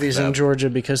make movies in Georgia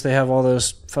because they have all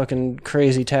those fucking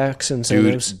crazy tax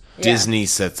incentives. Dude, Disney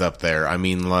sets up there. I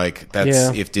mean, like,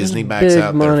 that's if Disney backs big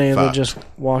out, money, they're fucked. they'll just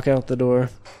walk out the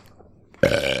door.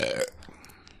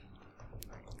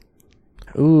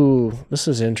 Ooh, this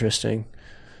is interesting.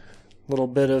 Little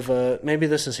bit of maybe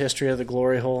this is history of the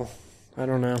glory hole. I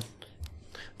don't know.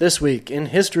 This week in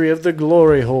history of the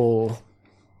glory hole.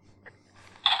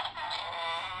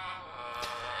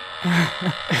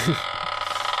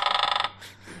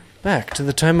 Back to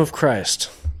the time of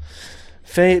Christ.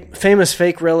 Famous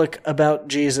fake relic about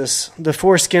Jesus, the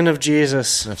foreskin of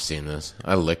Jesus. I've seen this.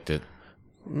 I licked it.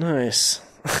 Nice.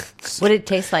 What did it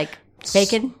taste like?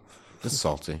 Bacon? It's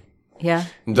salty. Yeah.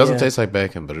 It doesn't taste like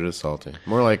bacon, but it is salty.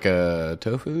 More like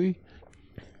tofu-y?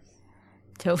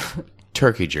 Tofu.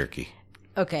 Turkey jerky.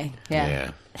 Okay.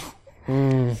 Yeah.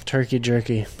 Turkey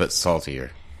jerky. But saltier.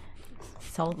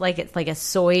 So like it's like a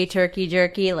soy turkey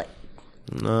jerky. Like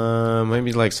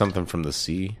maybe like something from the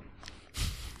sea.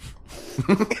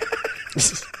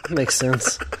 Makes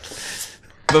sense.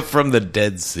 But from the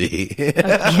Dead Sea.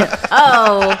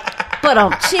 Oh, but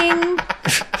ching.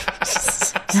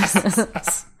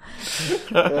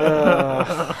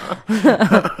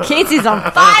 Casey's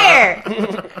on fire.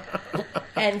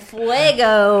 And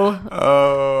fuego.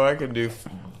 Oh, I can do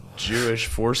Jewish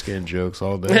foreskin jokes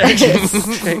all day.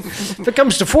 If it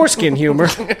comes to foreskin humor,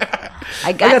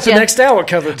 I got the next hour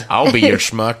covered. I'll be your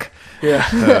schmuck. Yeah.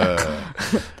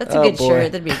 That's a good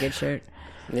shirt. That'd be a good shirt.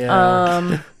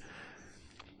 Yeah.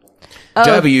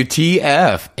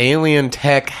 WTF. Alien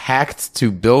tech hacked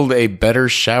to build a better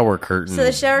shower curtain. So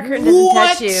the shower curtain doesn't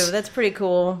touch you. That's pretty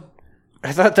cool.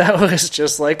 I thought that was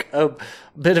just like a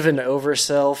bit of an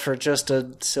oversell for just a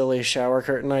silly shower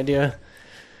curtain idea.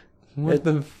 What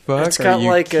the fuck? It's got Are you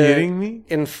like kidding me?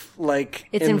 It's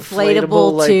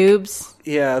inflatable like, tubes.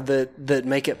 Yeah, that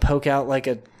make it poke out like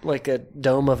a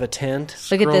dome of a tent.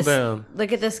 Look at this. Down.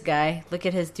 Look at this guy. Look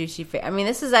at his douchey face. I mean,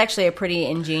 this is actually a pretty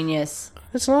ingenious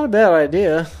It's not a bad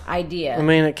idea. I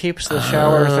mean, it keeps the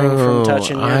shower thing from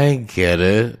touching you. I get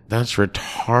it. That's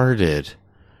retarded.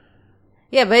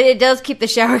 Yeah, but it does keep the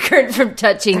shower curtain from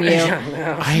touching you.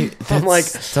 I'm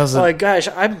like, gosh,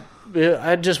 I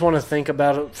just want to think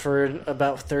about it for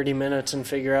about 30 minutes and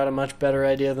figure out a much better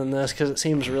idea than this because it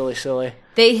seems really silly.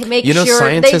 They make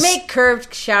they make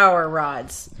curved shower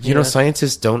rods. You know,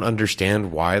 scientists don't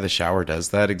understand why the shower does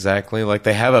that exactly. Like,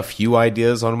 they have a few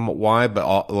ideas on why, but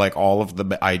all of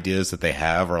the ideas that they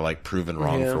have are like proven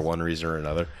wrong for one reason or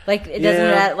another. Like, it doesn't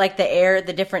matter, like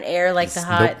the different air, like the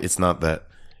hot. Nope, it's not that.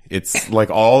 It's like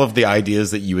all of the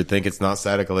ideas that you would think it's not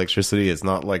static electricity. It's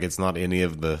not like it's not any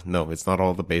of the. No, it's not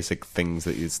all the basic things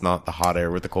that it's not the hot air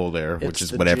with the cold air, which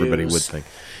is what everybody would think.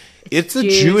 It's a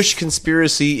Jewish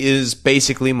conspiracy is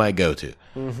basically my go-to.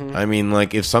 Mm-hmm. I mean,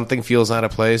 like, if something feels out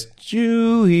of place,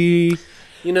 Jewy.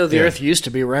 You know, the earth used to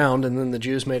be round and then the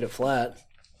Jews made it flat.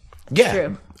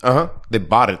 Yeah. True. They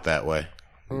bought it that way.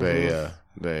 Mm-hmm.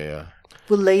 They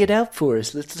Well, lay it out for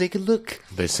us. Let's take a look.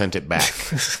 They sent it back.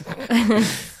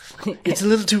 It's a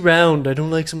little too round. I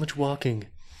don't like so much walking.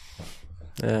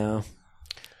 Yeah.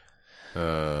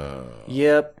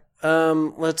 Yep.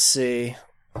 Let's see.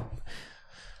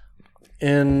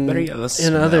 In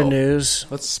other news,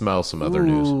 let's smell some other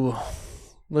news.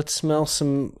 Let's smell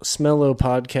some Smello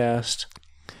podcast.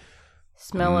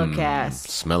 Smellocast.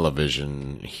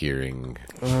 Smell-o-vision hearing.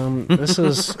 This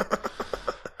is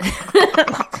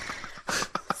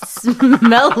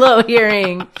Smello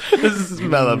hearing. This is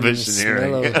smell-o-vision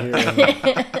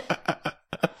hearing.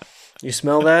 You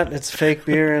smell that? It's fake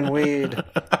beer and weed.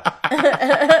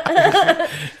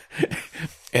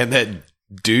 And that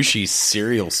douchey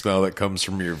cereal smell that comes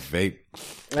from your vape.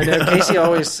 I know Casey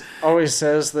always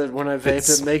says that when I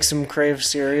vape, it makes him crave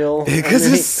cereal. Because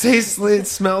it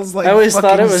smells like. I always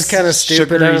thought it was kind of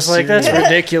stupid. I was like, "That's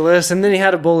ridiculous." And then he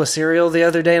had a bowl of cereal the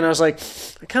other day, and I was like,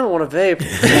 "I kind of want to vape."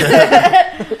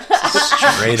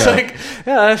 Straight up, like,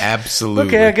 yeah, absolutely.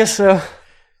 Okay, I guess so.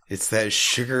 It's that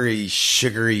sugary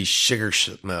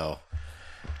smell.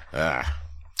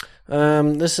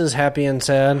 This is happy and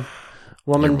sad.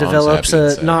 Woman develops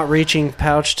a not reaching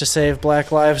pouch to save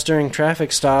black lives during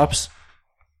traffic stops.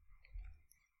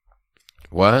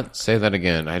 What? Say that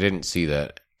again. I didn't see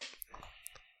that.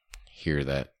 Hear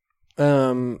that.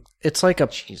 It's like a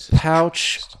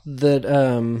pouch that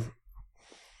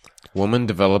Woman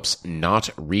develops not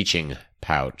reaching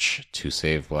pouch to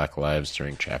save black lives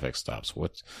during traffic stops.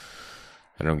 What?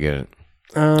 I don't get it.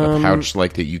 A pouch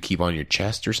like that you keep on your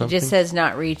chest or something? Just says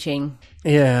not reaching.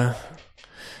 Yeah.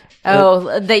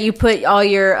 Oh, that you put all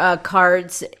your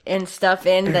cards and stuff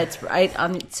in. That's right.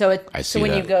 So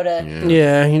when you go to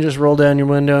Yeah, you just roll down your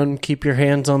window and keep your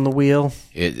hands on the wheel.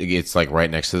 It's like right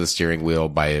next to the steering wheel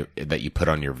that you put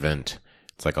on your vent.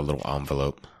 It's like a little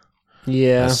envelope.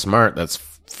 Yeah. That's smart. That's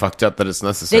fucked up that it's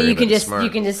necessary. that you can but it's just smart. you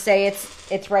can just say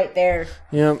it's right there.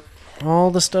 Yep.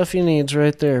 All the stuff you need's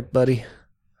right there, buddy.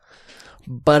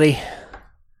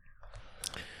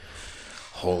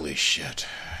 Holy shit.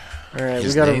 All right,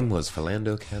 His name was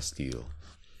Philando Castile.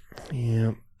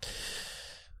 Yeah.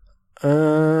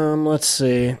 Let's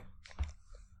see.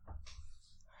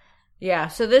 Yeah.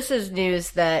 So this is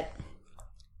news that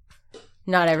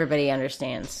not everybody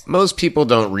understands. Most people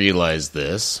don't realize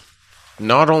this.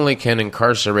 Not only can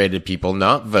incarcerated people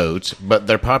not vote, but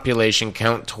their population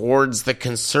count towards the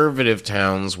conservative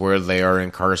towns where they are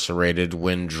incarcerated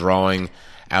when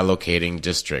allocating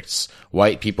districts.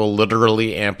 White people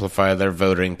literally amplify their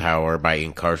voting power by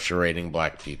incarcerating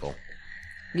black people.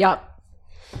 Yup.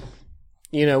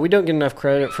 You know, we don't get enough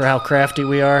credit for how crafty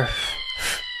we are.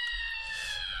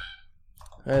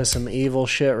 That is some evil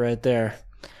shit right there.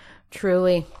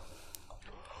 Truly.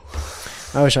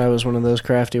 I wish I was one of those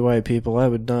crafty white people. I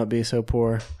would not be so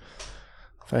poor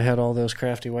if I had all those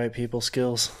crafty white people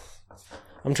skills.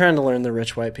 I'm trying to learn the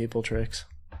rich white people tricks.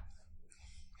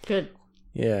 Good.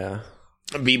 Yeah.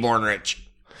 Be born rich.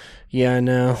 Yeah, I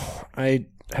know. I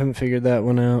haven't figured that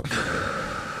one out.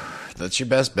 That's your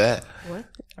best bet. What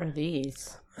are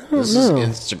these? This is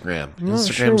Instagram.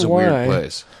 Instagram's sure a weird why.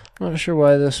 place. I'm not sure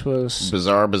why this was...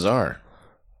 Bizarre.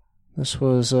 This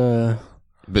was,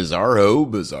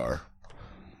 Bizarre.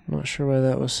 not sure why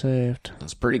that was saved.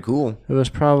 That's pretty cool. It was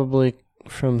probably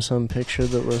from some picture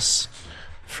that was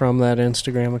from that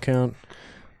Instagram account.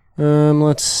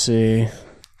 Let's see.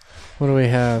 What do we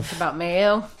have? About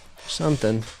mayo?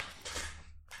 Something.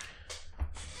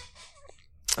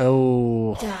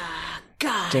 Oh,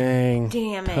 God dang.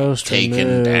 damn it. Post Taken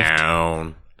removed.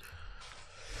 down.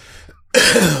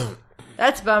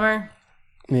 That's a bummer.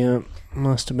 Yeah,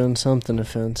 must have been something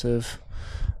offensive.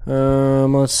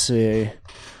 Let's see.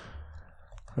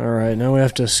 Alright, now we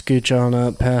have to scooch on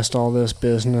up past all this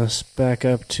business. Back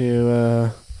up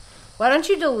to, Why don't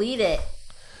you delete it?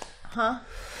 Huh?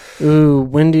 Ooh,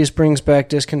 Wendy's brings back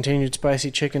discontinued spicy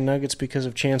chicken nuggets because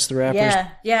of Chance the Rapper's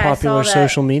Yeah, I popular saw that.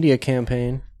 social media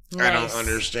campaign. I don't Nice.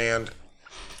 understand.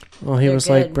 Well, he They're was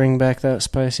like, good. bring back that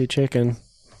spicy chicken.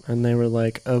 And they were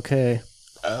like, okay.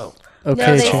 Oh. Okay,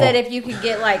 No, they Chance. said if you could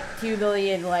get like 2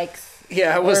 million likes.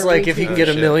 Yeah, it was or like, if you can get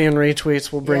a shit. million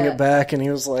retweets, we'll bring Yeah. it back. And he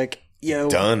was like, yo.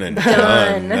 Done and Done.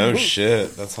 done. No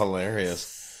shit. That's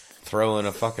hilarious. Throw in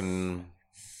a fucking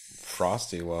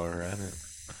Frosty while we're at it.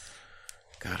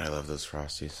 God, I love those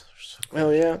Frosties.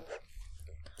 Oh, yeah.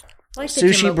 I like the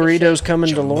Sushi Jamocha burritos shake.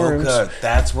 coming to Lawrence. Jamocha.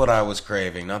 That's what I was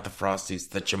craving. Not the Frosties,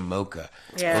 the Jamocha.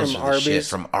 Yeah. Those From are the shit. Arby's?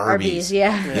 From Arby's. Arby's,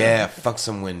 yeah. Yeah, fuck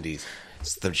some Wendy's.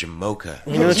 It's the Jamocha.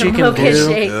 You know what you can Jamocha do?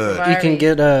 shake Good. from You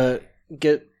can Arby's.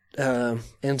 get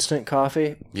instant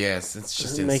coffee. Yes, it's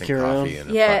just Make instant your coffee own.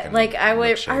 and a Yeah, fucking like I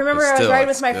milkshake, remember but I was still, riding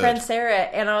with it's my good. friend Sarah,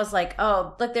 and I was like,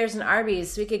 "Oh, look, there's an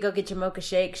Arby's. We could go get Jamocha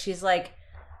shake." She's like,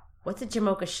 "What's a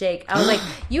Jamocha shake?" I was like,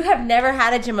 "You have never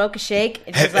had a Jamocha shake?"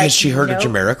 And she's like, Has she heard "Nope."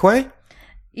 of Jamiroquai?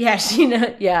 Yeah, she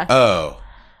know. Yeah, Oh,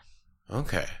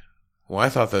 okay. Well, I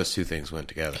thought those two things went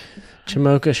together.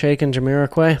 Jamocha shake and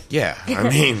Jamiroquai. Yeah, I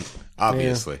mean,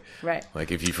 obviously. right.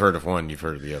 Like, if you've heard of one, you've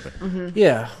heard of the other.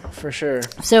 Yeah, for sure.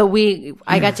 So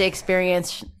I got to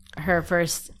experience her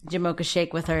first Jamocha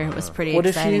shake with her. It was pretty What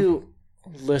exciting. if you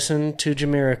listen to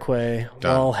Jamiroquai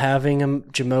Done. while having a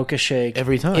Jamocha shake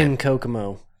Every time. in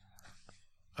Kokomo?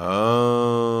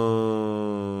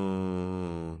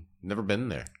 Oh, never been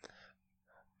there.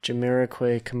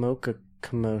 Jamiroquai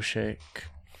Kamo shake.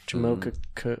 Jamocha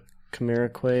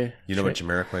Jamiroquai. You know what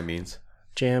Jamiroquai means?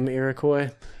 Jam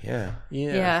Iroquois? Yeah,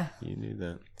 yeah. you knew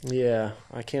that. Yeah,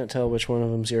 I can't tell which one of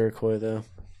them's Iroquois, though.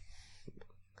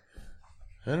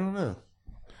 I don't know.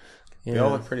 Yeah. They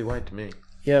all look pretty white to me.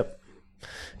 Yep.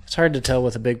 It's hard to tell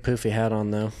with a big poofy hat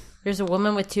on, though. There's a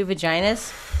woman with 2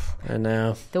 vaginas. I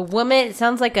know. The woman, it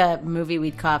sounds like a movie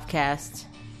we'd cast.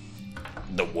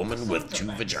 The woman with 2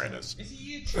 vaginas.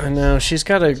 I know. She's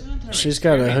got to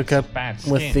hook up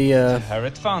with the her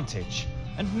advantage,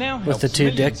 and now With helps the two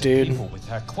millions dick of dude. people with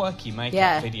her quirky makeup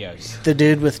Yeah. videos. The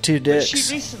dude with two But she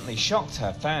dicks. recently shocked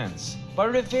her fans by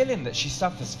revealing that she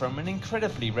suffers from an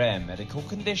incredibly rare medical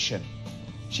condition.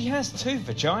 She has 2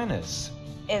 vaginas.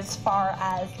 As far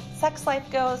as sex life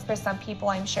goes, for some people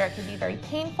I'm sure it could be very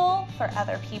painful. For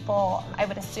other people, I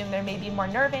would assume there may be more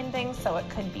nerve endings, so it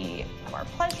could be more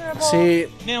pleasurable. See,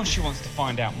 Now she wants to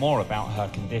find out more about her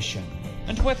condition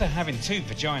and whether having 2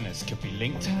 vaginas could be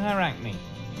linked to her acne.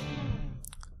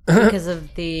 Because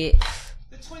of the...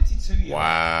 The 22-year-old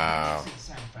Wow. lives in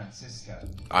San Francisco.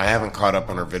 I haven't caught up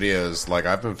on her videos. Like,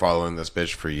 I've been following this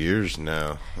bitch for years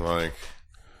now. Like,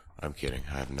 I'm kidding.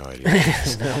 I have no idea.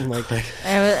 I'm like,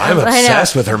 I'm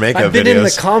obsessed with her makeup I've been videos. in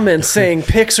the comments saying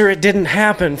pics or it didn't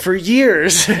happen for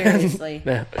years. Seriously.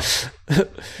 Yeah.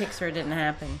 Pixar didn't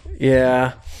happen.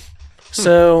 Yeah.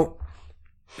 So,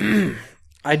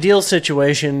 ideal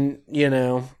situation, you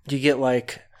get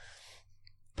like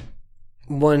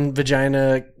one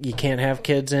vagina you can't have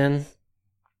kids in,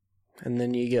 and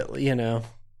then you get,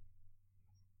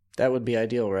 that would be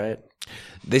ideal, right?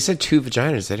 They said 2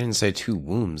 vaginas. They didn't say 2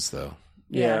 wombs, though.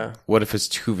 Yeah. What if it's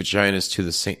 2 vaginas to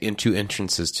the same, in 2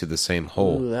 entrances to the same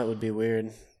hole? Ooh, that would be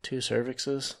weird. 2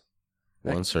 cervixes?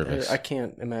 One cervix. I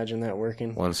can't imagine that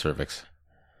working. 1 cervix.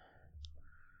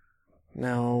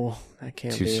 No, that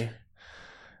can't 2 be.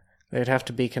 They'd have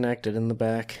to be connected in the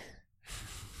back.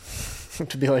 Have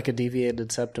to be like a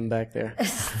deviated septum back there.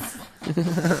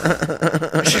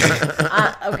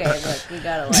 Okay, look, we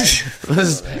gotta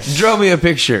Draw me a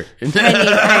picture. I need to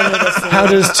see. How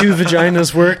does 2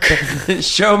 vaginas work?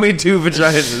 Show me 2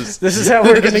 vaginas. This is how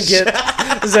we're gonna get.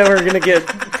 This is how we're gonna get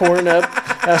porn up.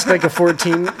 Ask like a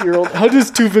 14-year-old. How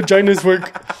does 2 vaginas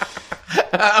work?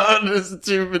 How does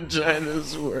 2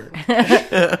 vaginas work?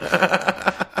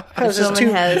 How does Someone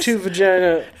two has- two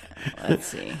vagina? Let's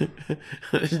see.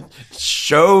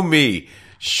 Show me.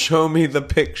 Show me the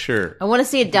picture. I want to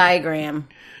see a diagram.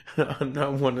 I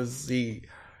want to see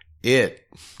it.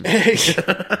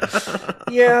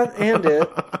 Yeah, and it.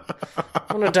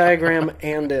 I want a diagram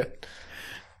and it.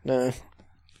 No.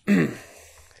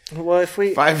 Well, if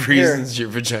we 5 here, reasons your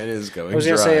vagina is going I was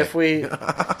dry. gonna say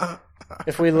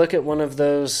if we look at one of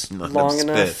those Not long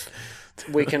enough enough,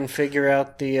 we can figure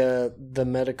out the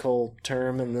medical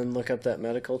term and then look up that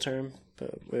medical term.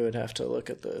 But we would have to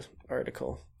look at the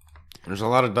article. There's a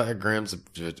lot of diagrams of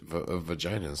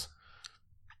vaginas.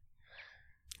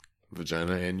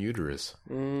 Vagina and uterus.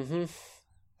 Mm-hmm.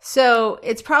 So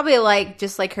it's probably like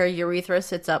just like her urethra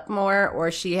sits up more, or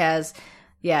she has,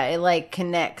 it like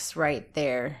connects right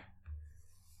there.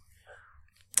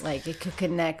 Like it could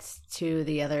connect to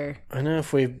the other. I know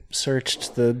if we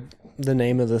searched the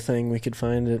name of the thing, we could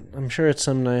find it. I'm sure it's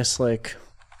some nice like.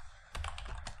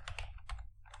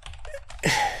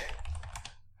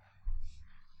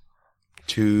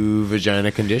 To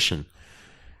vagina condition.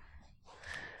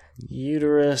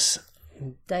 Uterus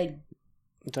Didelphus.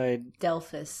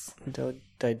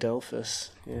 didelphus.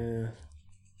 Yeah.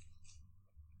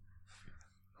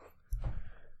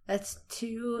 That's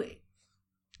 2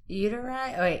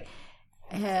 uteri. Oh, wait.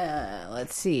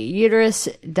 Let's see. Uterus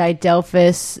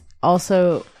didelphus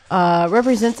also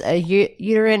represents a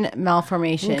uterine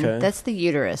malformation. Okay. That's the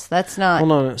uterus. That's not.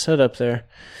 Hold on, it said up there.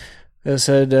 It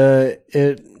said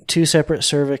it 2 separate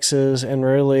cervixes and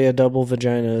rarely a double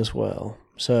vagina as well.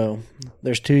 So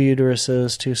there's 2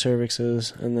 uteruses, 2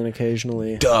 cervixes, and then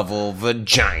occasionally Double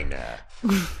vagina.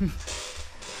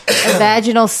 A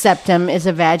vaginal septum is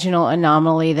a vaginal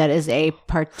anomaly that is a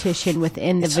partition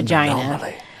within the vagina.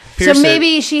 So Pierce it.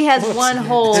 maybe she has one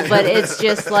hole, but it's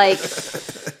just like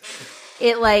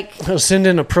it like I'll send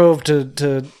in a probe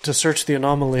to search the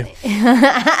anomaly.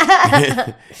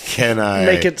 Can I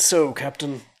Make it so,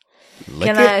 Captain. lick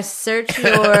can it? I search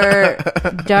your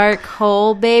dark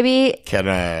hole, baby? Can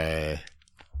I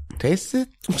taste it?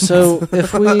 So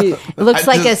if we It looks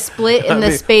like a split in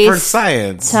the space for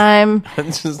science. time. I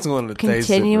just want to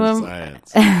Continuum.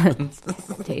 taste it for science.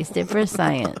 Taste it for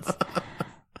science.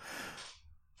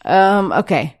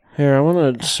 Okay. here, I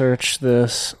want to search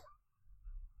this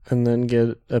and then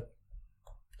get a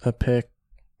pic.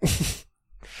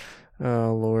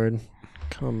 Oh Lord,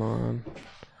 come on.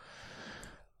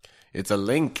 It's a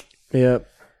link. Yep.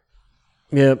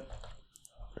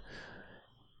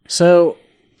 So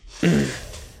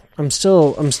I'm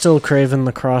still craving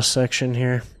the cross section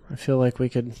here. I feel like we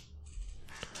could.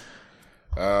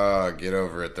 Get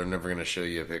over it. They're never going to show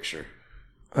you a picture.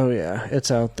 Oh yeah,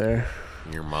 it's out there.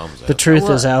 Your mom's The out. truth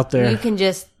Well, is out there. You can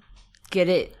just get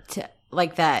it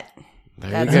like that.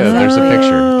 There That's you go. There's a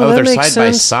picture. Oh, Oh, that they're makes side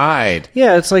by sense. side.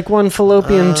 Yeah, it's like one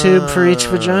fallopian tube for each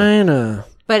vagina.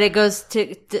 But it goes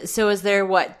to so is there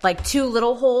what, like 2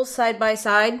 little holes side by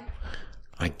side?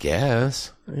 I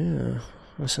guess. Yeah,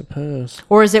 I suppose.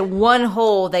 Or is it one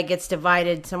hole that gets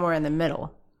divided somewhere in the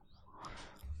middle?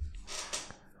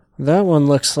 That one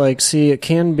looks like, see, it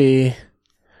can be...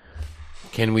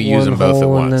 Can we use them both at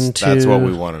once? That's what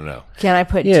we want to know. Can I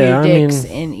put 2 dicks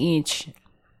in each?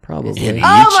 Probably. In each?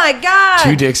 Oh my god!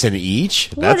 2 dicks in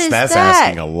each? What is that's that?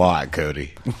 asking a lot,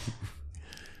 Cody.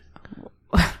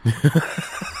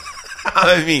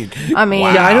 I mean,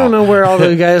 wow. Yeah, I don't know where all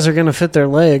the guys are going to fit their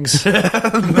legs.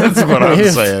 That's what I'm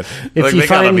saying. If Like, you they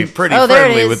gotta find- be pretty Oh, there it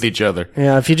friendly is. with each other.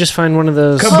 Yeah, if you just find one of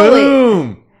those...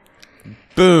 Kaboom!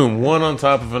 Boom! One on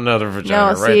top of another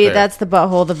vagina. No, right see, there. that's the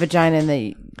butthole, the vagina,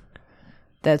 and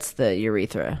that's the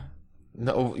urethra.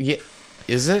 No, yeah,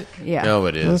 is it? Yeah. No,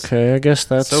 it is. Okay, I guess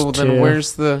that's So then, 2.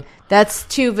 where's the? That's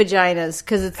 2 vaginas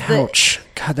because it's Ouch.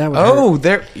 God, that would Oh, hurt.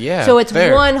 there. Yeah. so it's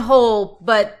there. one hole,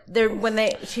 but there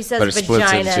she says But it splits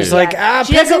vagina. into- She's like,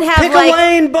 she pick, doesn't a, have pick like a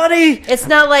lane, buddy! it's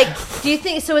not like. Do you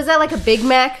think so? Is that like a Big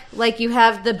Mac? Like you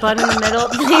have the bun in the middle,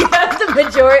 you have the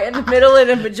majora in the middle, and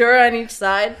a majora on each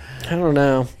side, I don't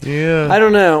know. Yeah. I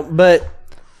don't know, but,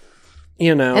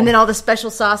 you know. and then all the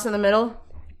special sauce in the middle.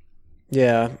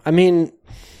 Yeah, I mean...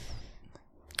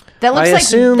 That looks I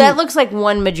assume- that looks like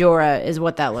one majora is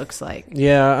what that looks like.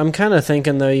 Yeah, I'm kind of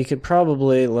thinking, though, you could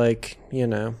probably, like, you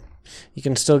know, you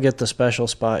can still get the special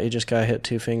spot. You just gotta hit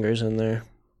 2 fingers in there.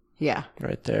 Yeah,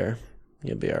 Right there.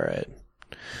 You'll be all right.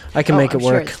 I can make I'm it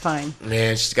sure work. it's fine.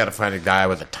 Man, she's got to find a guy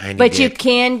with a tiny. But you dick.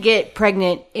 can get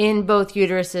pregnant in both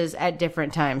uteruses at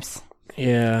different times.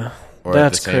 Yeah. Or at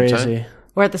That's the same crazy. time?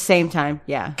 Or at the same time,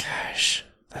 yeah. Gosh,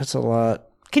 that's a lot.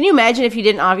 Can you imagine if you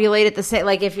didn't ovulate at the same,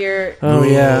 like if you're... Oh,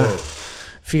 yeah.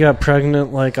 If you got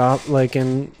pregnant, like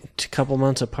in a couple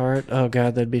months apart, oh,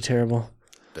 God, that'd be terrible.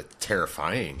 That's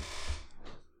terrifying.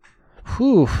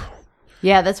 Whew.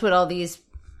 Yeah, that's what all these...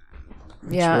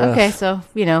 Yeah, rough. okay, so,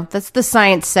 you know, that's the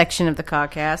science section of the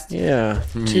podcast. Yeah.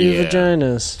 2 Yeah.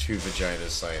 vaginas. 2 vaginas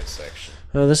science section.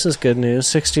 Oh, this is good news.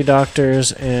 60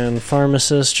 doctors and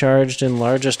pharmacists charged in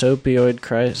largest opioid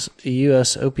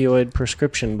U.S. opioid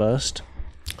prescription bust.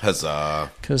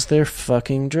 Huzzah. Because they're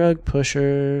fucking drug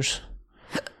pushers.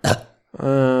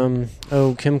 Kim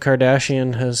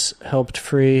Kardashian has helped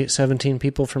free 17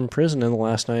 people from prison in the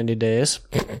last 90 days.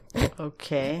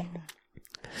 Okay.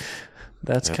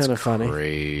 That's kind of funny.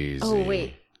 Crazy. Oh,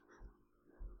 wait.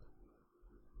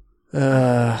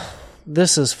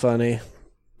 This is funny.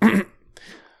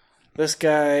 This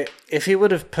guy, if he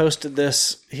would have posted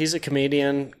this, he's a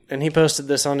comedian, and he posted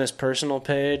this on his personal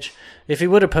page. If he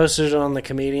would have posted it on the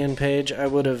comedian page, I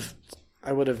would have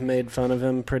made fun of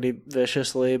him pretty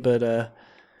viciously, but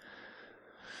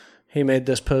he made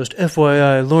this post.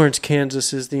 FYI, Lawrence,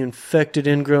 Kansas is the infected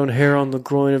ingrown hair on the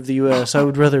groin of the U.S. I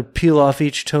would rather peel off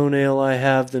each toenail I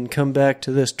have than come back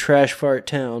to this trash fart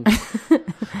town.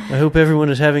 I hope everyone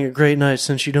is having a great night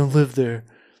since you don't live there.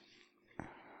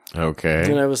 Okay.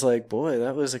 And I was like, boy,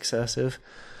 that was excessive.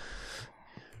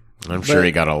 I'm sure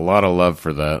he got a lot of love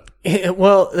for that.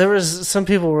 Well, there was some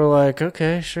people were like,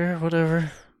 okay, sure,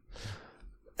 whatever.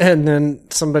 And then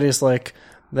somebody's like,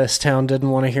 this town didn't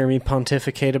want to hear me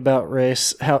pontificate about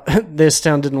race. This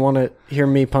town didn't want to hear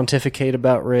me pontificate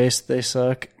about race. They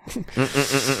suck.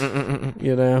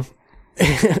 You know?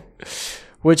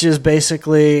 Which is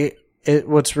basically,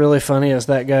 what's really funny is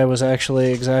that guy was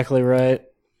actually exactly right.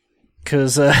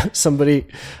 Because I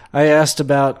asked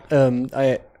about, some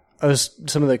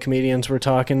of the comedians were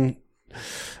talking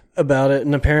about it,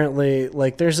 and apparently,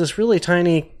 like, there's this really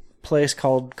tiny place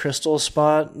called Crystal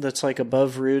Spot that's like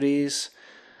above Rudy's,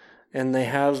 and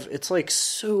it's like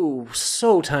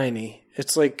so tiny.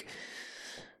 It's like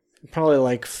probably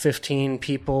like 15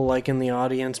 people like in the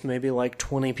audience, maybe like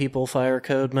 20 people fire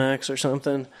code max or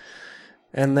something.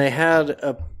 And they had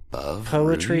a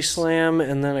poetry slam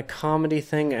and then a comedy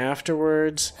thing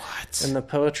afterwards. What? And the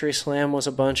poetry slam was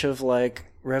a bunch of like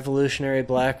revolutionary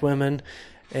black women,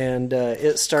 and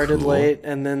it started late,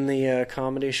 and then the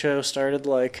comedy show started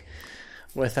like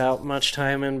without much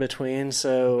time in between,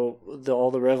 so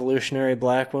all the revolutionary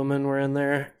black women were in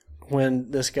there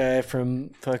when this guy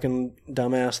from fucking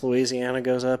dumbass Louisiana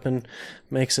goes up and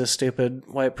makes his stupid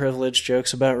white privilege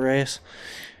jokes about race.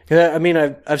 I mean,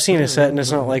 I've seen his set, and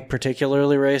it's not like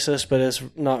particularly racist, but it's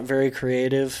not very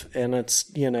creative, and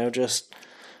it's, you know, just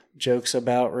jokes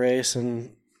about race,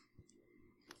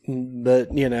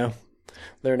 but you know,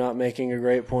 they're not making a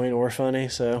great point or funny,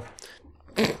 so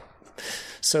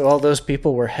all those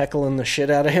people were heckling the shit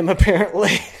out of him,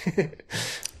 apparently.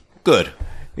 Good.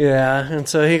 Yeah, and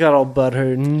so he got all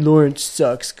butthurt, and Lawrence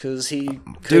sucks because he...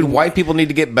 Dude, white people need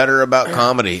to get better about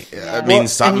comedy. I mean,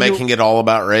 stop making it all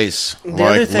about race.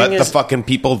 Like, let the fucking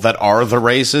people that are the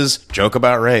races joke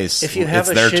about race. If you have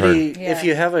it's their turn. If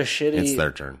you have a shitty... It's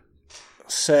their turn.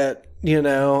 Set, you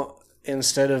know,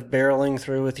 instead of barreling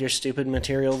through with your stupid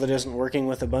material that isn't working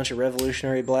with a bunch of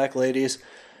revolutionary black ladies,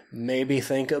 maybe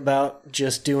think about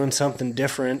just doing something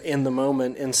different in the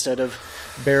moment instead of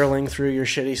barreling through your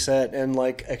shitty set and,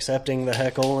 like, accepting the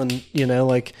heckle and, you know,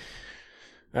 like,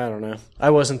 I don't know.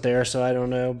 I wasn't there, so I don't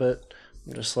know, but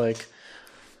I'm just like,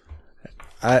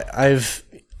 I've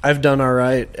done all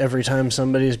right every time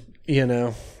somebody's, you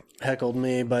know, heckled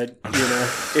me, but, you know,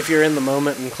 if you're in the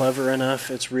moment and clever enough,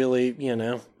 it's really, you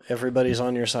know, everybody's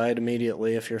on your side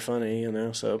immediately if you're funny, you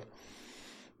know, so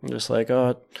I'm just like, oh,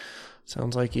 it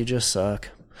sounds like you just suck.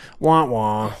 Wah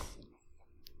wah.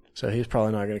 So he's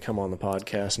probably not going to come on the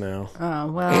podcast now.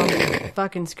 Oh, well,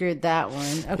 fucking screwed that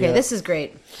one. Okay, Yeah. This is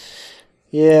great.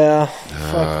 Yeah.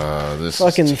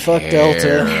 Fuck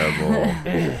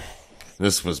Delta.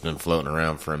 This has been floating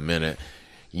around for a minute.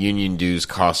 Union dues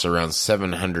cost around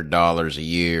 $700 a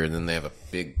year, and then they have a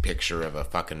big picture of a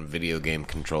fucking video game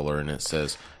controller, and it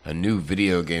says, a new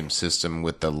video game system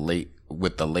with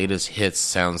the latest hits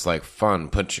sounds like fun.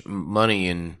 Put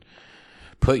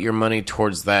your money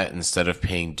towards that instead of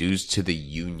paying dues to the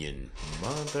union.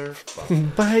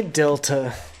 Motherfucker. By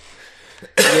Delta.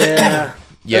 Yeah.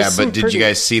 Yeah, but did you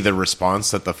guys see the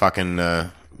response that the fucking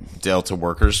Delta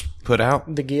workers put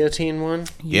out? The guillotine one?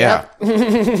 Yeah.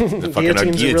 The fucking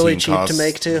Guillotines are really cheap to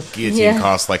make, too. Guillotine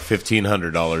costs like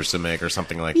 $1,500 to make or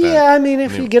something like that. Yeah, I mean,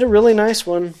 if you get a really nice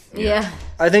one. Yeah.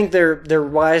 I think they're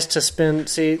wise to spend.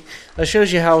 See, that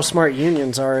shows you how smart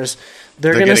unions are. Is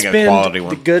they're going to spend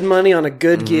the good money on a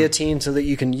good guillotine so that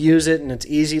you can use it and it's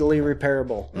easily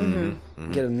repairable.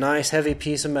 Get a nice heavy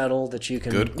piece of metal that you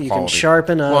can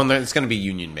sharpen up. Well, and it's going to be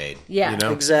union made. Yeah, you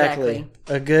know? Exactly.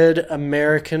 A good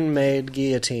American made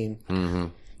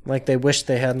guillotine, like they wished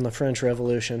they had in the French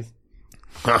Revolution.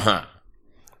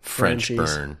 French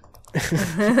burn.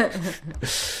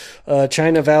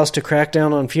 China vows to crack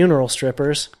down on funeral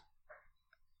strippers.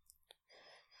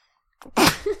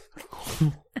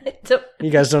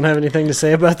 You guys don't have anything to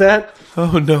say about that?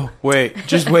 Oh, no. Wait.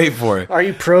 Just wait for it. Are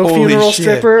you pro-funeral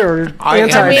stripper or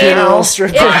anti-funeral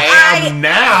stripper? I am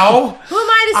now. Who am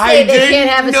I to say they can't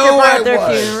have a stripper at their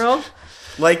funeral?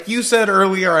 Like you said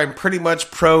earlier, I'm pretty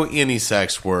much pro any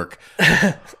sex work.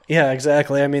 Yeah,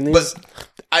 exactly. I mean, these...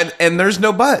 and there's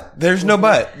no but. There's no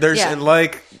but. There's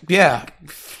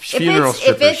funeral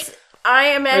strippers.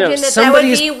 I imagine that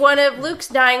would be one of Luke's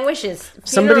dying wishes.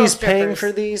 Somebody's paying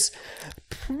for these.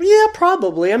 Yeah,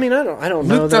 probably. I mean, I don't know.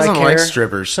 Luke that doesn't I care like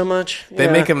strippers so much. They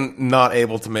make him not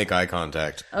able to make eye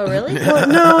contact. Oh, really? Well,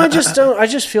 no, I just don't. I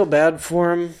just feel bad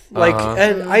for him. Like,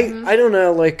 and I don't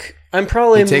know. Like, I'm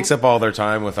probably he takes up all their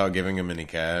time without giving him any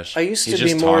cash. I used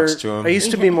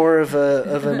to be more of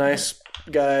a nice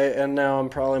guy, and now I'm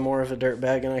probably more of a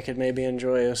dirtbag, and I could maybe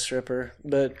enjoy a stripper.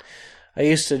 But I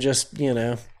used to just,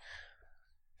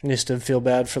 used to feel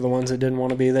bad for the ones that didn't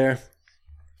want to be there.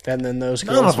 And then those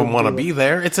girls... None of them want to be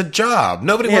there. It's a job.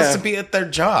 Nobody wants to be at their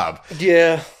job.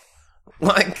 Yeah.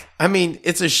 Like, I mean,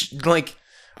 it's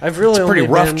I've really it's a pretty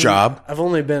rough job. I've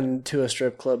only been to a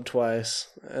strip club twice.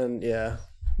 And yeah,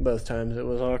 both times it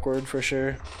was awkward for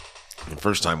sure. The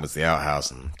first time was the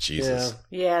outhouse, and Jesus.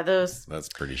 Yeah, those... That's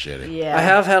pretty shitty. Yeah. I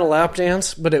have had a lap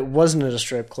dance, but it wasn't at a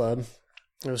strip club.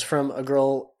 It was from a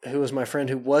girl who was my friend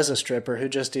who was a stripper who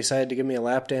just decided to give me a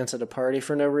lap dance at a party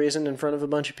for no reason in front of a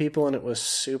bunch of people, and it was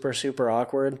super, super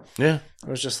awkward. Yeah. I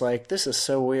was just like, this is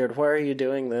so weird. Why are you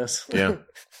doing this? Yeah.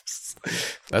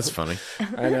 That's funny.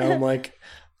 I know. I'm like,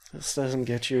 this doesn't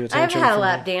get you attention. I've had a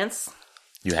lap dance.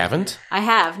 You haven't? I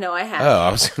have. No, I have. Oh,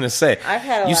 I was going to say. I've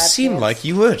had a you lap seem dance. like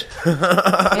you would.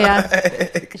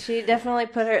 Yeah. She definitely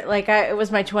put her... it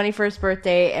was my 21st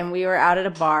birthday, and we were out at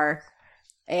a bar,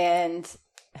 and...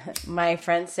 my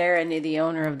friend Sarah knew the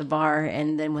owner of the bar,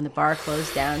 and then when the bar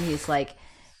closed down, he's like,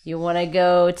 you want to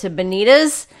go to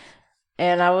Benita's?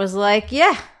 And I was like,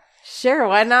 yeah, sure,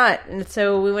 why not? And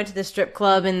so we went to the strip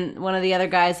club, and one of the other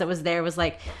guys that was there was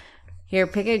like, here,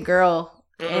 pick a girl.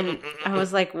 And I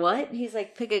was like, what? He's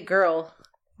like, pick a girl. I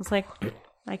was like,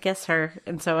 I guess her.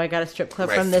 And so I got a strip club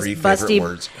from this busty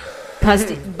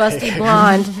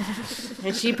blonde,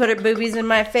 and she put her boobies in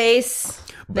my face.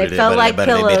 They felt like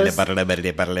pillows. Felt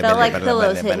like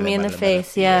pillows hitting me in the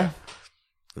face, yeah.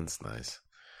 That's nice.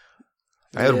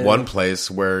 I had one place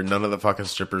where none of the fucking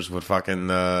strippers would fucking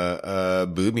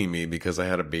booby me because I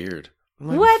had a beard. I'm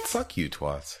like, what? Fuck you,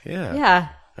 twats. Yeah. Yeah.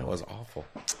 That was awful.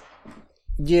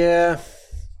 Yeah.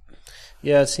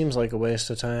 Yeah, it seems like a waste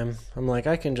of time. I'm like,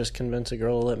 I can just convince a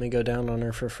girl to let me go down on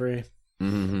her for free.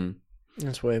 Mm-hmm.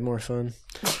 It's way more fun.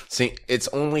 See, it's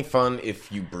only fun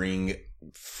if you bring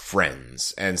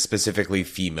friends, and specifically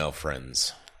female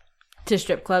friends. To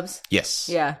strip clubs? Yes.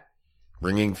 Yeah.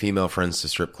 Bringing female friends to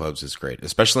strip clubs is great.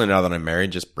 Especially now that I'm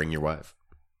married, just bring your wife.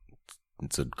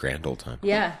 It's a grand old time.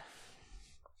 Yeah.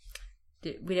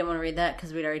 We didn't want to read that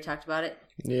because we'd already talked about it.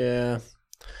 Yeah.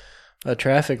 A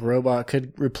traffic robot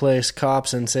could replace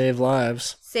cops and save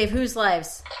lives. Save whose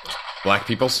lives? Black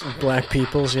people's? Black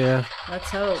people's, yeah. Let's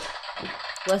hope.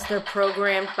 Unless they're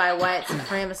programmed by white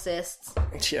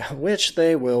supremacists. Yeah, which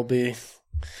they will be.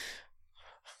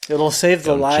 It'll save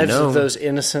the lives of those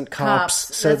innocent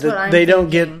cops so that they don't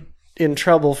get in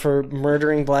trouble for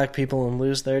murdering black people and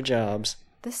lose their jobs.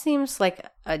 This seems like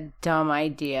a dumb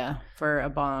idea for a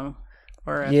bong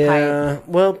or a pipe.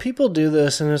 Well, people do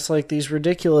this, and it's like these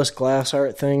ridiculous glass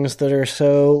art things that are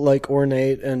so like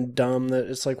ornate and dumb that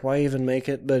it's like, why even make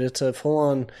it? But it's a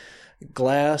full-on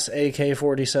glass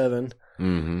AK-47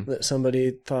 that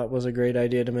somebody thought was a great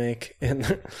idea to make. And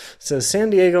it says, San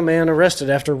Diego man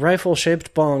arrested after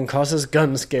rifle-shaped bong causes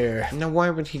gun scare. Now, why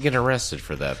would he get arrested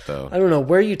for that, though? I don't know.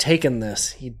 Where are you taking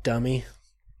this, you dummy?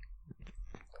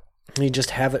 You just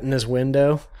have it in his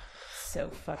window? So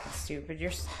fucking stupid.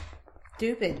 You're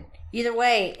stupid. Either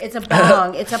way, it's a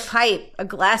bong. It's a pipe. A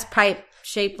glass pipe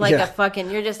shaped like a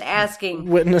fucking... You're just asking.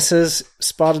 Witnesses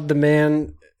spotted the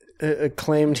man...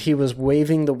 claimed he was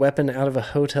waving the weapon out of a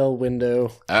hotel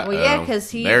window. Uh-oh. Well, yeah, because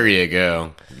he... There you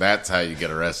go. That's how you get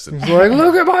arrested. He's like,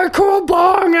 look at my cool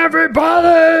bong,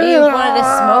 everybody! He wanted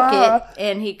to smoke it,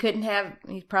 and he couldn't have...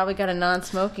 He probably got a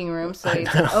non-smoking room, so he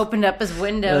opened up his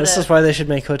window. This is why they should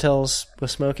make hotels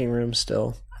with smoking rooms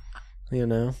still. You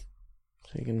know?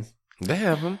 So you can... They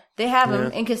have them. They have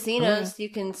them in casinos. You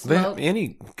can smoke.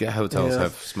 Any hotels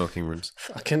have smoking rooms.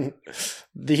 Fucking...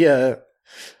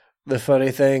 The funny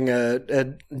thing,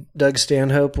 Doug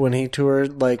Stanhope, when he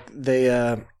toured, like they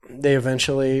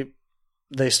eventually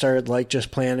started like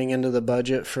just planning into the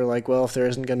budget for like, well, if there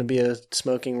isn't going to be a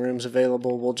smoking rooms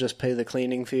available, we'll just pay the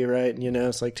cleaning fee, right? And, you know,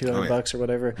 it's like $200 or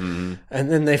whatever. Mm-hmm.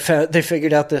 And then they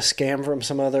figured out this scam from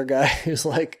some other guy who's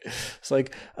like, it's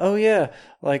like, oh yeah,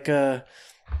 like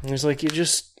he's like, you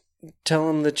just tell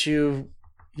him that you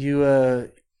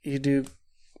do.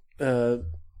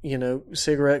 You know,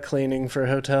 cigarette cleaning for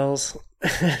hotels.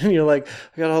 And you're like,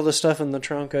 I got all this stuff in the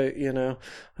trunk. I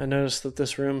noticed that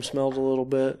this room smelled a little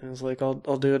bit. And it's like, I'll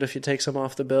do it if you take some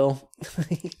off the bill.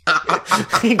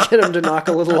 You get them to knock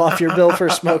a little off your bill for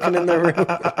smoking in their room.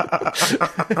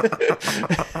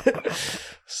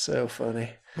 So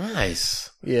funny. Nice.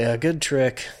 Yeah, good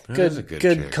trick. Good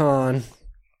trick. Con.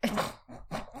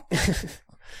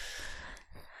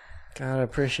 Gotta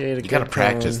appreciate it. You gotta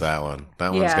practice that one.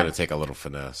 That one's gonna take a little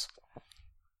finesse.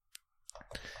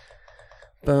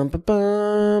 Bum, bum,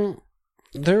 bum.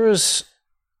 There was...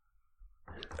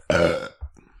 there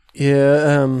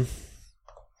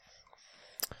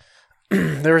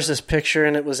was this picture,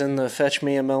 and it was in the Fetch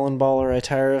Me a Melon Ball or I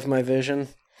Tire of My Vision.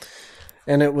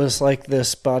 And it was like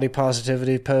this body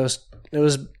positivity post.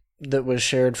 That was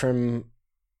shared from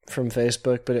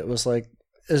Facebook, but it was like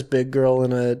this big girl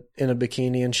in a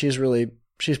bikini, and she's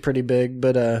pretty big,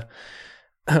 but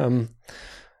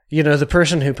you know, the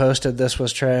person who posted this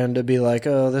was trying to be like,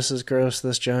 oh, this is gross,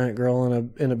 this giant girl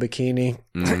in a bikini.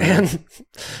 Mm-hmm. And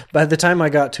by the time I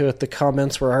got to it, the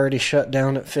comments were already shut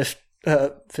down at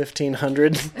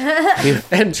 1,500.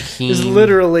 And it's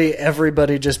literally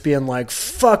everybody just being like,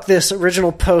 fuck, this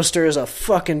original poster is a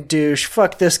fucking douche,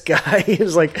 fuck this guy.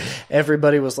 It's like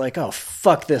everybody was like, oh,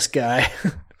 fuck this guy.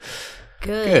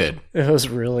 Good. It was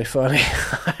really funny.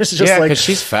 It's just because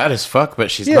she's fat as fuck, but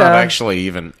she's not actually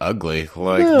even ugly.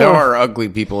 Like there are ugly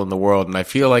people in the world, and I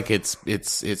feel like it's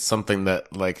something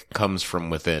that like comes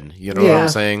from within. You know what I'm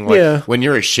saying? Like when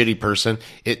you're a shitty person,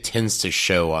 it tends to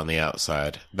show on the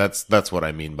outside. That's what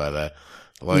I mean by that.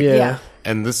 Like,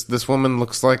 and this woman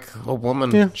looks like a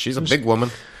woman. Yeah. She's a big woman.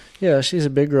 Yeah, she's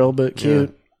a big girl, but cute.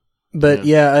 Yeah. But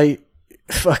I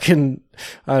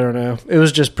don't know. It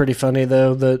was just pretty funny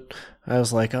though that. I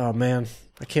was like, oh man,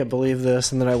 I can't believe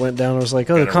this. And then I went down and was like,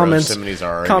 oh, the comments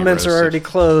are already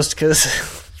closed because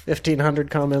 1,500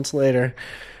 comments later,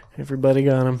 everybody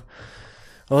got him.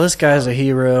 Well, this guy's a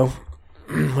hero.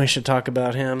 We should talk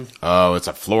about him. Oh, it's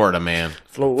a Florida man.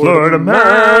 Florida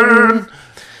man.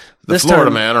 The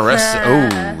Florida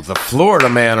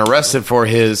man arrested for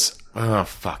his, oh,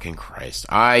 fucking Christ,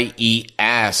 I eat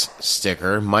ass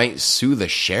sticker might sue the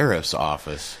sheriff's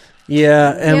office.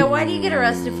 Yeah, and Yeah, why do you get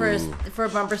arrested for a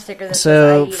bumper sticker that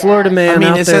so says, I eat Florida ass? man I mean,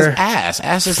 out it there says ass.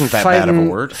 Ass isn't that bad of a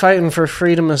word. fighting for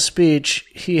freedom of speech.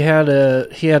 He had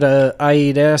a I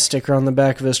eat ass sticker on the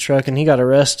back of his truck, and he got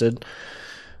arrested.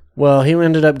 Well, he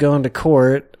ended up going to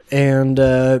court, and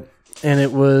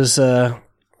it was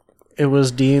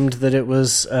deemed that it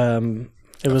was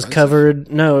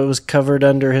covered. No, it was covered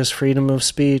under his freedom of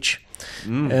speech,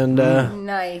 and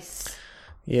Nice.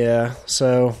 yeah,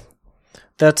 so.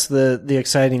 That's the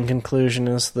exciting conclusion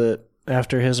is that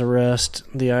after his arrest,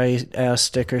 the I eat ass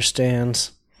sticker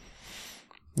stands.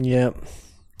 Yep.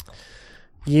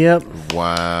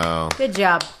 Wow. Good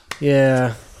job.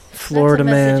 Yeah. Florida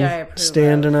message I man approve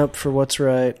standing up for what's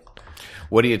right.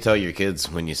 What do you tell your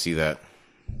kids when you see that?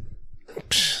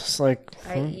 It's like,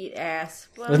 I eat ass.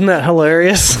 Well, isn't that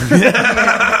hilarious?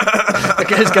 That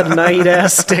guy's got an I eat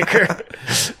ass sticker.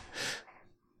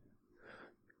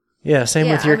 Yeah, same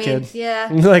with your kid. Yeah.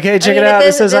 Like, hey, check it out.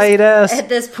 It says I eat ass. At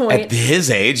this point. At his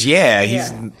age, yeah,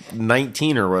 he's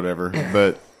 19 or whatever.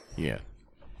 But yeah.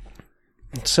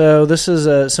 So this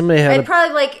is somebody had I'd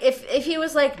probably like if he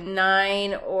was like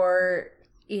 9 or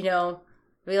be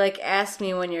like, ask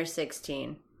me when you're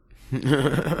 16.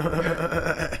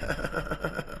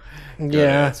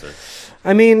 yeah.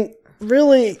 I mean,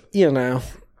 really,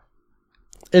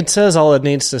 it says all it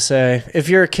needs to say. If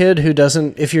you're a kid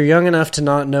if you're young enough to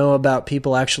not know about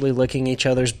people actually licking each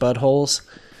other's buttholes,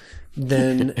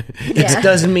 then it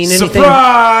doesn't mean anything.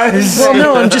 Surprise! Well,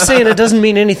 no, I'm just saying it doesn't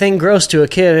mean anything gross to a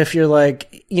kid if you're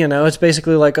like, it's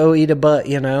basically like, oh, eat a butt,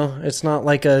 It's not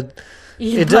like a...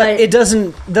 It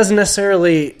doesn't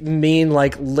necessarily mean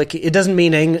like licking... It doesn't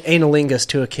mean analingus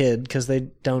to a kid because they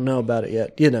don't know about it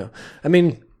yet, I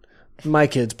mean, my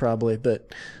kids probably,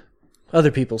 but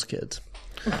other people's kids.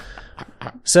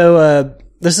 So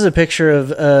this is a picture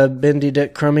of Bendy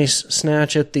Dick Crummy's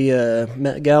snatch at the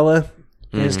Met Gala.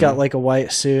 Mm-hmm. He's got like a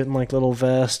white suit and like little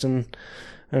vest and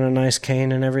a nice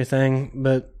cane and everything.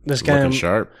 But this guy looking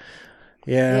sharp.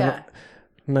 Yeah.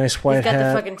 Nice white He's got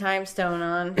hat. the fucking time stone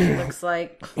on. It looks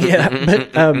like. Yeah,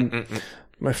 but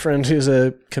my friend who's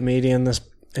a comedian, he's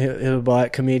a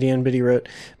black comedian, but he wrote,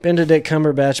 Benedict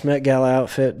Cumberbatch Met Gala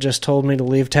outfit just told me to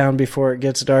leave town before it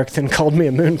gets dark, then called me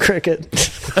a moon cricket.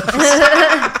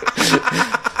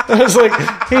 I was like,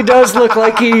 he does look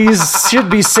like he should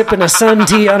be sipping a sun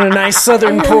tea on a nice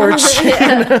southern porch.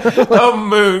 A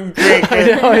moon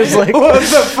cricket. I was like, what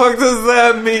the fuck does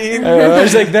that mean? I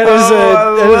was like, that is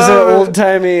an old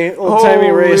timey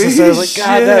racist. I was like,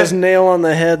 God, that is nail on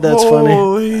the head. That's funny.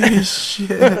 Holy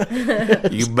shit!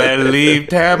 You better leave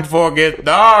town before it gets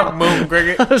dark, moon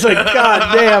cricket. I was like,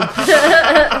 God damn.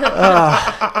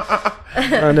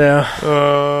 I know.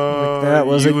 That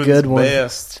was a good one.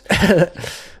 Best.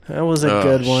 That was a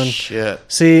good one. Shit.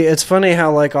 See, it's funny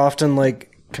how like often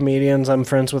like comedians I'm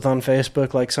friends with on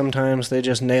Facebook, like sometimes they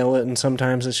just nail it and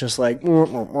sometimes it's just like that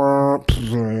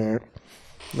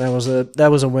was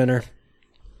a winner.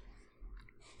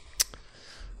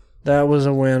 That was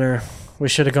a winner. We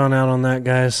should have gone out on that,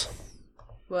 guys.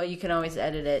 Well, you can always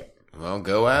edit it. Well,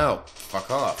 go out.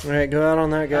 Fuck off. All right, go out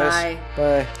on that, guys. Bye.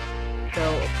 Bye.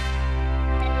 Go.